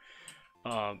now.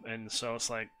 And so it's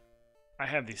like, I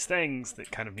have these things that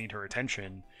kind of need her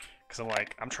attention. Because I'm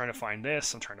like, I'm trying to find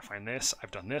this, I'm trying to find this,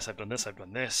 I've done this, I've done this, I've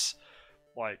done this.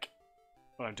 Like,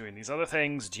 when I'm doing these other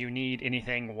things, do you need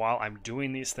anything while I'm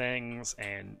doing these things?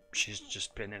 And she's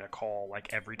just been in a call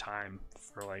like every time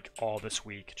for like all this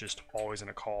week, just always in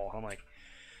a call. I'm like,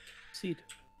 Seed.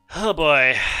 oh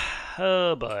boy,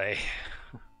 oh boy.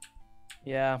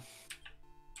 Yeah.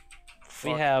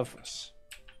 Fuck We have this.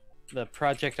 the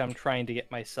project I'm trying to get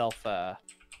myself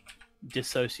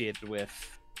dissociated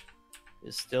with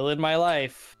is still in my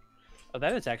life. Oh,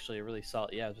 that is actually a really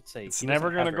solid. Yeah, I would say It's he never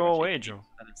doesn't have gonna very go much away, HP. Joe.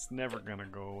 It's never gonna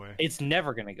go away. It's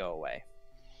never gonna go away.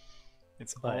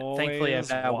 It's But always thankfully, I'm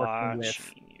now working with.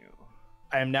 watching you.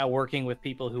 I am now working with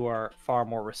people who are far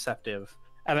more receptive,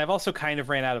 and I've also kind of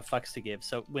ran out of fucks to give.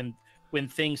 So when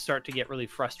things start to get really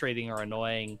frustrating or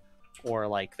annoying, or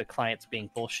like the client's being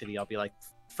bullshitty, I'll be like,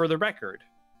 for the record,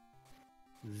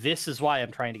 this is why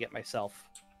I'm trying to get myself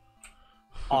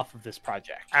off of this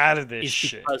project. Out of this Is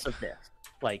shit. because of this.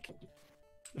 Like,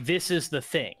 this is the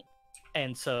thing.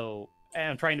 And so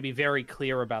and I'm trying to be very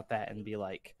clear about that and be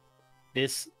like,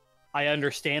 this, I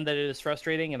understand that it is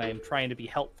frustrating and I am trying to be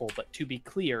helpful, but to be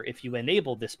clear, if you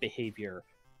enable this behavior,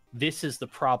 this is the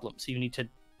problem. So you need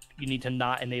to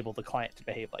not enable the client to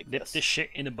behave like Nip this shit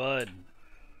in the bud.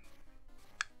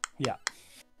 Yeah.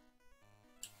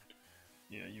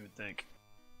 Yeah, you would think.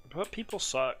 But people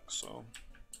suck, so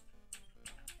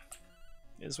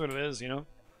it is what it is, you know?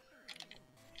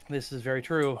 This is very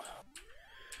true.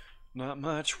 Not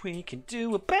much we can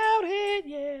do about it,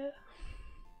 yeah.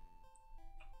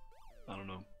 I don't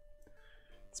know.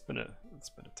 It's been a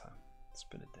time. It's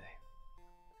been a day.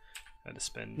 I had to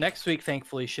spend Next week,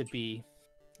 thankfully, should be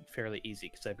fairly easy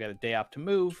because I've got a day off to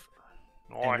move.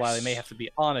 Nice. And while I may have to be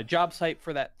on a job site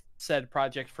for that said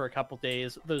project for a couple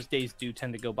days, those days do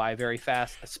tend to go by very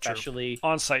fast, especially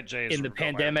on-site J's in the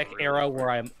pandemic era where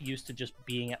I'm used to just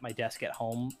being at my desk at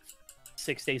home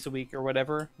 6 days a week or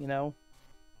whatever, you know?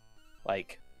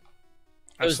 Like,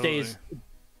 those days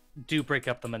do break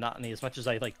up the monotony as much as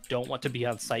I don't want to be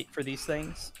on site for these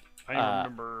things. I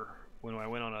remember when I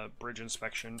went on a bridge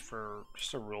inspection for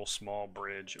just a real small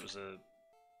bridge. It was a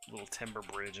little timber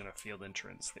bridge and a field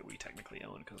entrance that we technically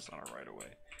own because it's on our right of way.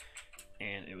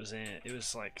 And it was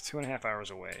like 2.5 hours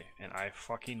away, and I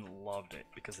fucking loved it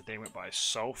because the day went by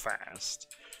so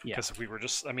fast. Yeah. Because we were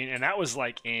just, and that was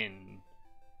like in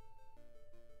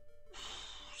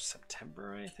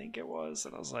September, I think it was,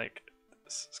 and I was like,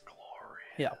 this is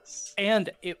glorious. Yeah. And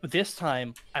this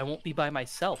time, I won't be by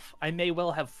myself. I may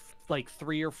well have like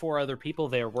 3 or 4 other people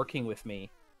there working with me.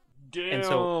 Damn, and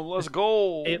so let's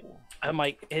go. I'm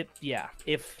like,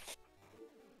 if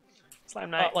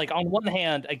Slime night. like on one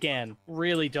hand, again,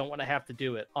 really don't want to have to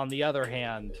do it. On the other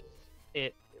hand,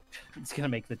 it's gonna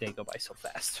make the day go by so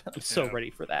fast. I'm so ready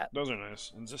for that. Those are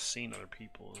nice, and just seeing other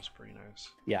people is pretty nice.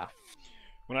 Yeah.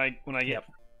 When I get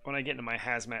into my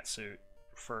hazmat suit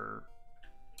for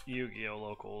Yu-Gi-Oh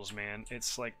locals, man,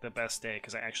 it's like the best day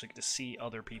because I actually get to see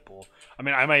other people. I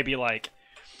mean, I might be like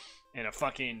in a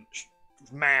fucking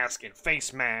mask and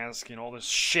face mask and all this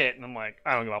shit, and I'm like,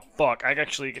 I don't give a fuck. I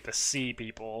actually get to see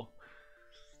people.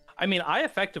 I mean, I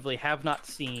effectively have not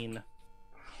seen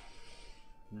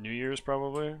New Year's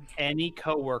probably any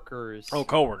coworkers. Oh,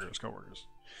 coworkers.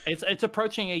 It's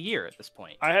approaching a year at this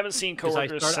point. I haven't seen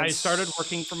coworkers since... I started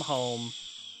working from home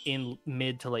in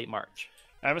mid to late March.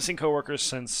 I haven't seen coworkers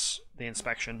since the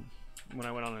inspection, when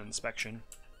I went on an inspection.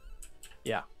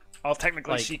 Yeah. I'll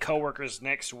technically see coworkers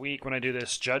next week when I do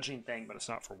this judging thing, but it's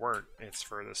not for work. It's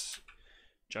for this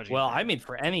judging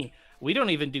thing. I mean, we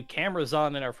don't even do cameras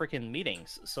on in our freaking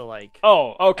meetings. So like...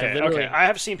 Oh, okay. I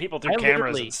have seen people through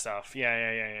cameras and stuff.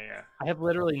 Yeah. I have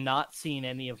literally not seen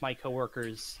any of my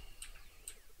coworkers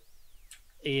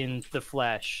in the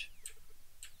flesh.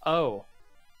 Oh,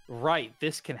 right.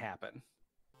 This can happen.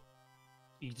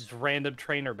 You just random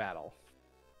trainer battle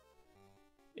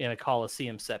in a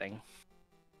Coliseum setting.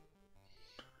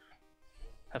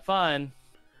 Have fun.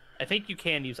 I think you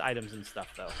can use items and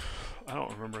stuff, though. I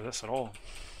don't remember this at all.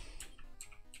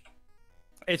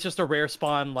 It's just a rare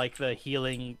spawn, like the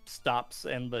healing stops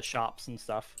and the shops and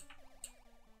stuff.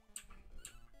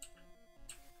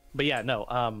 But yeah, no.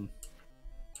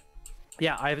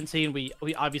 Yeah, I haven't seen. We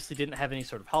obviously didn't have any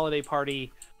sort of holiday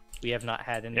party. We have not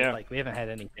had any. We haven't had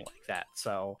anything like that.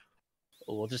 So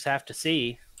we'll just have to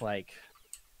see. Like,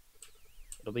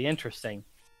 It'll be interesting.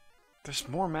 There's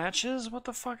more matches? What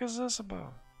the fuck is this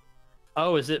about?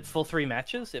 Oh, is it full 3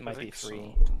 matches? It might be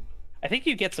free. So. I think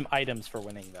you get some items for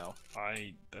winning, though.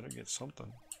 I better get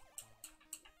something.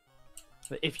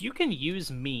 But if you can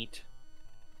use meat,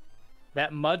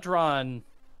 that Mudron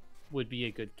would be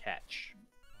a good catch.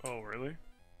 Oh, really?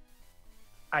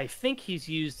 I think he's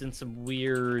used in some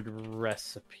weird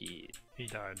recipe. He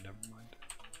died, never mind.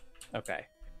 Okay.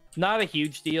 Not a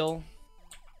huge deal.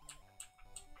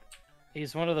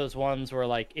 He's one of those ones where,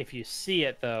 like, if you see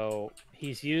it, though,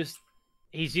 he's used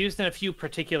in a few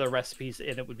particular recipes,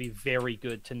 and it would be very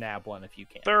good to nab one if you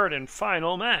can. Third and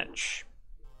final match.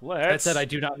 That said, I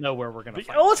do not know where we're going to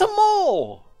find Oh, it's a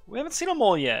mole! We haven't seen a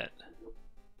mole yet.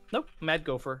 Nope, Mad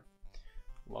Gopher.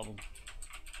 Love him.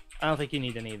 I don't think you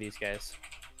need any of these guys.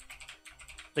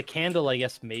 The candle, I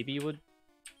guess, maybe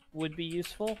would be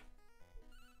useful.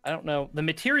 I don't know. The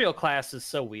material class is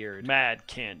so weird. Mad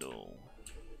Candle.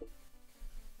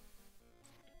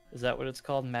 Is that what it's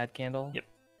called? Mad Candle? Yep.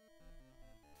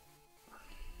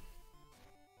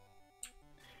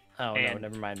 Oh, no,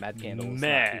 never mind. Mad Candle is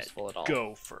Mad not useful at all.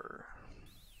 Gopher.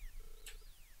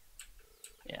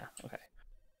 Yeah, okay.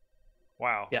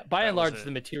 Wow. Yeah, by and large,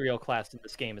 the material class in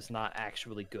this game is not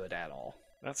actually good at all.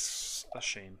 That's a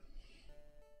shame.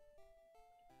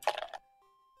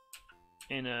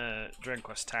 In Dragon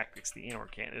Quest Tactics, the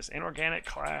inorganic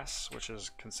class, which is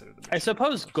considered the. I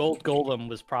suppose Gold Golem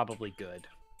was probably good.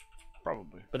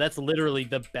 Probably. But that's literally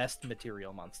the best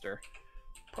material monster.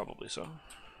 Probably so.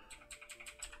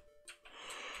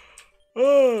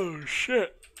 Oh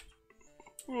shit!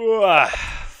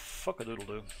 Fuck a doodle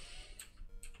doo.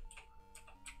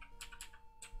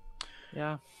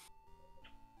 Yeah.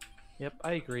 Yep,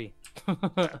 I agree.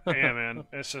 Yeah, man,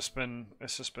 it's just been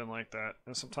like that.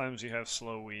 And sometimes you have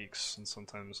slow weeks, and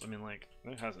sometimes, I mean, like,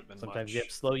 it hasn't been sometimes much. You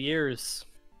have slow years.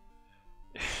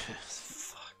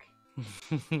 Fuck.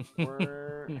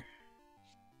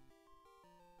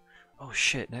 Oh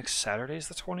shit! Next Saturday's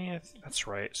the 20th. That's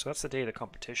right. So that's the day of the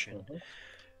competition,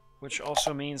 which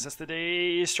also means that's the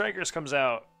day Strikers comes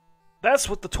out. That's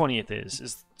what the 20th is.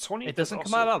 Is 20th? It doesn't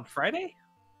come out on Friday.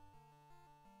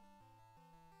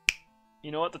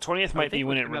 You know what? The 20th might be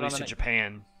when it released in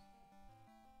Japan.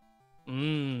 The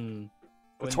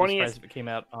 20th. If it came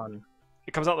out on.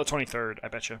 It comes out the 23rd. I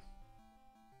bet you.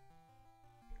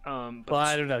 Well,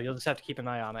 I don't know. You'll just have to keep an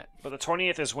eye on it. But the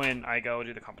 20th is when I go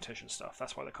do the competition stuff.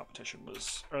 That's why the competition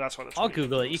was, or that's why the. I'll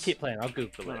Google it. You keep playing. I'll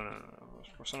Google it. No.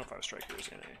 Persona 5 Strikers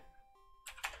in a.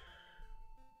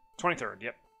 23rd.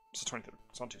 Yep, it's the 23rd.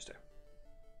 It's on Tuesday.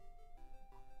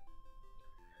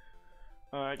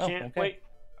 I can't wait.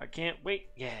 I can't wait.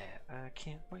 Yeah, I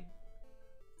can't wait.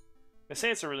 They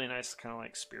say it's a really nice kind of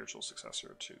like spiritual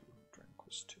successor to Dragon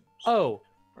Quest 2. Oh,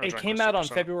 it came out on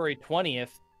February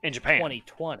 20th. In Japan.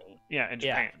 2020. Yeah, in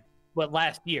Japan. But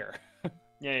last year.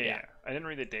 Yeah. I didn't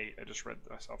read the date. I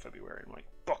saw February. I'm like,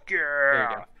 fuck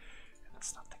yeah! And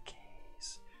that's not the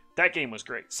case. That game was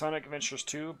great. Sonic Adventures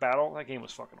 2 Battle. That game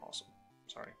was fucking awesome.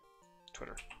 Sorry,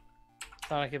 Twitter.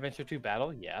 Sonic Adventure 2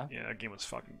 Battle, yeah. Yeah, that game was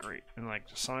fucking great. And like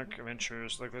Sonic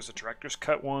Adventures, like there's a director's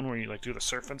cut one where you like do the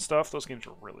surfing stuff. Those games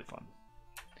were really fun.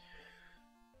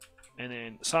 And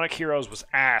then Sonic Heroes was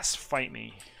ass. Fight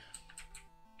me.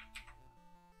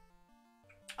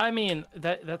 I mean,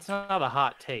 that's not a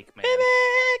hot take, man.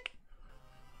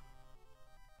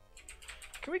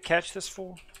 Can we catch this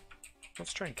fool?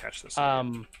 Let's try and catch this.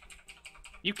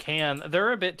 You can.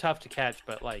 They're a bit tough to catch,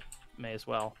 but like, may as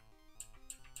well.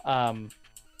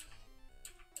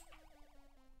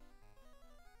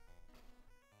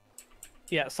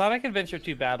 Yeah, Sonic Adventure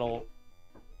 2 Battle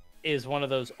is one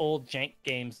of those old jank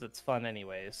games that's fun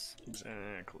anyways.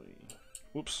 Exactly.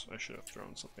 Whoops, I should have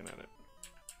thrown something at it.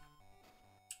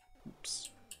 Oops.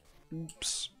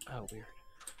 Oh, weird.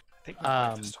 I think my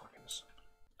wife is talking to someone.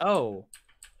 Oh.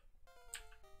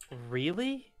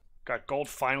 Really? Got gold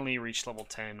finally reached level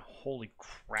 10. Holy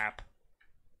crap.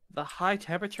 The high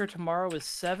temperature tomorrow is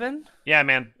 7? Yeah,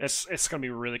 man. It's gonna be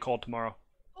really cold tomorrow.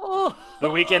 Oh. The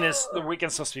weekend's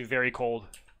supposed to be very cold.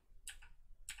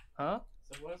 Huh?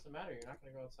 So what does it matter? You're not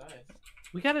gonna go outside.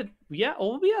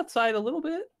 We'll be outside a little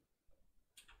bit.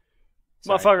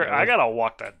 Motherfucker, I gotta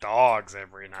walk the dogs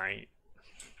every night.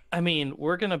 I mean,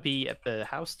 we're gonna be at the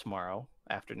house tomorrow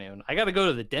afternoon. I gotta go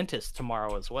to the dentist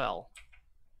tomorrow as well.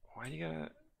 Why do you gotta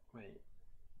wait?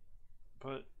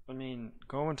 But I mean,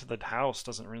 going to the house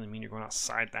doesn't really mean you're going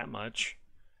outside that much.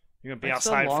 You're gonna be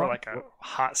outside for like a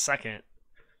hot second.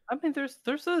 I mean, there's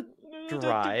a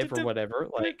drive or whatever.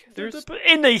 Like, there's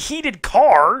in the heated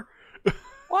car.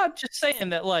 Well, I'm just saying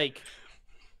that, like,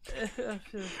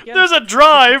 there's a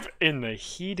drive in the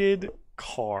heated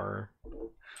car.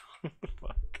 What the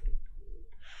fuck?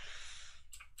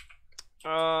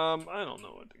 I don't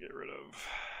know what to get rid of.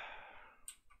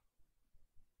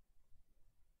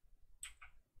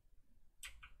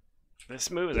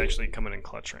 This move is actually coming in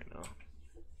clutch right now.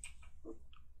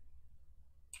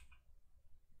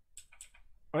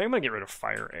 I'm gonna get rid of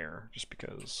fire air just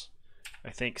because I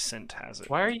think Scent has it.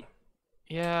 Why are you?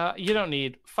 Yeah, you don't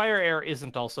need fire air.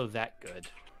 Isn't also that good.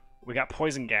 We got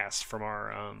poison gas from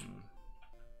our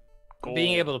goal.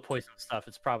 Being able to poison stuff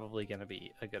is probably gonna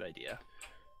be a good idea.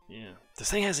 Yeah, this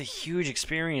thing has a huge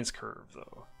experience curve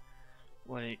though.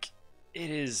 Like, it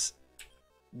is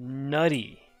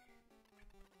nutty.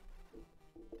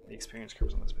 The experience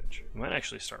curves on this bitch. We might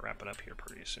actually start wrapping up here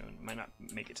pretty soon. Might not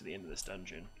make it to the end of this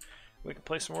dungeon. We can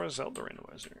play some more Zelda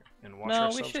Randomizer and watch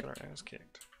ourselves get our ass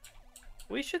kicked.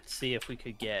 We should see if we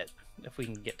can get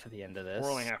to the end of this.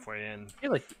 We're only halfway in. I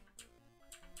feel like,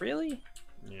 really?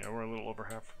 Yeah, we're a little over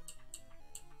half.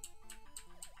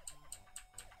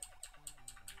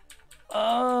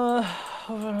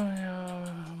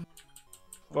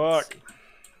 Fuck.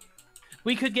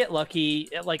 We could get lucky.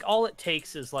 Like, all it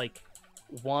takes is like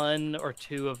 1 or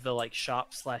 2 of the like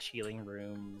shop/healing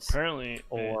rooms. Apparently,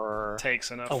 or it takes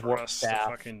enough a for warp us staff. to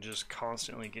fucking just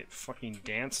constantly get fucking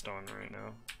danced on right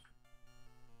now.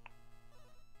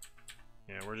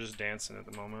 Yeah, we're just dancing at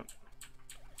the moment.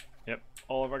 Yep,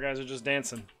 all of our guys are just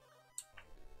dancing.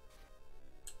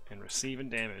 And receiving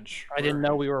damage. I didn't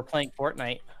know we were playing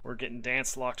Fortnite. We're getting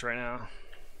dance locked right now.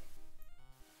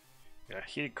 Yeah,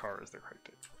 heated car is the correct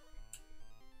thing.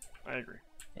 I agree.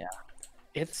 Yeah.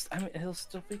 I mean, it'll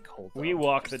still be cold. We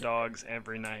walk the dogs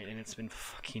every night, and it's been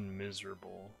fucking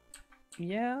miserable.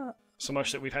 Yeah. So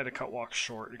much that we've had to cut walks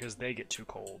short because they get too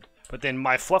cold. But then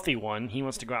my fluffy one, he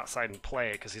wants to go outside and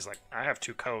play because he's like, I have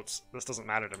 2 coats. This doesn't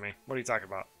matter to me. What are you talking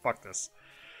about? Fuck this.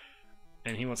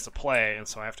 And he wants to play, and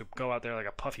so I have to go out there like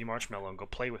a puffy marshmallow and go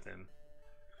play with him.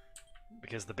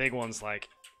 Because the big one's like,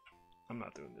 I'm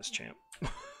not doing this, champ.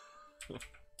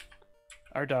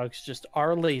 Our dogs just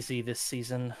are lazy this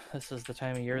season. This is the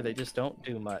time of year they just don't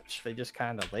do much. They just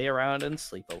kind of lay around and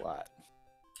sleep a lot.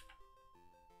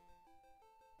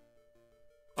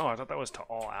 Oh, I thought that was to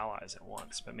all allies at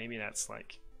once, but maybe that's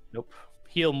like... Nope.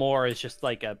 Heal more is just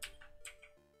like a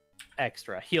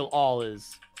extra. Heal all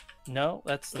is... No,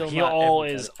 that's still Heal not all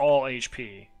everybody. is all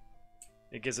HP.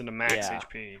 It gives into max Yeah.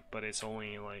 HP, but it's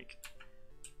only like...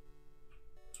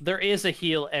 There is a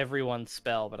heal everyone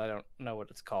spell, but I don't know what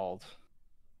it's called.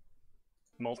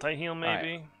 Multi-heal,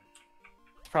 maybe? Right.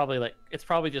 It's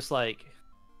probably just like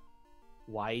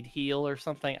wide heal or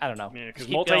something. I don't know. Yeah, because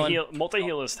Just keep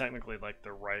multi-heal is technically like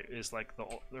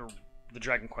the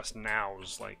Dragon Quest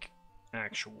Now's like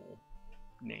actual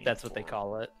name. That's what for they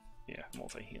call it. Yeah,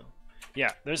 multi-heal.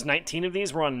 Yeah, there's 19 of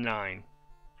these. We're on 9.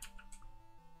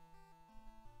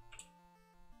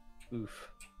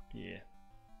 Oof. Yeah.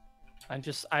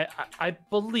 I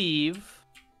believe.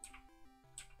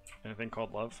 Anything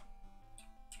called love?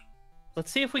 Let's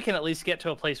see if we can at least get to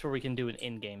a place where we can do an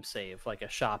in-game save, like a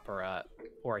shop or a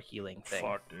healing thing.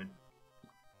 Fuck, dude.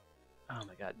 Oh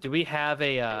my god. Do we have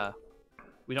a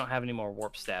we don't have any more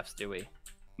warp staffs, do we?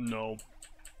 No.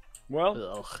 Well,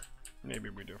 Ugh. maybe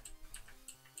we do.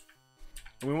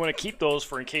 And we want to keep those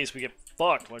for in case we get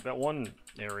fucked, like that one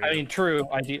area. I mean, true.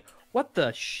 I do. What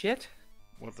the shit?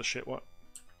 What the shit? What?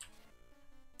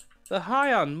 The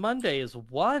high on Monday is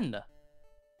 1.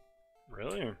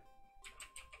 Really?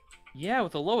 Yeah,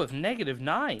 with a low of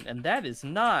 -9, and that is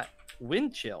not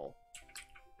wind chill.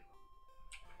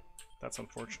 That's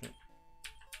unfortunate.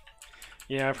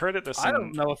 Yeah, I've heard that there's some... I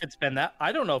don't know if it's been that.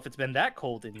 I don't know if it's been that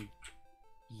cold in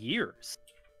years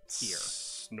here.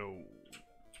 Snow.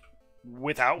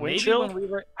 Without wind Maybe chill? when we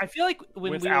were. I feel like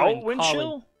when Without we were in wind college.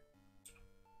 chill?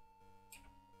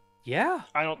 Yeah.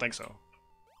 I don't think so.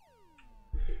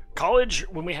 College,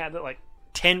 when we had that like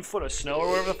 10 foot of snow or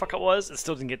whatever the fuck it was, it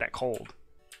still didn't get that cold.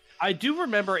 I do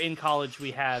remember in college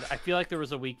we had. I feel like there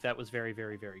was a week that was very,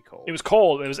 very, very cold. It was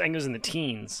cold. It was in the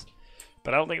teens,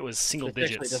 but I don't think it was single It actually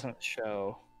digits. doesn't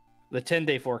show. The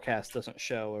 10-day forecast doesn't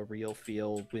show a real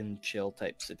feel wind chill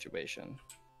type situation.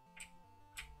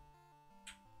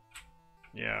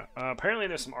 Yeah. Apparently,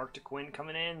 there's some Arctic wind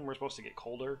coming in. We're supposed to get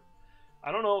colder.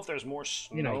 I don't know if there's more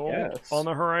snow guess. on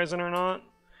the horizon or not.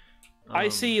 I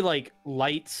see like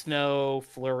light snow,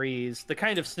 flurries, the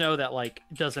kind of snow that like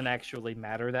doesn't actually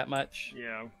matter that much.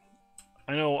 Yeah.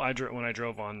 I know. When I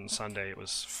drove on Sunday, it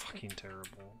was fucking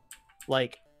terrible.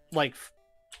 Like,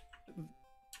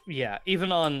 yeah.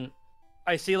 Even on,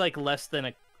 I see like less than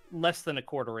a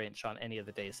quarter inch on any of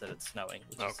the days that it's snowing.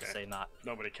 Which is to Okay. say, not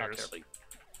Nobody cares. terribly.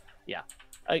 Yeah,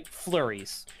 like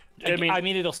flurries. I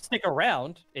mean, it'll stick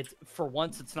around. It's for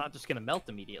once, it's not just gonna melt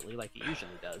immediately like it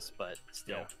usually does, but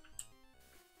still. Yeah.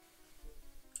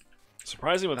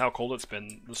 Surprising with how cold it's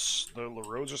been, the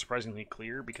roads are surprisingly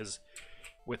clear because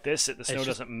with this, the snow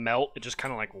doesn't melt. It just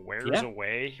kind of like wears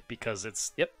away because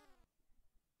it's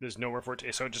there's nowhere for it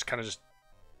to. So it just kind of just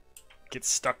gets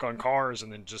stuck on cars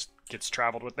and then just gets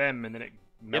traveled with them, and then it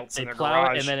melts in their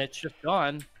garage, and then it's just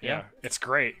gone. Yeah, it's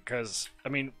great because I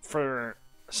mean, for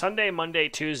Sunday, Monday,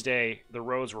 Tuesday, the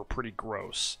roads were pretty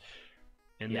gross.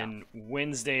 And then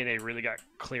Wednesday, they really got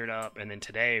cleared up. And then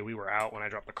today, we were out when I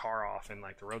dropped the car off, and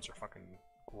like the roads are fucking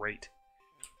great.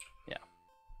 Yeah.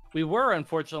 We were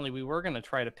going to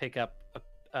try to pick up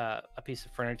a piece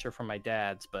of furniture from my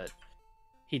dad's, but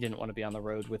he didn't want to be on the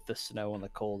road with the snow and the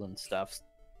cold and stuff.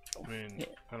 I mean,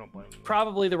 I don't blame him.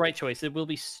 Probably the right choice. It will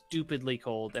be stupidly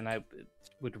cold, and I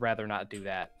would rather not do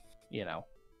that, you know.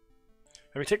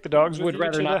 Have you taken the dogs with you to the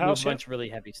house would rather not move yet? a bunch of really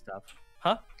heavy stuff.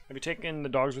 Huh? Have you taken the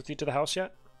dogs with you to the house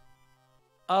yet?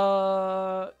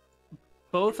 Both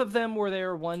of them were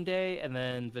there one day, and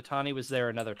then Vitani was there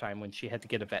another time when she had to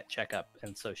get a vet checkup,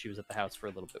 and so she was at the house for a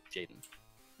little bit with Jaden.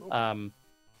 Oh.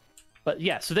 But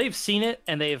yeah, so they've seen it,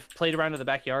 and they've played around in the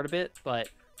backyard a bit, but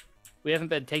we haven't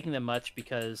been taking them much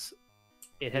because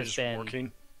it has been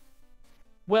working.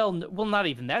 Well, not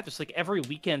even that. Just like every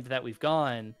weekend that we've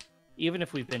gone, even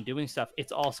if we've been doing stuff,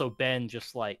 it's also been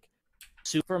just like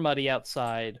super muddy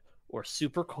outside or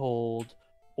super cold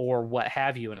or what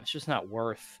have you, and it's just not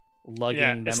worth lugging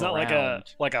them it's not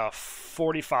around. like a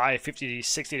 45, 50,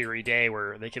 60 degree day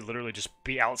where they could literally just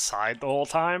be outside the whole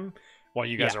time while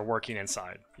you guys are working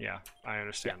inside. Yeah, I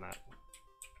understand that.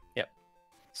 Yep.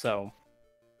 So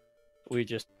we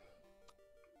just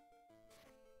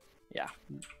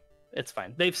it's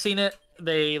fine. They've seen it.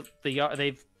 They've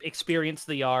experienced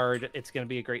the yard. It's going to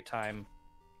be a great time.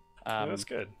 That's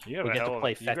good. You have we a get hell to of,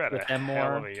 play you fetch got with a them hell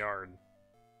more. of a yard,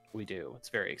 We do. It's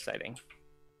very exciting.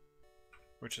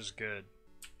 which is good.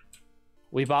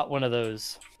 We bought one of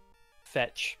those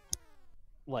fetch,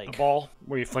 like The ball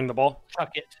where you fling the ball.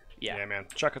 chuck it. Yeah. Man,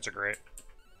 chuckets are great.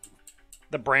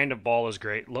 The brand of ball is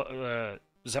great.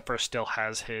 Zephyr still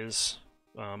has his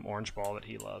orange ball that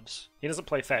he loves. He doesn't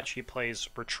play fetch. He plays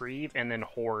retrieve and then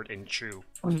hoard and chew.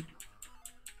 Like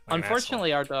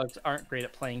Unfortunately, our dogs aren't great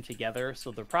at playing together,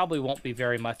 so there probably won't be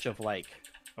very much of like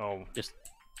just.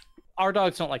 Our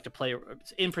dogs don't like to play.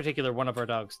 In particular, one of our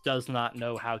dogs does not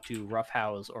know how to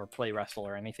roughhouse or play wrestle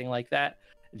or anything like that,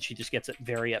 and she just gets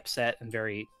very upset and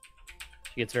she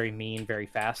gets very mean very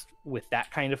fast with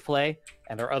that kind of play.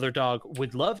 And our other dog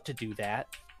would love to do that,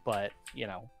 but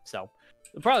so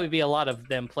there'll probably be a lot of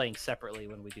them playing separately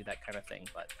when we do that kind of thing,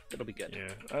 but it'll be good.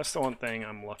 Yeah, that's the one thing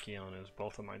I'm lucky on is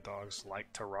both of my dogs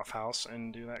like to roughhouse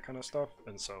and do that kind of stuff,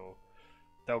 and so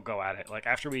they'll go at it. Like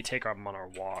after we take them on our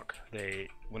walk,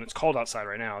 when it's cold outside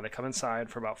right now, they come inside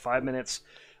for about 5 minutes,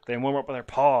 they warm up with their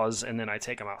paws, and then I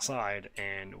take them outside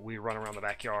and we run around the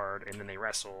backyard, and then they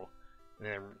wrestle, and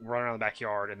then run around the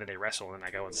backyard, and then they wrestle, and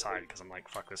I go inside because I'm like,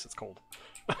 fuck this, it's cold.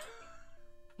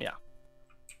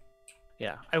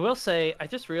 Yeah, I will say, I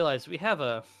just realized we have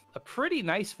a pretty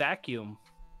nice vacuum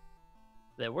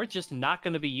that we're just not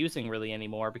going to be using really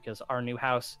anymore because our new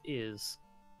house is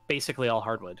basically all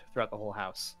hardwood throughout the whole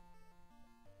house.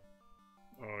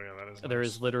 Oh yeah, that is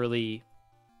nice.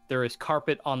 There is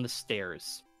carpet on the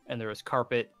stairs, and there is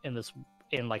carpet in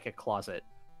like a closet,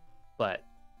 but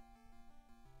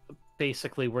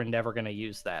basically we're never going to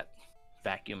use that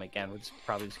vacuum again. We're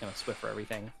probably just going to Swiffer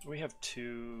everything. We have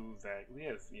two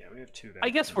vacuums.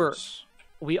 I guess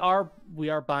we are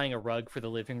buying a rug for the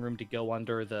living room to go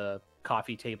under the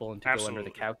coffee table and to go under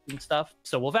the couch and stuff.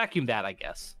 So we'll vacuum that, I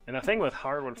guess. And the thing with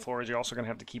hardwood floors, you're also going to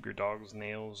have to keep your dog's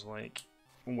nails like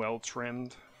well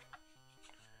trimmed,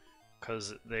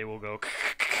 because they will go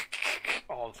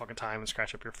all the fucking time and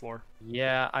scratch up your floor.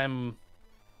 Yeah, I'm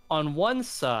on one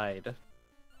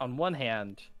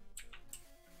hand,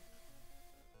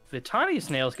 Vitani's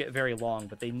nails get very long,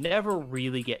 but they never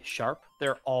really get sharp.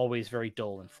 They're always very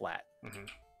dull and flat. Mm-hmm.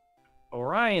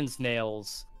 Orion's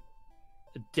nails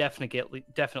definitely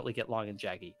get long and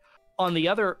jaggy. On the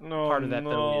other part of that,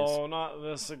 though, is not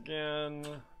this again.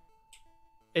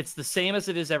 It's the same as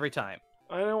it is every time.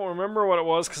 I don't remember what it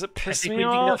was because it pissed me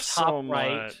off so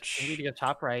much. We need to go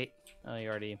top right. Oh, you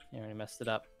already messed it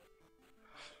up.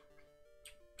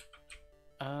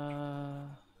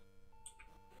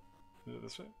 Is it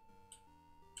this way?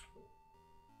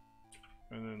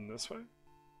 And then this way?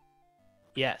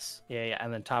 Yes. Yeah,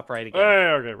 and then top right again. Hey,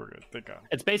 okay, we're good. Thank God.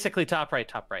 It's basically top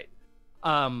right.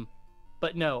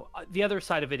 But no, the other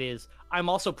side of it is, I'm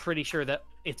also pretty sure that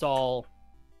it's all...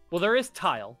 Well, there is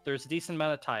tile. There's a decent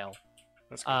amount of tile.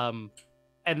 That's good.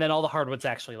 And then all the hardwood's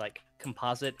actually like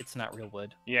composite. It's not real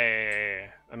wood. Yeah.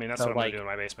 I mean, that's So, what I'm gonna like, do in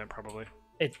my basement probably.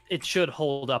 It should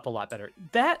hold up a lot better.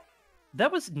 That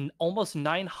was almost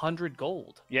 900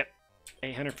 gold. Yep,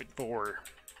 854.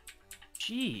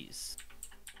 Jeez.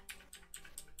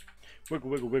 Wiggle,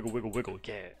 wiggle, wiggle, wiggle, wiggle.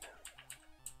 Yeah.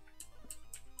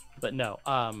 But no.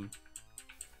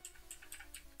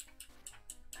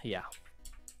 Yeah.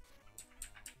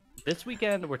 This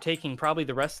weekend we're taking probably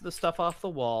the rest of the stuff off the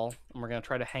wall, and we're gonna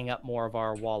try to hang up more of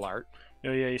our wall art.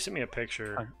 Oh yeah, you sent me a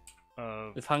picture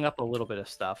of We've hung up a little bit of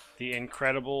stuff. the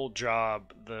incredible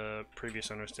job the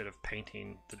previous owners did of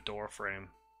painting the door frame.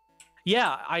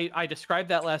 Yeah, I described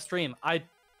that last stream. I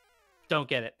don't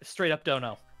get it. Straight up don't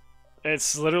know.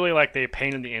 It's literally like they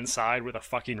painted the inside with a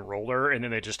fucking roller, and then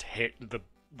they just hit the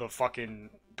fucking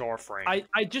door frame.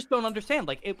 I just don't understand.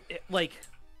 Like it like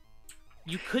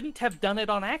you couldn't have done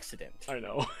it on accident. I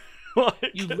know. Like,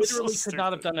 You it's literally so could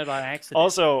not have stupid. done it on accident.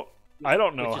 Also, I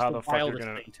don't know which is how the the fuck you're wildest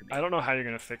gonna. thing to me. I don't know how you're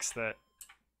gonna fix that.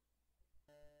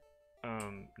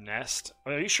 Nest.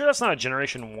 Are you sure that's not a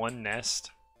Generation 1 nest?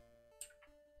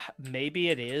 Maybe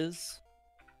it is.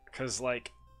 Because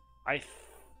like, I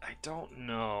don't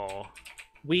know.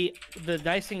 The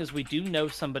nice thing is we do know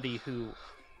somebody who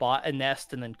bought a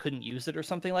nest and then couldn't use it or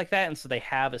something like that, and so they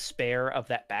have a spare of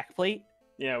that backplate.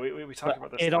 Yeah, we talked But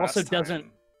about this. it last also time.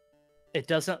 doesn't- It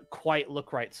doesn't quite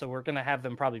look right, so we're gonna have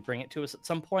them probably bring it to us at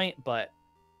some point, but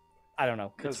I don't know.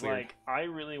 It's Because weird. like, I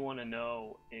really want to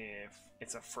know if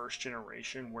it's a first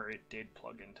generation where it did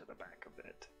plug into the back of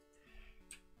it,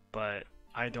 but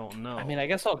I don't know. I mean, I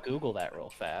guess I'll Google that real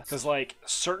fast. Because like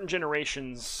certain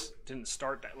generations didn't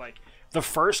start that. Like the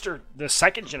first or the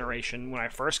second generation, when I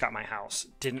first got my house,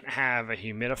 didn't have a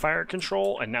humidifier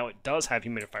control, and now it does have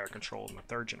humidifier control in the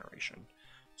third generation.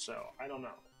 So I don't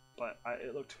know, but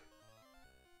it looked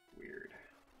weird.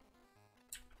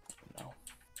 No.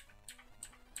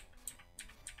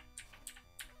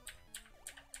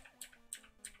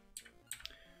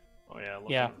 Oh yeah,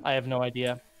 Yeah, I have no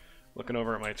idea. looking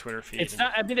over at my Twitter feed. It's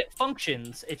not. I mean, it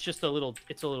functions. It's just a little.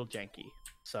 It's a little janky.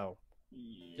 So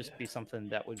just be something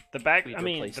that would. the back. we'd I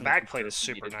mean, replace the in back future plate is if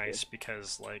super needed to. nice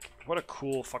because like, what a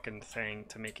cool fucking thing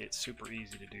to make it super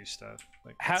easy to do stuff.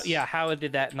 Like, How? it's- Yeah. How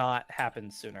did that not happen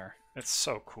sooner? It's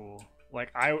so cool.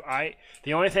 Like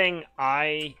the only thing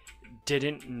I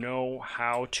didn't know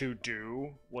how to do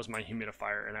was my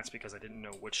humidifier, and that's because I didn't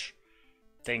know which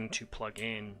thing to plug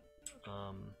in.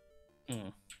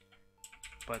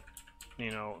 But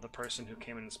you know, the person who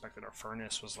came and inspected our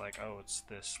furnace was like, "Oh, it's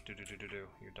this. Do.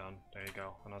 You're done. There you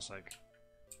go." And I was like,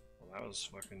 "Well, that was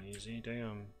fucking easy.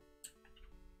 Damn."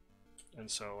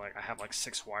 And so like, I have like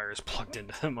 6 wires plugged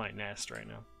into my Nest right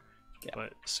now. Yeah.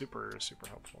 But super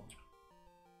helpful.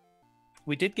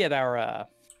 We did get our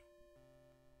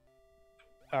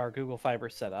Google Fiber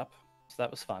set up, so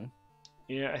that was fun.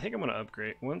 Yeah, I think I'm gonna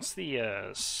upgrade once the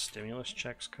stimulus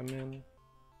checks come in.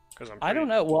 Because I don't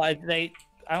know. Well, I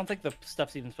don't think the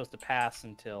stuff's even supposed to pass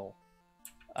until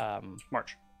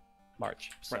March.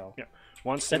 March. So Right. Yeah.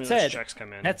 Once That stimulus said- checks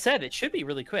come in, that said, it should be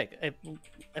really quick.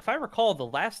 If I recall, the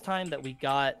last time that we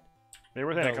got they were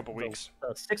within a couple weeks.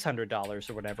 $600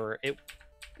 or whatever,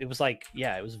 it was like,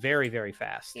 yeah, it was very, very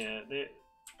fast. Yeah.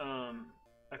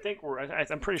 I think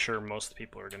I'm pretty sure most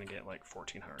people are gonna get like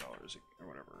 $1,400 or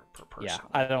whatever per person.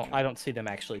 Yeah, I don't see them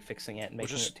actually fixing it and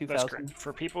Which making is it that's 2,000. great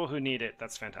for people who need it.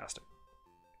 That's fantastic.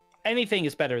 Anything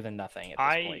is better than nothing at this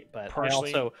I point. But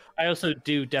personally- I also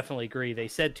do definitely agree. They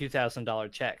said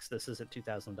 $2,000 checks. This isn't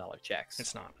 $2,000 checks.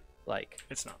 It's not. Like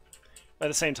It's not. At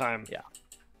the same time. Yeah.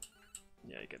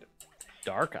 Yeah, I get it.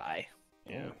 dark eye.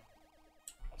 Yeah.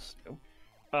 Nope.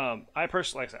 I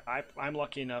personally, like I said, I'm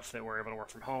lucky enough that we're able to work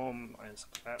from home and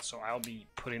stuff like that, so I'll be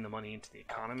putting the money into the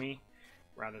economy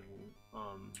rather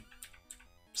than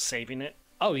saving it.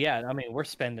 Oh yeah, I mean we're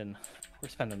spending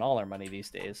all our money these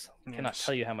days. I cannot Yes.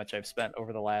 tell you how much I've spent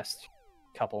over the last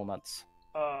couple of months.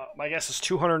 My guess is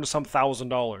 $200 and some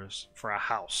 $1,000 for a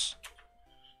house.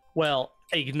 Well,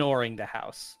 ignoring the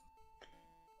house.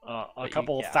 A But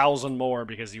couple yeah. thousand more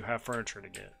because you have furniture to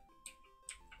get.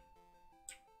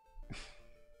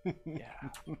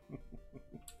 Yeah.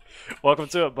 Welcome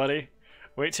to it, buddy.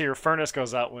 Wait till your furnace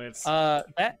goes out when it's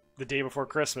That the day before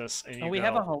Christmas, and you we go,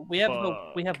 have a home. We have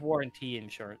 "Fuck." we have warranty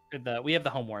insurance. We have the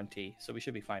home warranty, so we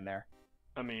should be fine there.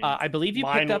 I mean, I believe you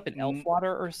mine picked up an w- elf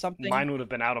water or something. mine would have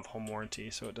been out of home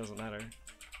warranty, so it doesn't matter.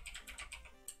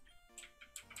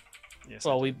 Yes.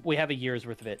 Well, we have a year's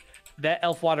worth of it. That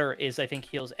elf water is, I think,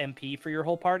 heals MP for your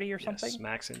whole party or something. Yes,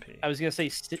 max MP. I was gonna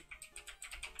say,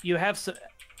 you have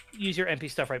use your MP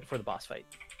stuff right before the boss fight.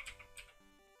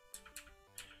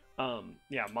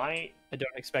 Yeah, I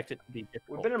don't expect it to be we've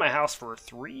difficult. been in my house for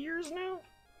 3 years now,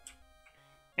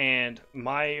 and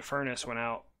my furnace went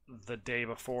out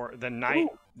the night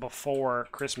before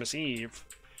Christmas Eve,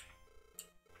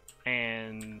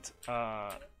 and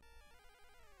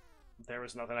there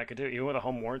was nothing I could do. Even with a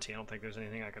home warranty, I don't think there's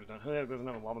anything I could have done. Oh, yeah, there's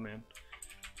another lava man.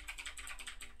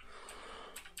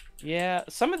 Yeah,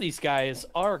 some of these guys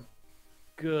are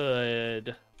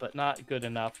good, but not good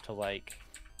enough to like.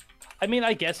 I mean,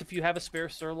 I guess if you have a spare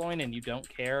sirloin and you don't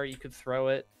care, you could throw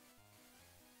it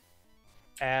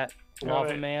at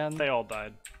Lava Man. They all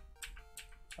died.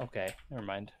 Okay, never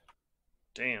mind.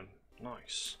 Damn,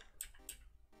 nice.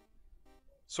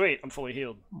 Sweet, I'm fully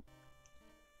healed.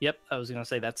 Yep, I was gonna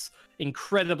say that's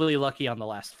incredibly lucky on the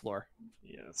last floor.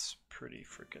 Yeah, that's pretty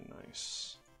freaking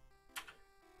nice.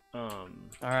 All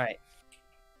right.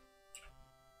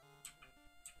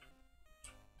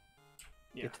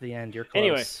 Yeah. Get to the end. You're close.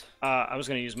 Anyway, I was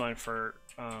gonna use mine for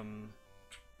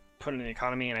put in the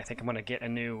economy, and I think I'm gonna get a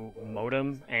new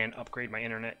modem and upgrade my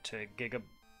internet to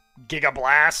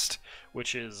Gigablast,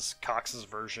 which is Cox's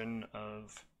version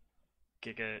of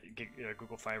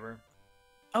Google Fiber.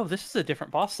 Oh, this is a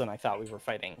different boss than I thought we were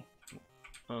fighting.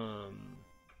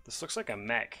 This looks like a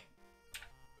mech.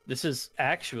 This is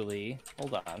actually.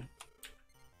 Hold on.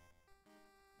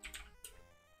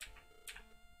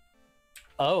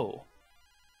 Oh.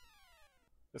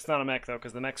 It's not a mech though,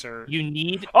 because the mechs are. You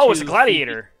need. Oh, it's a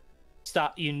gladiator.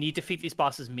 Stop. You need to feed these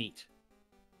bosses meat.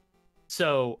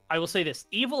 So I will say this: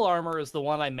 Evil Armor is the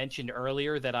one I mentioned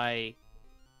earlier that I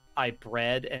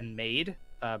bred and made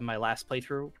my last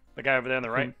playthrough. The guy over there on the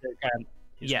right.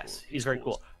 Yes, cool. he's very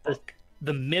cool.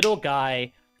 The middle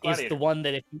guy Gladiator. is the one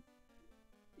that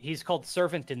he's called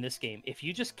Servant in this game. If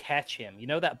you just catch him, you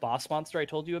know that boss monster I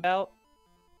told you about?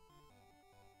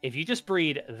 If you just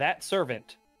breed that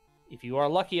Servant, if you are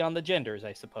lucky on the genders,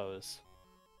 I suppose.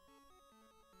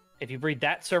 If you breed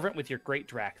that Servant with your Great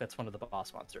Drac, that's one of the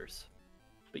boss monsters.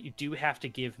 But you do have to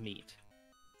give meat.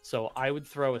 So I would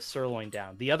throw a sirloin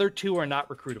down. The other two are not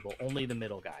recruitable, only the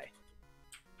middle guy.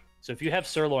 So if you have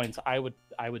sirloins, I would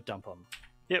dump them.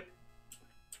 Yep.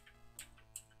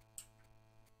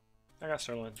 I got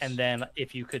sirloins. And then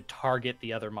if you could target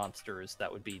the other monsters,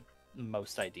 that would be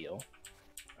most ideal.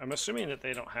 I'm assuming that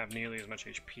they don't have nearly as much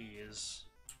HP as.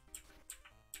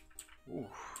 Ooh.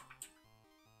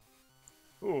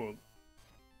 Ooh.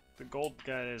 The gold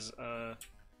guy is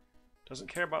doesn't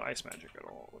care about ice magic at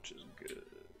all, which is good.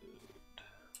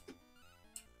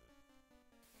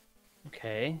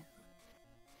 Okay.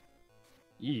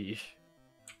 Yeesh.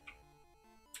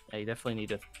 Yeah, you definitely need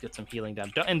to get some healing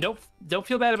down. Don't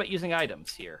feel bad about using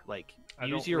items here. Like I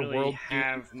use don't your really world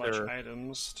have do much or...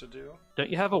 items to do.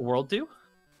 Don't you have a world do?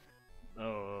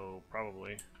 Oh,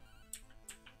 probably.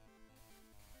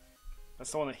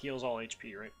 That's the one that heals all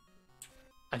HP, right?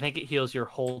 I think it heals your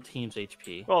whole team's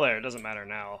HP. Well, there, it doesn't matter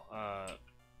now.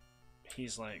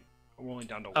 He's like, we're only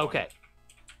down to 1. Okay.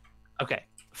 Okay.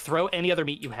 Throw any other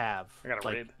meat you have. I got a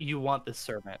like, raid. You want this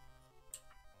servant.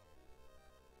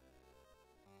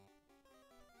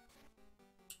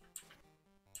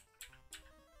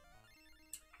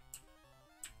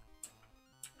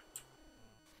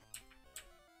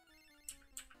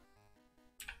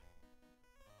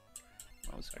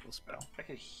 Cycle spell.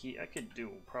 I could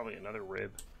do probably another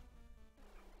rib.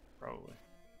 Probably.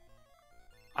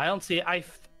 I don't see it.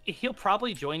 He'll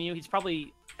probably join you. He's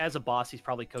probably, as a boss, he's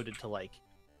probably coded to like.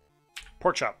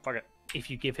 Pork chop. Fuck it. If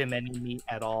you give him any meat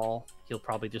at all, he'll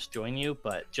probably just join you.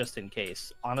 But just in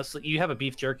case, honestly, you have a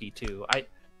beef jerky too.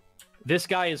 This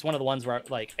guy is one of the ones where,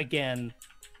 like, again,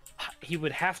 he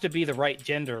would have to be the right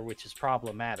gender, which is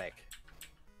problematic.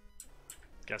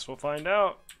 Guess we'll find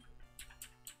out.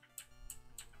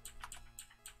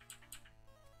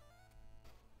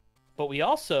 But we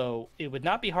also, it would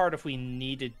not be hard if we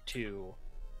needed to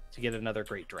get another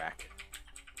Great Drac.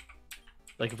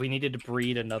 Like if we needed to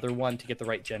breed another one to get the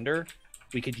right gender,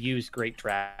 we could use Great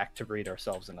Drac to breed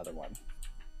ourselves another one.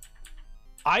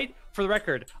 For the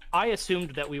record, I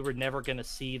assumed that we were never going to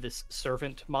see this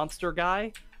servant monster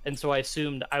guy, and so I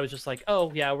assumed, I was just like,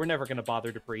 oh yeah, we're never going to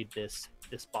bother to breed this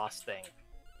boss thing.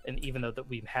 And even though that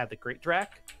we've had the Great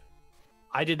Drac,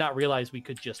 I did not realize we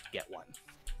could just get one.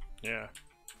 Yeah.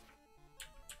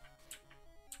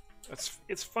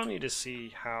 It's funny to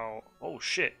see how. Oh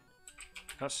shit,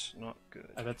 that's not good.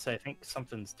 I would say I think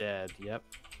something's dead. Yep.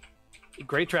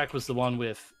 Great Drac was the one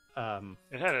with.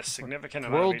 It had a significant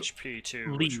amount of HP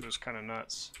too, which was kind of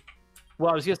nuts.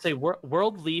 Well, I was gonna say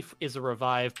World Leaf is a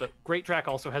revive, but Great Drac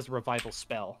also has a revival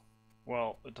spell.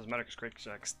 Well, it doesn't matter because Great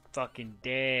Drac's fucking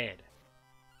dead.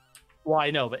 Well,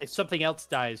 I know, but if something else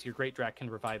dies, your Great Drac can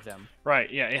revive them.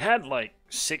 Right, yeah, it had like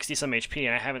 60 some HP,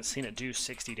 and I haven't seen it do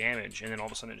 60 damage, and then all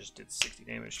of a sudden it just did 60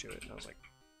 damage to it, and I was like,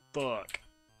 fuck.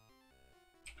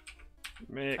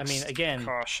 Mixed, I mean, again,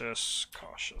 cautious.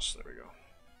 There we go.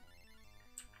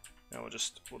 Now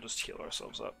we'll just heal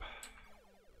ourselves up.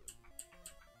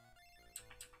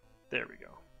 There we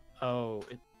go. Oh,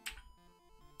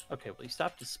 okay. Well, he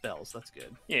stopped his spells. That's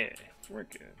good. Yeah, we're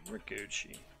good. We're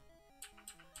Gucci.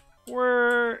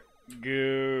 We're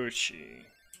Gucci.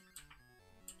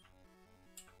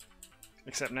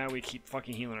 Except now we keep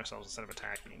fucking healing ourselves instead of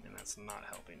attacking, and that's not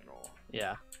helping at all.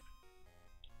 Yeah.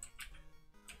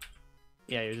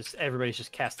 Yeah, everybody's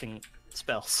just casting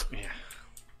spells. Yeah.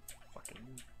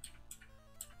 Fucking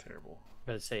terrible.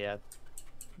 But say, yeah,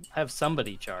 have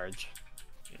somebody charge.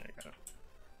 Yeah, I got it.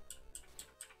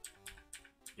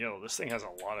 Yo, this thing has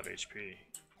a lot of HP.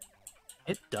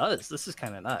 It does. This is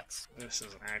kind of nuts. This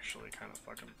is actually kind of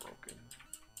fucking broken.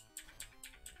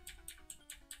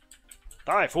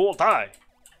 Die, fool, die!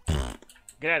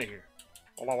 Get out of here.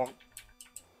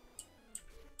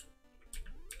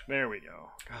 There we go.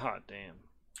 God damn.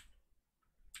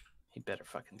 He better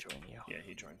fucking join you. Yeah,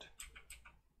 he joined.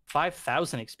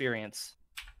 5,000 experience.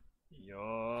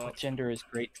 Yup. What gender is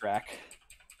Great Drac?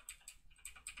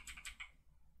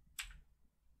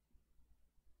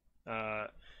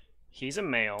 He's a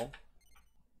male.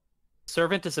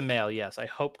 Servant is a male, yes. I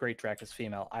hope Great Drac is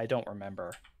female. I don't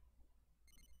remember.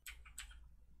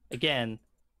 Again,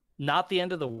 not the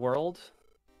end of the world.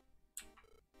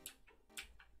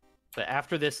 But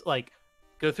after this, like,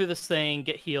 go through this thing,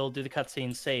 get healed, do the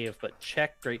cutscene, save, but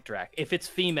check Great Drac. If it's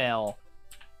female,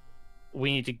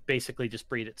 we need to basically just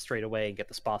breed it straight away and get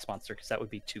the Sposs monster, because that would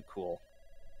be too cool.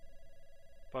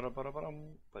 But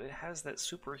it has that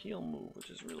super heal move, which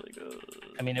is really good.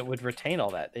 I mean, it would retain all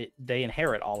that. They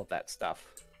inherit all of that stuff.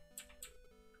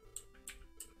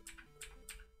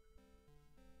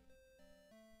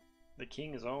 The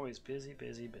king is always busy.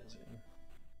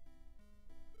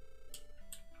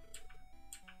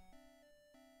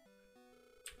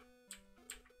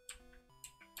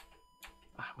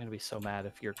 I'm gonna be so mad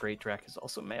if your Great Drac is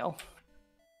also male.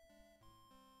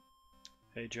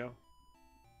 Hey, Joe.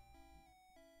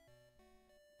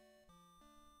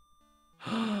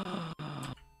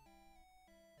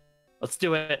 Let's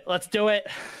do it. Let's do it.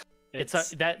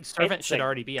 That servant should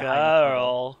already be a high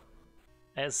girl.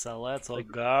 It's a little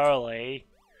girly.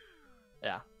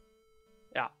 Yeah.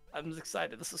 Yeah. I'm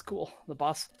excited. This is cool. The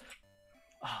boss.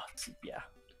 Oh, yeah.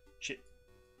 Shit.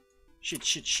 Who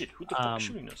the fuck is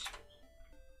shooting us?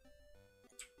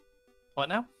 What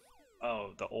now?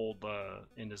 Oh, the old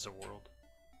End is a World.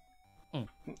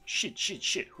 Shit.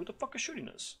 Who the fuck is shooting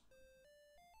us?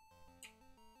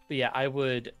 But yeah, I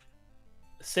would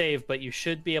save, but you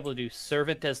should be able to do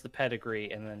Servant as the pedigree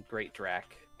and then Great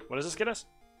Drac. What does this get us?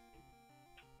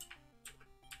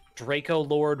 Draco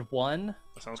Lord 1.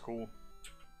 That sounds cool.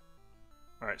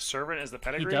 Alright, Servant is the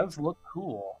pedigree? He does look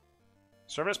cool.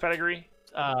 Servant is pedigree?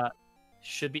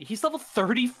 Should be. He's level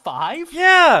 35?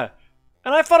 Yeah!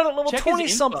 And I fought it at level Check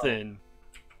his 20-something.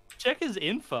 Check his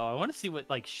info. I want to see what,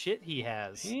 like, shit he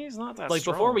has. He's not that like,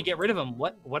 strong. before we get rid of him,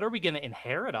 what are we going to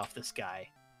inherit off this guy?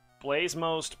 Blaze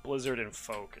Most, Blizzard, and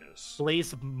Focus.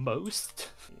 Blaze Most?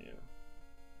 Yeah.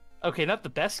 Okay, not the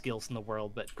best skills in the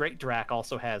world, but Great Drac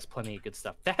also has plenty of good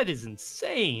stuff. That is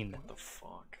insane. What the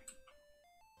fuck?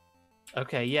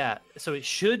 Okay, yeah. So it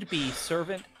should be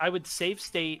Servant. I would save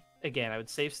state again. I would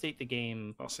save state the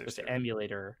game with the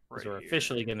emulator because we're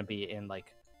officially going to be in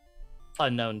like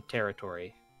unknown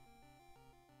territory.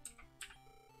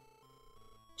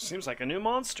 Seems like a new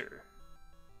monster.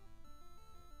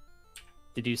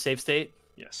 Did you save state?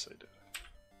 Yes, I did.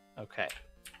 Okay.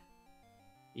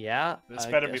 Yeah. This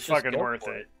better be fucking worth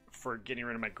it for getting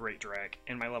rid of my Great Drac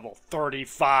and my level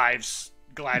 35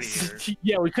 Gladiator.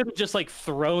 Yeah, we could have just like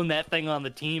thrown that thing on the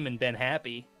team and been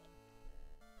happy.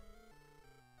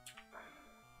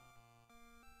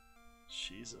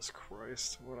 Jesus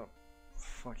Christ, what a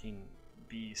fucking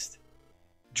beast.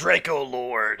 Draco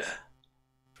Lord.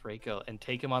 Draco, and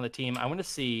take him on the team. I want to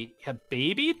see a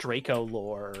baby Draco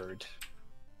Lord.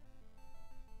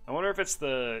 I wonder if it's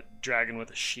the dragon with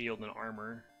a shield and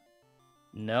armor.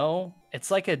 No,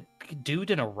 it's like a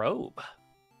dude in a robe.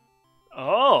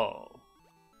 Oh.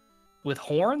 With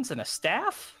horns and a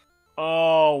staff?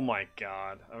 Oh my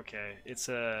god. Okay. It's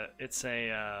a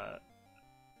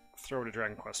throw to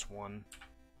Dragon Quest 1.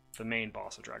 The main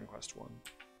boss of Dragon Quest 1.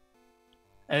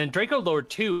 And then Draco Lord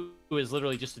 2 is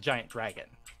literally just a giant dragon.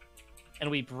 And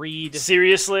we breed...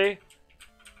 Seriously?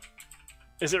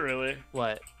 Is it really?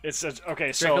 What? It's a...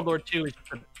 Okay, so... Draco Lord 2 is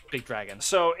big dragon.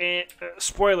 So,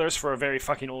 spoilers for a very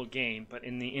fucking old game, but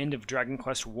in the end of Dragon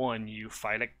Quest 1, you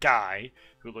fight a guy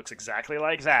who looks exactly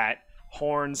like that.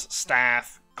 Horns,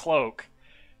 staff, cloak.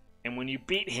 And when you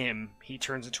beat him, he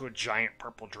turns into a giant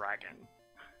purple dragon.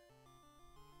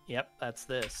 Yep, that's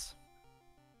this.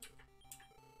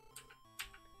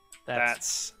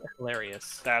 That's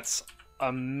hilarious. That's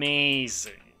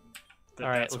amazing. All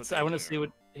right, I want to see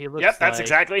what he looks like. Yep, that's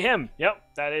exactly him. Yep,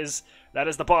 that is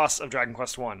the boss of Dragon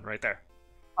Quest 1 right there.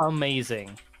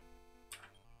 Amazing.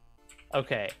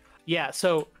 Okay. Yeah,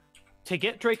 so to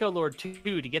get Draco Lord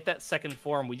 2, to get that second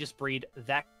form, we just breed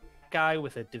that guy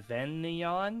with a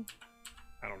Divenion.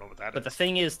 I don't know what that is. But the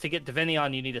thing is, to get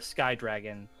Divenion, you need a Sky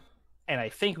Dragon. And I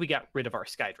think we got rid of our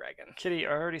Sky Dragon. Kitty,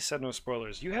 I already said no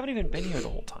spoilers. You haven't even been here the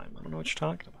whole time. I don't know what you're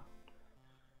talking about.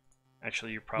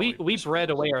 Actually, you probably... We bred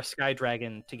away our Sky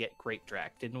Dragon to get Great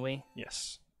Drac, didn't we?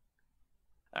 Yes.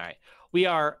 All right. We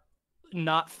are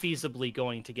not feasibly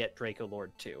going to get Draco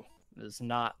Lord 2. It is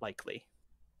not likely.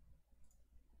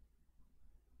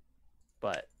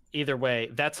 But either way,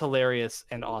 that's hilarious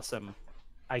and awesome.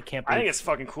 I can't believe... I think it's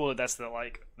fucking cool that that's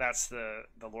the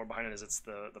lore behind it is it's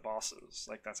the bosses.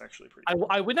 Like, that's actually pretty cool.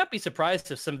 I would not be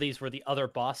surprised if some of these were the other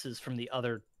bosses from the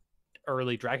other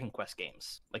early Dragon Quest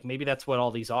games. Like, maybe that's what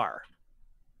all these are.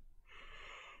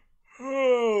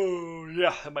 Oh,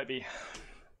 yeah, it might be.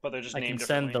 But they're just named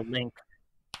differently. I can send the link.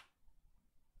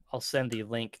 I'll send the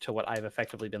link to what I've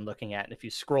effectively been looking at. And if you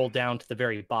scroll down to the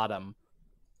very bottom,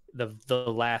 the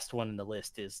last one in the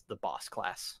list is the boss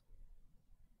class.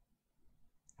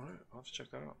 All right, I'll have to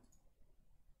check that out.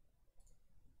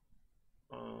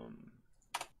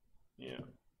 Yeah.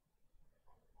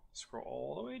 Scroll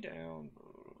all the way down.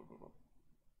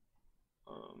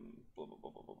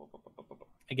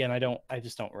 Again, I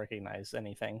just don't recognize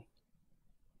anything.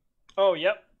 Oh,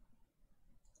 yep.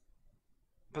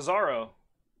 Bizarro.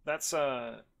 That's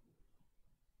a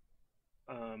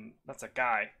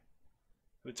guy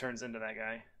who turns into that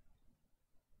guy.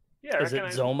 Yeah, is it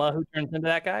Zoma who turns into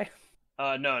that guy?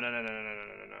 No.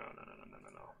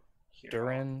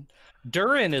 Durin.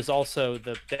 Durin is also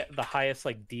the highest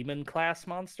like demon class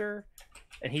monster,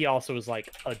 and he also is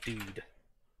like a dude.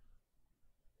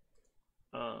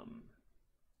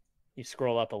 You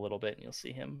scroll up a little bit and you'll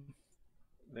see him.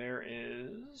 There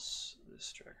is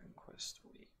this Dragon Quest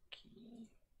wiki.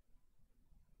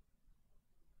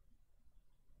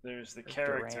 There's the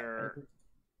character.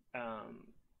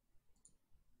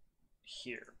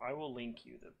 Here, I will link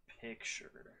you the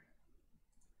picture.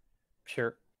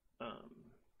 Sure.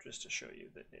 Just to show you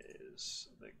that it is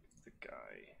the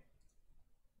guy.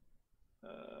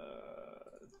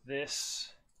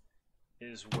 This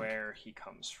is where he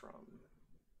comes from.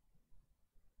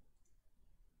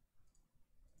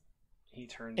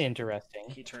 Interesting.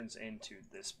 He turns into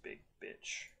this big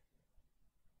bitch.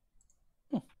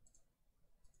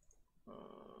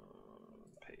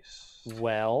 Paste.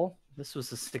 Well, this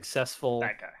was a successful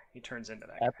that guy. He turns into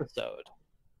that episode.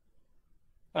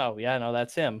 Guy. Oh yeah, no,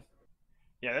 that's him.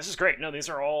 Yeah, this is great. No, these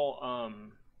are all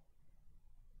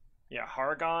yeah,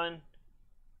 Hargon.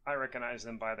 I recognize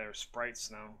them by their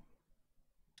sprites now.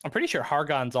 I'm pretty sure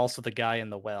Hargon's also the guy in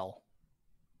the well.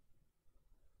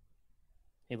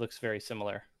 He looks very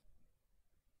similar.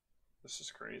 This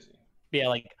is crazy. Yeah,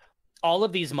 like all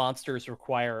of these monsters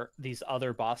require these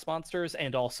other boss monsters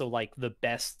and also like the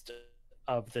best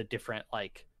of the different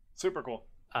like super cool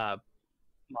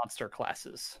monster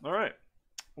classes. All right.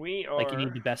 We are like you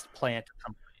need the best plant at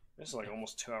some point. This is like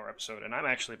almost 2-hour episode, and I'm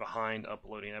actually behind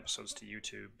uploading episodes to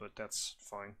YouTube, but that's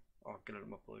fine. I'll get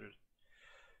them uploaded.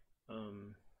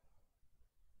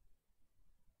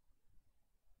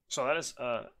 So that is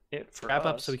it for Wrap us.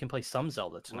 up so we can play some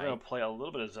Zelda tonight. We're going to play a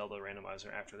little bit of Zelda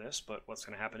Randomizer after this, but what's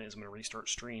going to happen is I'm going to restart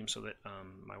stream so that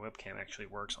my webcam actually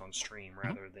works on stream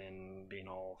rather than being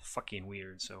all fucking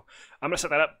weird. So I'm going to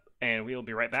set that up, and we'll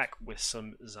be right back with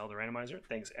some Zelda Randomizer.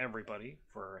 Thanks, everybody,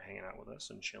 for hanging out with us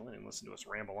and chilling and listening to us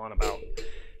ramble on about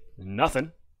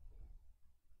nothing.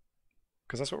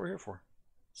 Because that's what we're here for.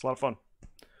 It's a lot of fun.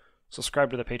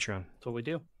 Subscribe to the Patreon. That's what we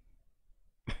do.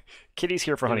 Kitty's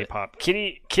here for Honey Pop.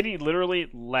 Kitty literally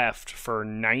left for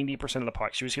 90% of the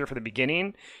pod. She was here for the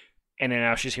beginning, and then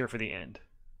now she's here for the end.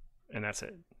 And that's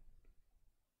it.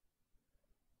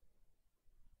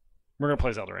 We're going to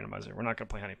play Zelda Randomizer. We're not going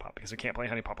to play Honey Pop because we can't play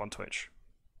Honey Pop on Twitch.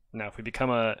 Now, if we become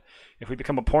a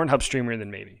Pornhub streamer, then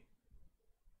maybe.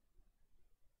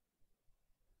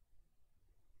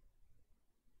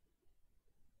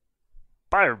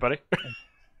 Bye, everybody.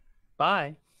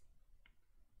 Bye.